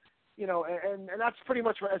this, and that's pretty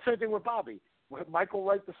much the same thing with Bobby. Mike will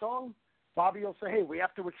write the song. Bobby will say, hey, we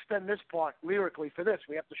have to extend this part lyrically for this.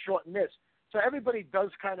 We have to shorten this. So everybody does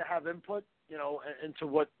kind of have input, into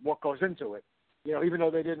what goes into it. Even though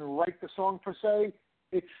they didn't write the song per se,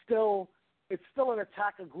 it's still an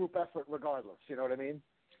attacker group effort regardless. You know what I mean?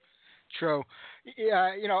 True.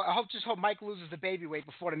 Yeah, I hope Mike loses the baby weight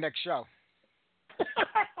before the next show.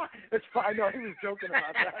 It's fine. I know he was joking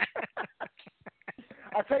about that.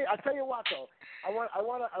 I'll tell you what though. I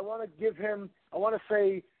want to give him. I want to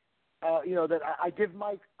say, that I give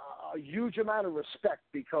Mike a huge amount of respect,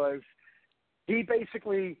 because he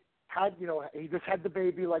basically had, he just had the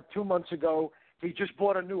baby like 2 months ago. He just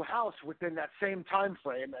bought a new house within that same time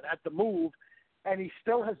frame and had to move, and he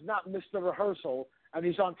still has not missed a rehearsal, and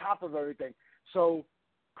he's on top of everything. So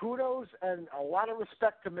kudos and a lot of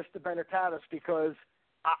respect to Mr. Benetatis, because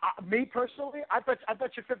me personally, I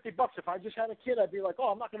bet you $50 if I just had a kid, I'd be like, oh,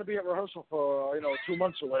 I'm not going to be at rehearsal for 2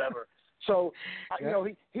 months or whatever. So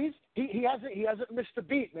he hasn't missed a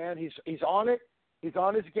beat, man. He's on it. He's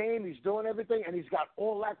on his game. He's doing everything, and he's got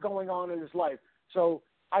all that going on in his life. So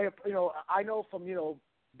I know from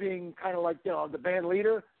being kind of like the band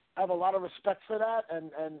leader, I have a lot of respect for that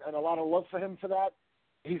and a lot of love for him for that.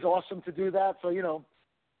 He's awesome to do that. So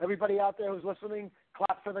everybody out there who's listening,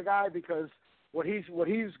 clap for the guy, because what he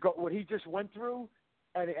just went through,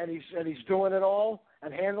 and he's doing it all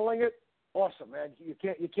and handling it. Awesome, man. You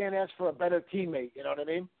can't ask for a better teammate. You know what I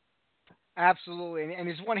mean? Absolutely, and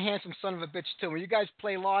he's one handsome son of a bitch too. When you guys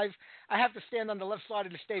play live, I have to stand on the left side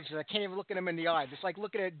of the stage because I can't even look at him in the eye. It's like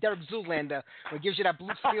looking at Derek Zoolander when he gives you that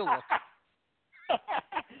blue steel look.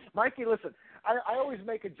 Mikey, listen, I always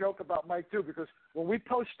make a joke about Mike too, because when we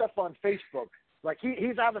post stuff on Facebook, like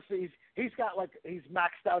he's obviously he's got like he's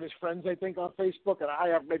maxed out his friends, I think, on Facebook, and I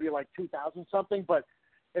have maybe like 2,000 something. But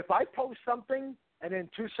if I post something and then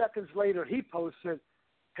 2 seconds later he posts it,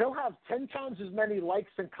 he'll have 10 times as many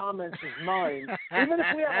likes and comments as mine, even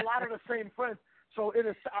if we have a lot of the same friends. So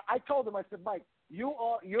I told him, I said, Mike, you're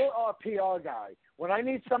our PR guy. When I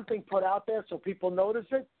need something put out there so people notice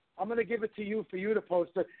it, I'm going to give it to you for you to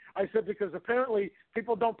post it. I said, because apparently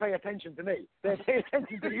people don't pay attention to me. They pay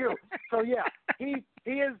attention to you. So, yeah, he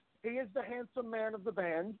is the handsome man of the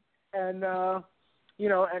band, and,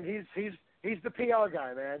 and he's the PR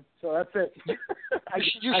guy, man. So that's it. I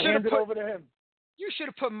hand it over to him. You should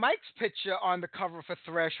have put Mike's picture on the cover for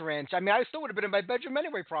Thrash Ranch. I mean, I still would have been in my bedroom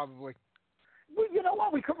anyway, probably. Well, you know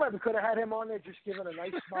what? We could have had him on there just giving a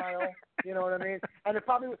nice smile. You know what I mean? And it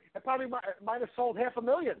probably might have sold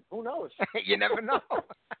 500,000. Who knows? You never know.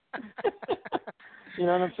 You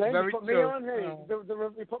know what I'm saying? Very you put me on, hey,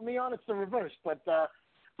 you put me on, it's the reverse.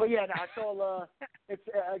 But yeah, no, it's all. It's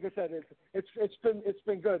like I said, it's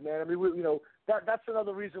been good, man. I mean, that's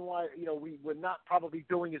another reason why we're not probably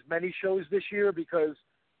doing as many shows this year, because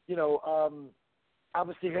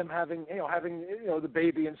obviously him having the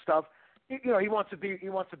baby and stuff. He wants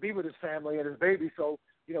to be with his family and his baby, so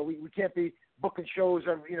we can't be booking shows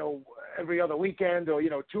every other weekend or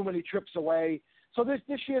too many trips away. So this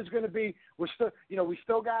year is going to be we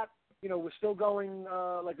still got we're still going,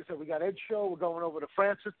 like I said, we got Ed's show. We're going over to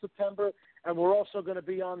France in September, and we're also going to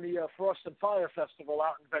be on the Frost and Fire Festival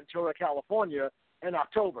out in Ventura, California in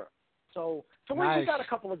October. So nice. we got a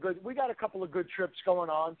couple of good trips going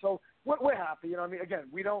on. So we're happy. I mean, again,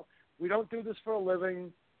 we don't do this for a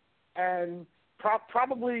living, and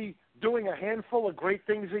probably doing a handful of great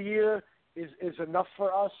things a year is enough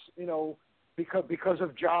for us, because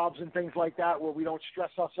of jobs and things like that, where we don't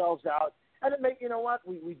stress ourselves out. And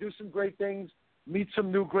we do some great things, meet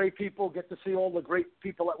some new great people, get to see all the great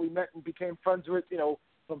people that we met and became friends with,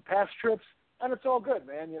 from past trips, and it's all good,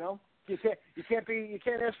 man. You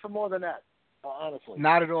can't ask for more than that, honestly.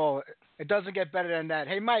 Not at all. It doesn't get better than that.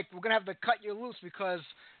 Hey, Mike, we're gonna have to cut you loose because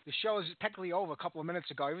the show is technically over a couple of minutes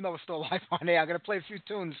ago. Even though we're still live on air, I'm gonna play a few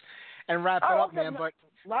tunes and wrap it up, okay, man. But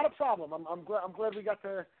not a problem. I'm glad we got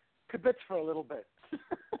to kibitz for a little bit.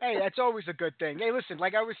 Hey, that's always a good thing. Hey, listen,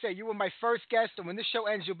 like I always say, you were my first guest, and when this show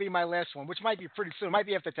ends, you'll be my last one, which might be pretty soon. It might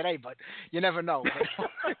be after today, but you never know.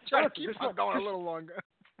 Try to keep on going a little longer.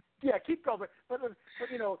 Yeah, keep going. But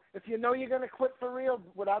if you know you're going to quit for real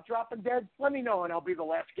without dropping dead, let me know, and I'll be the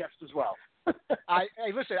last guest as well.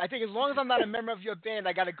 Hey, listen, I think as long as I'm not a member of your band,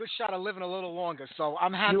 I got a good shot of living a little longer, so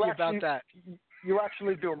I'm happy about that. You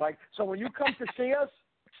actually do, Mike. So when you come to see us,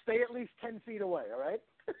 stay at least 10 feet away, all right?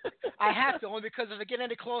 I have to, only because if I get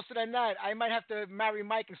any closer than that, I might have to marry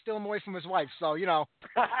Mike and steal him away from his wife. So, I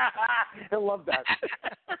love that.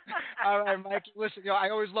 All right, Mike. Listen, I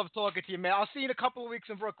always love talking to you, man. I'll see you in a couple of weeks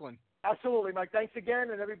in Brooklyn. Absolutely, Mike. Thanks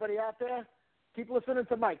again, and everybody out there, keep listening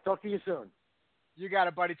to Mike. Talk to you soon. You got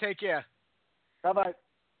it, buddy. Take care. Bye-bye.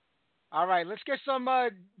 All right, let's get some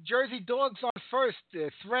Jersey Dogs on first.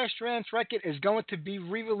 The Thrash Trance record is going to be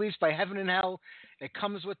re-released by Heaven and Hell. It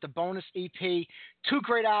comes with the bonus EP. 2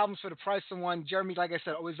 great albums for the price of one. Jeremy, like I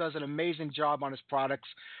said, always does an amazing job on his products.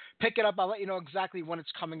 Pick it up. I'll let you know exactly when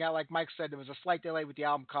it's coming out. Like Mike said, there was a slight delay with the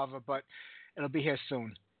album cover, but it'll be here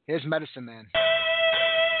soon. Here's Medicine Man.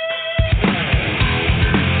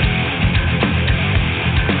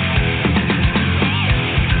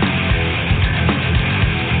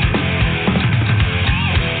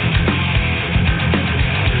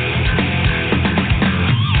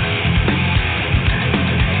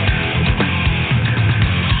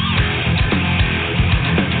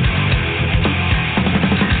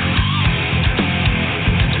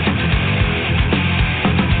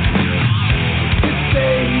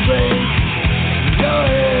 Daybreak.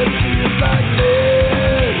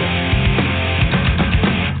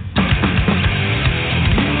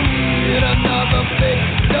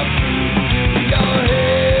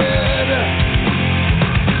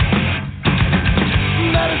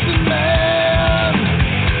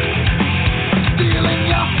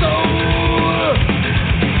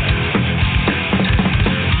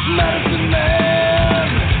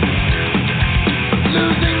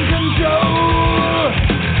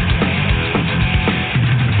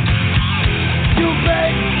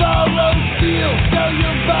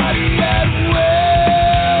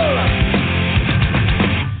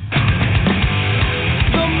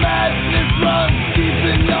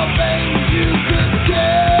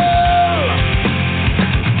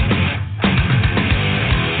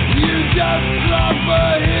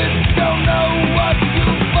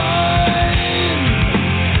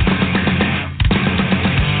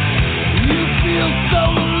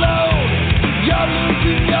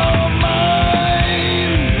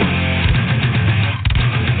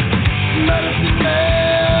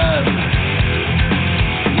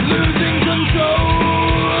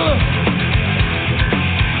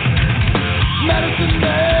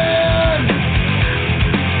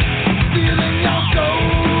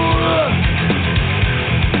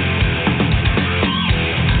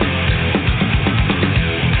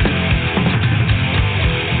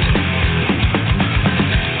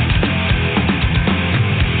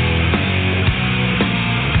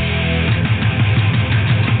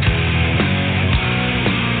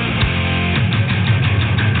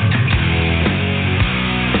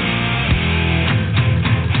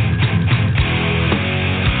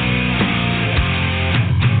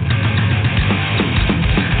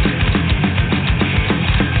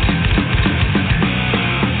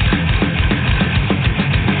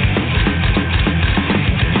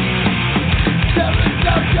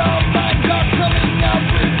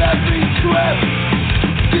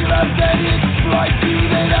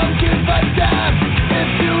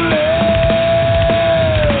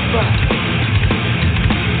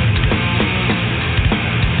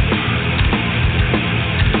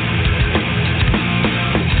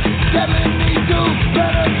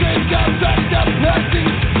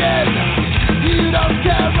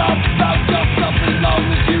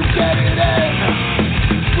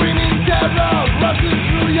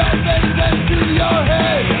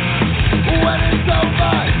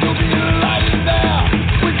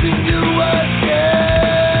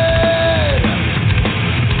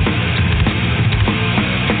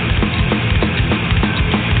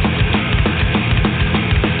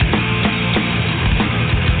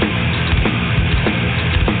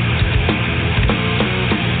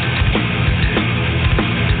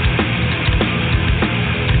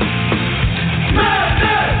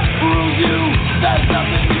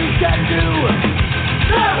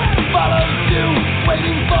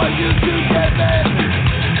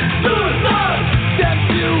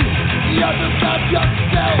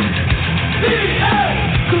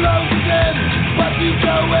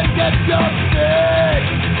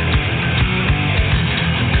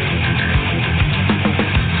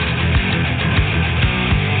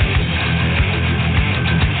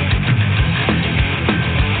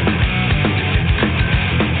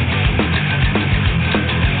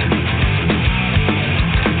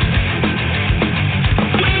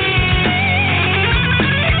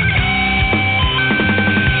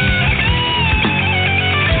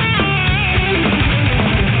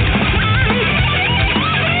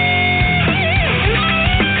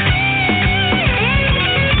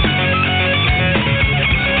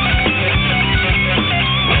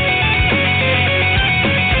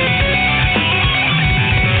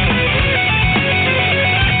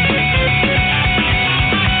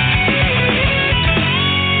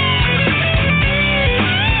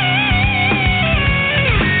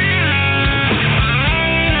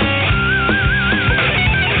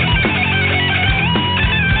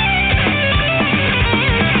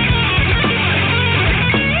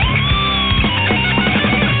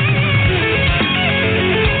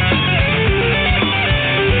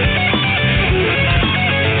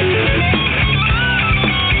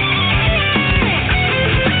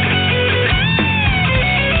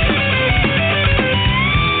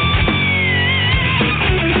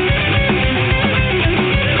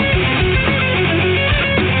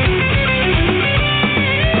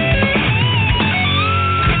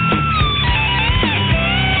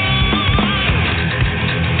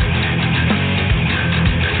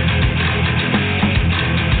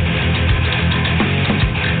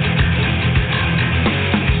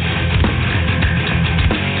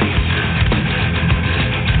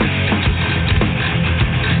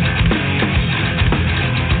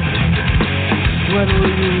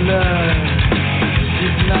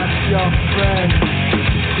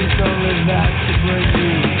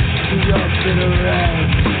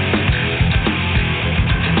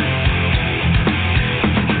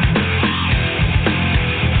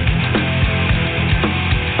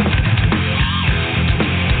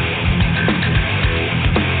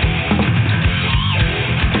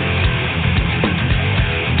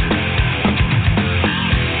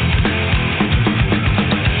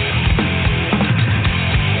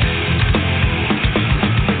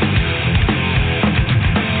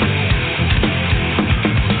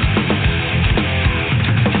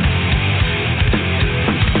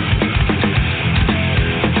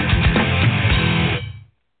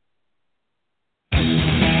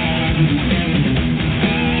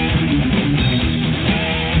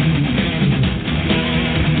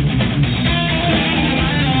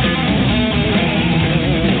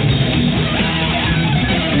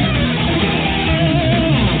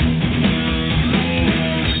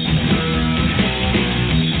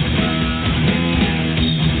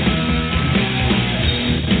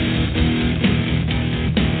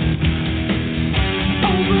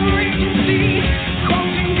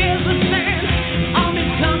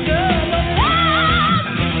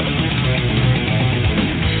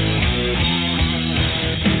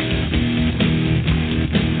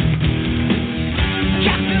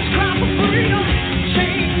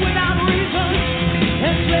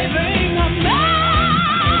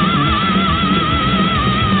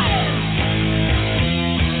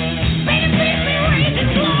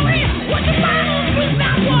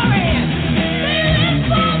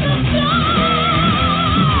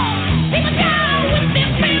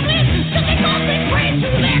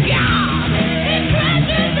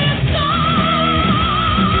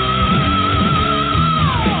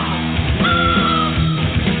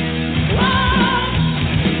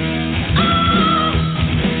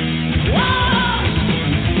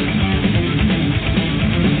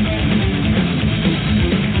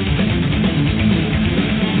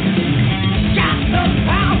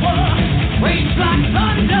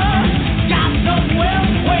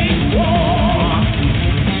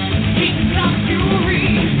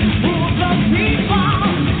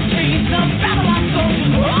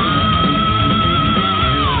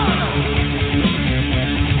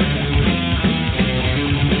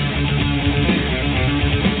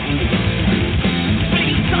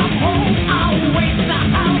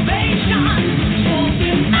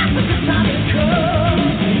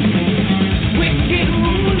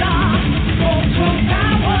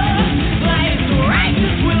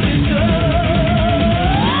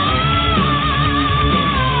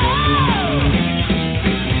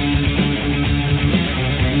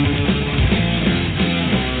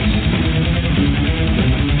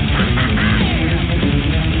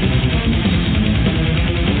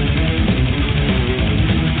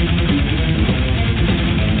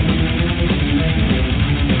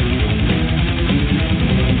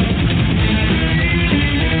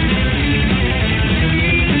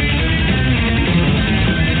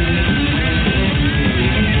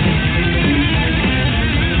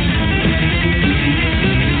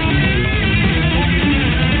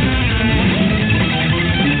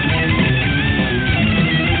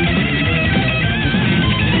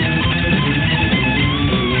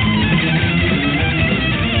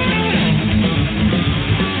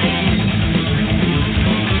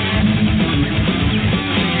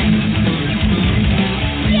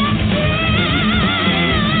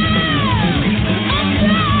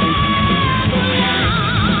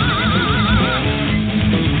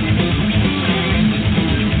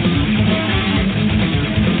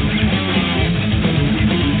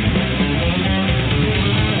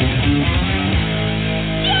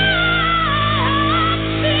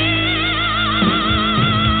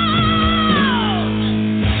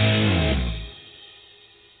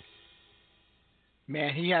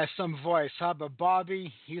 Man, he has some voice, huh? But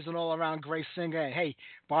Bobby, he's an all-around great singer. And hey,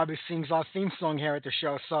 Bobby sings our theme song here at the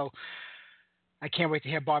show, so I can't wait to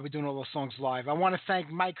hear Bobby doing all those songs live. I want to thank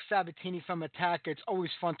Mike Sabatini from Attacker. It's always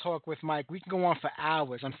fun talk with Mike. We can go on for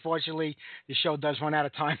hours. Unfortunately, the show does run out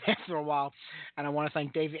of time after a while. And I want to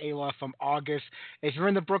thank Davey Aylor from August. If you're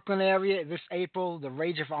in the Brooklyn area this April, the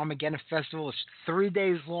Rage of Armageddon Festival is 3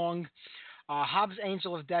 days long. Hobbs'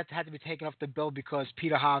 Angel of Death had to be taken off the bill because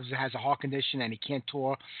Peter Hobbs has a heart condition and he can't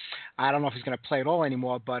tour. I don't know if he's going to play at all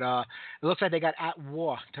anymore, but it looks like they got At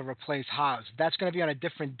War to replace Hobbs. That's going to be on a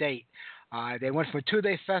different date. They went from a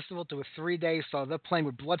 2-day festival to a 3-day, so they're playing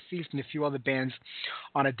with Blood Feast and a few other bands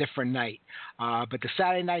on a different night. But the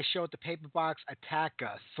Saturday night show at the Paper Box,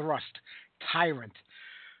 Attacker, Thrust, Tyrant,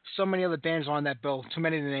 so many other bands on that bill, too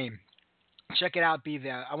many to name. Check it out, be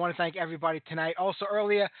there. I want to thank everybody tonight. Also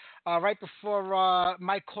earlier, right before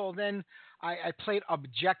Mike called in, I played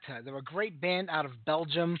Objector. They're a great band out of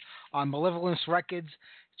Belgium on Malevolence Records.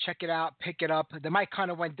 Check it out, pick it up. The mic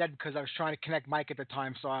kind of went dead because I was trying to connect Mike at the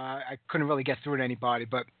time, so I couldn't really get through to anybody.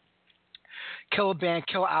 But killer band,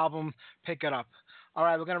 killer album, pick it up. All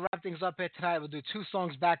right, we're going to wrap things up here tonight. We'll do 2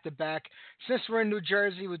 songs back to back. Since we're in New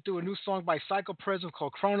Jersey, we'll do a new song by Psycho Prism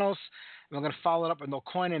called Chronos. And we're going to follow it up with No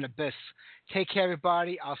Coin and Abyss. Take care,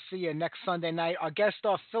 everybody. I'll see you next Sunday night. Our guests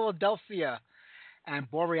are Philadelphia and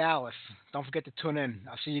Borealis. Don't forget to tune in.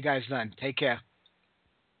 I'll see you guys then. Take care.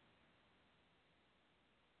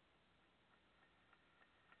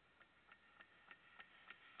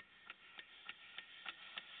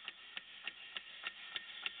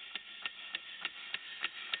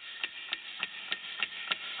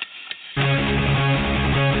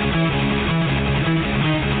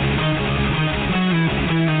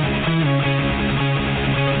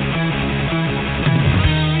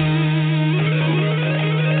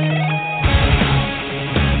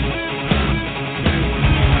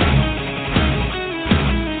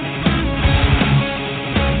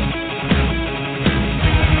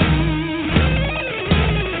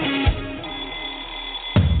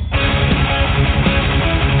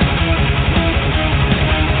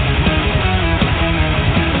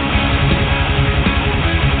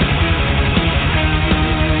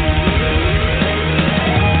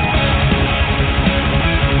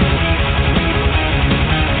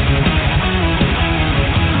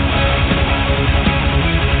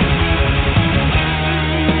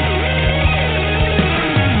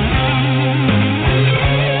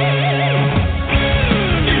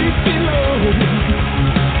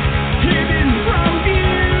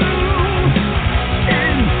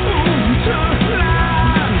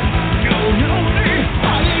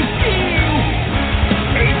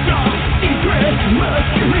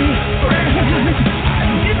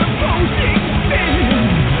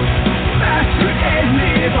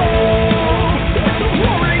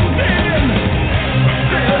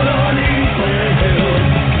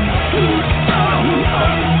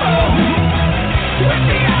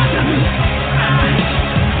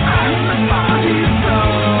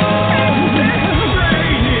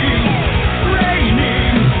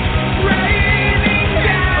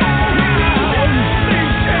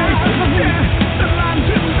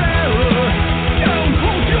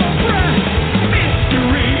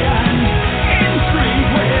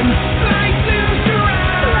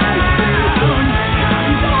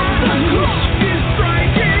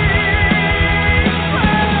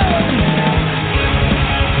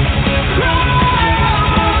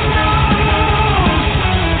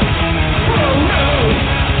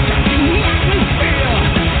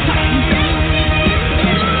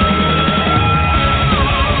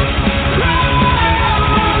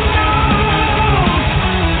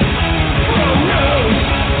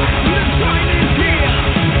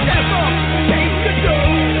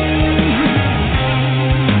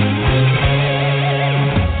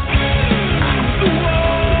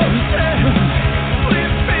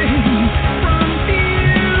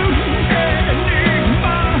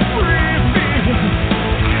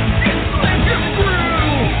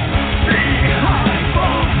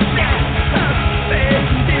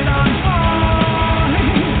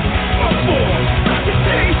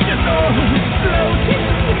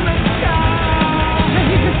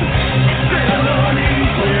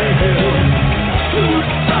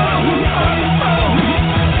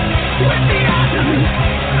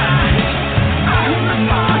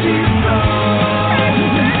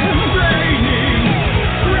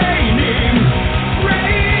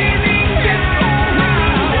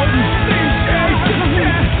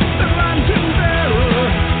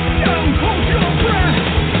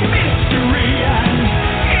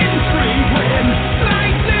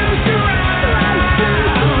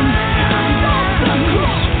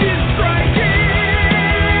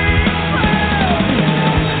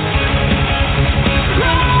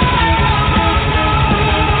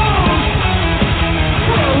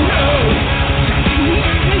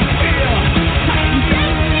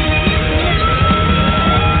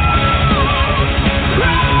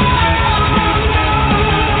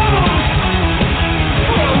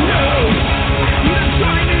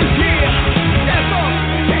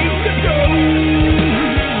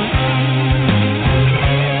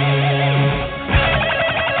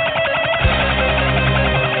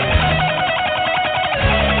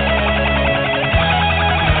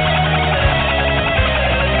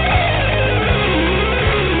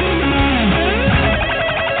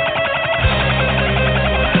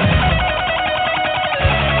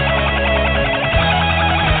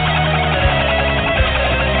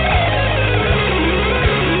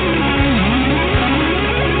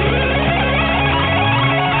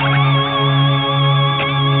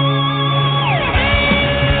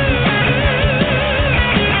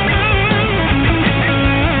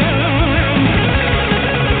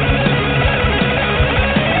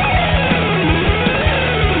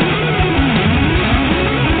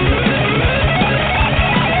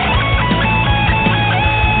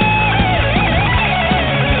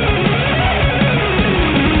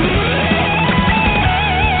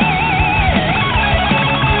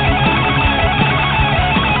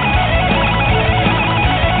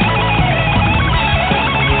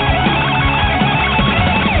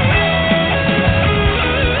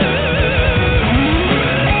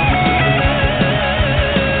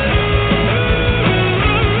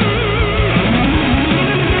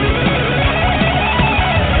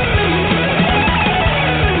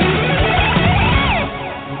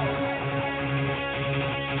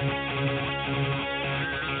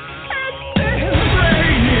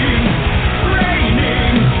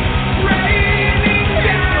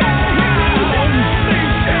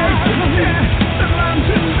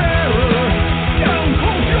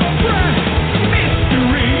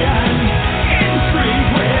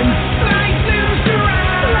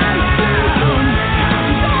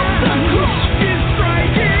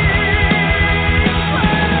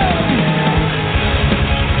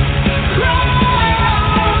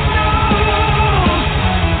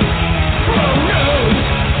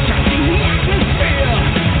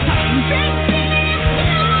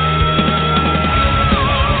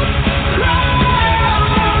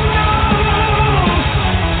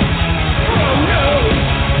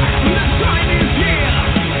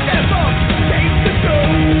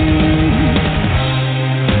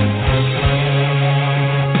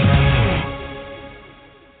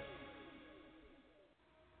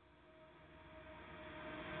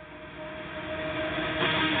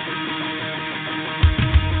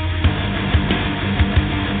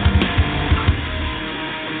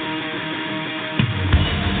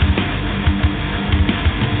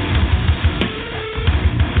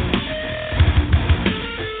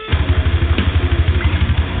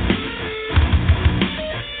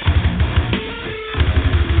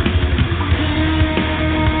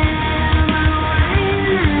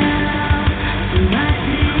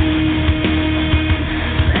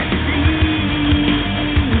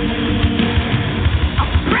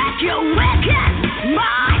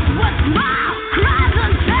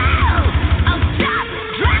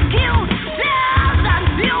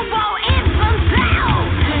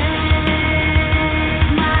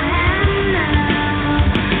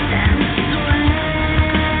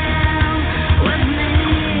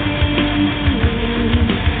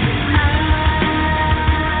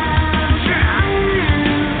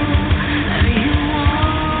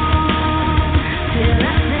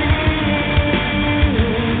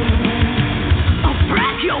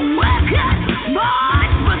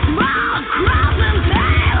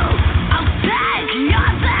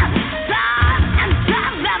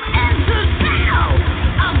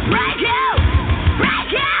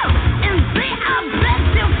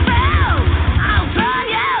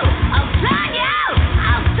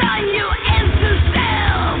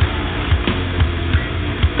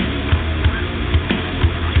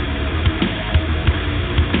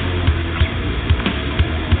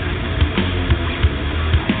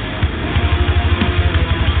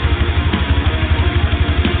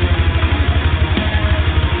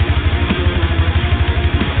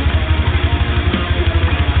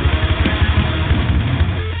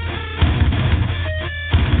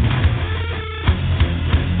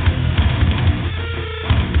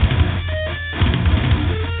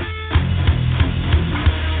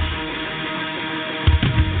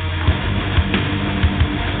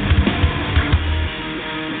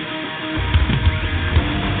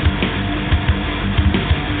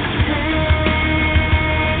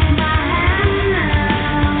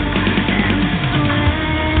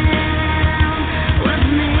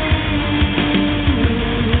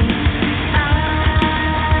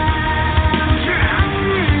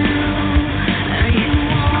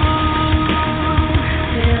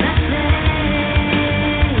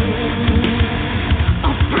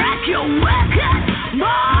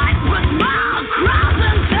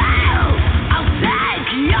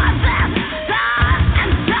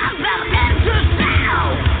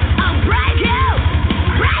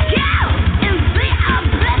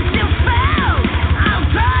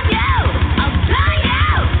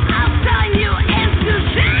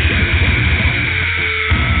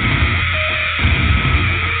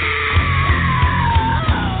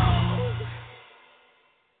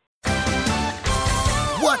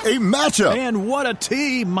 a matchup. And what a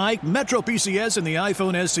team, Mike. Metro PCS and the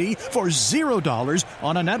iPhone SE for $0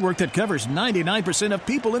 on a network that covers 99% of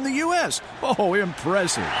people in the U.S. Oh,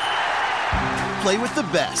 impressive. Play with the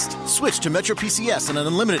best. Switch to Metro PCS on an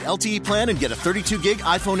unlimited LTE plan and get a 32-gig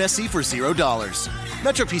iPhone SE for $0.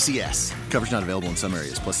 Metro PCS. Coverage not available in some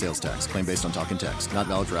areas, plus sales tax. Claim based on talk and text. Not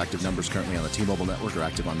valid for active numbers currently on the T-Mobile network or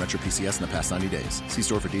active on Metro PCS in the past 90 days. See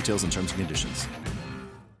store for details and terms and conditions.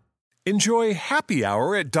 Enjoy happy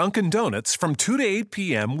hour at Dunkin' Donuts from 2 to 8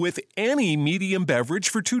 p.m. with any medium beverage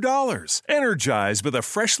for $2. Energize with a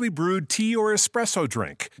freshly brewed tea or espresso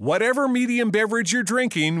drink. Whatever medium beverage you're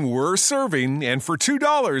drinking, we're serving, and for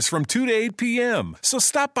 $2 from 2 to 8 p.m. So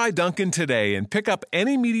stop by Dunkin' today and pick up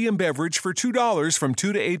any medium beverage for $2 from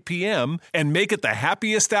 2 to 8 p.m. and make it the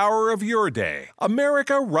happiest hour of your day.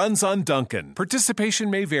 America runs on Dunkin'. Participation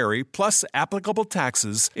may vary, plus applicable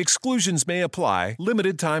taxes. Exclusions may apply.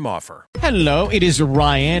 Limited time offer. Hello, it is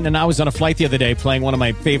Ryan, and I was on a flight the other day playing one of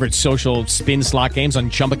my favorite social spin slot games on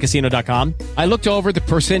ChumbaCasino.com. I looked over the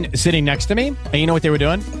person sitting next to me, and you know what they were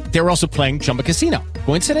doing? They were also playing Chumba Casino.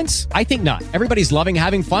 Coincidence? I think not. Everybody's loving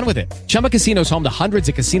having fun with it. Chumba Casino is home to hundreds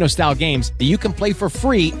of casino-style games that you can play for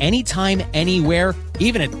free anytime, anywhere,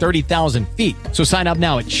 even at 30,000 feet. So sign up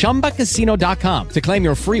now at ChumbaCasino.com to claim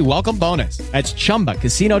your free welcome bonus. That's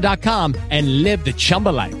ChumbaCasino.com and live the Chumba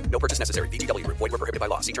life. No purchase necessary. VGW. Void where prohibited by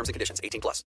law. See terms and conditions. 18+.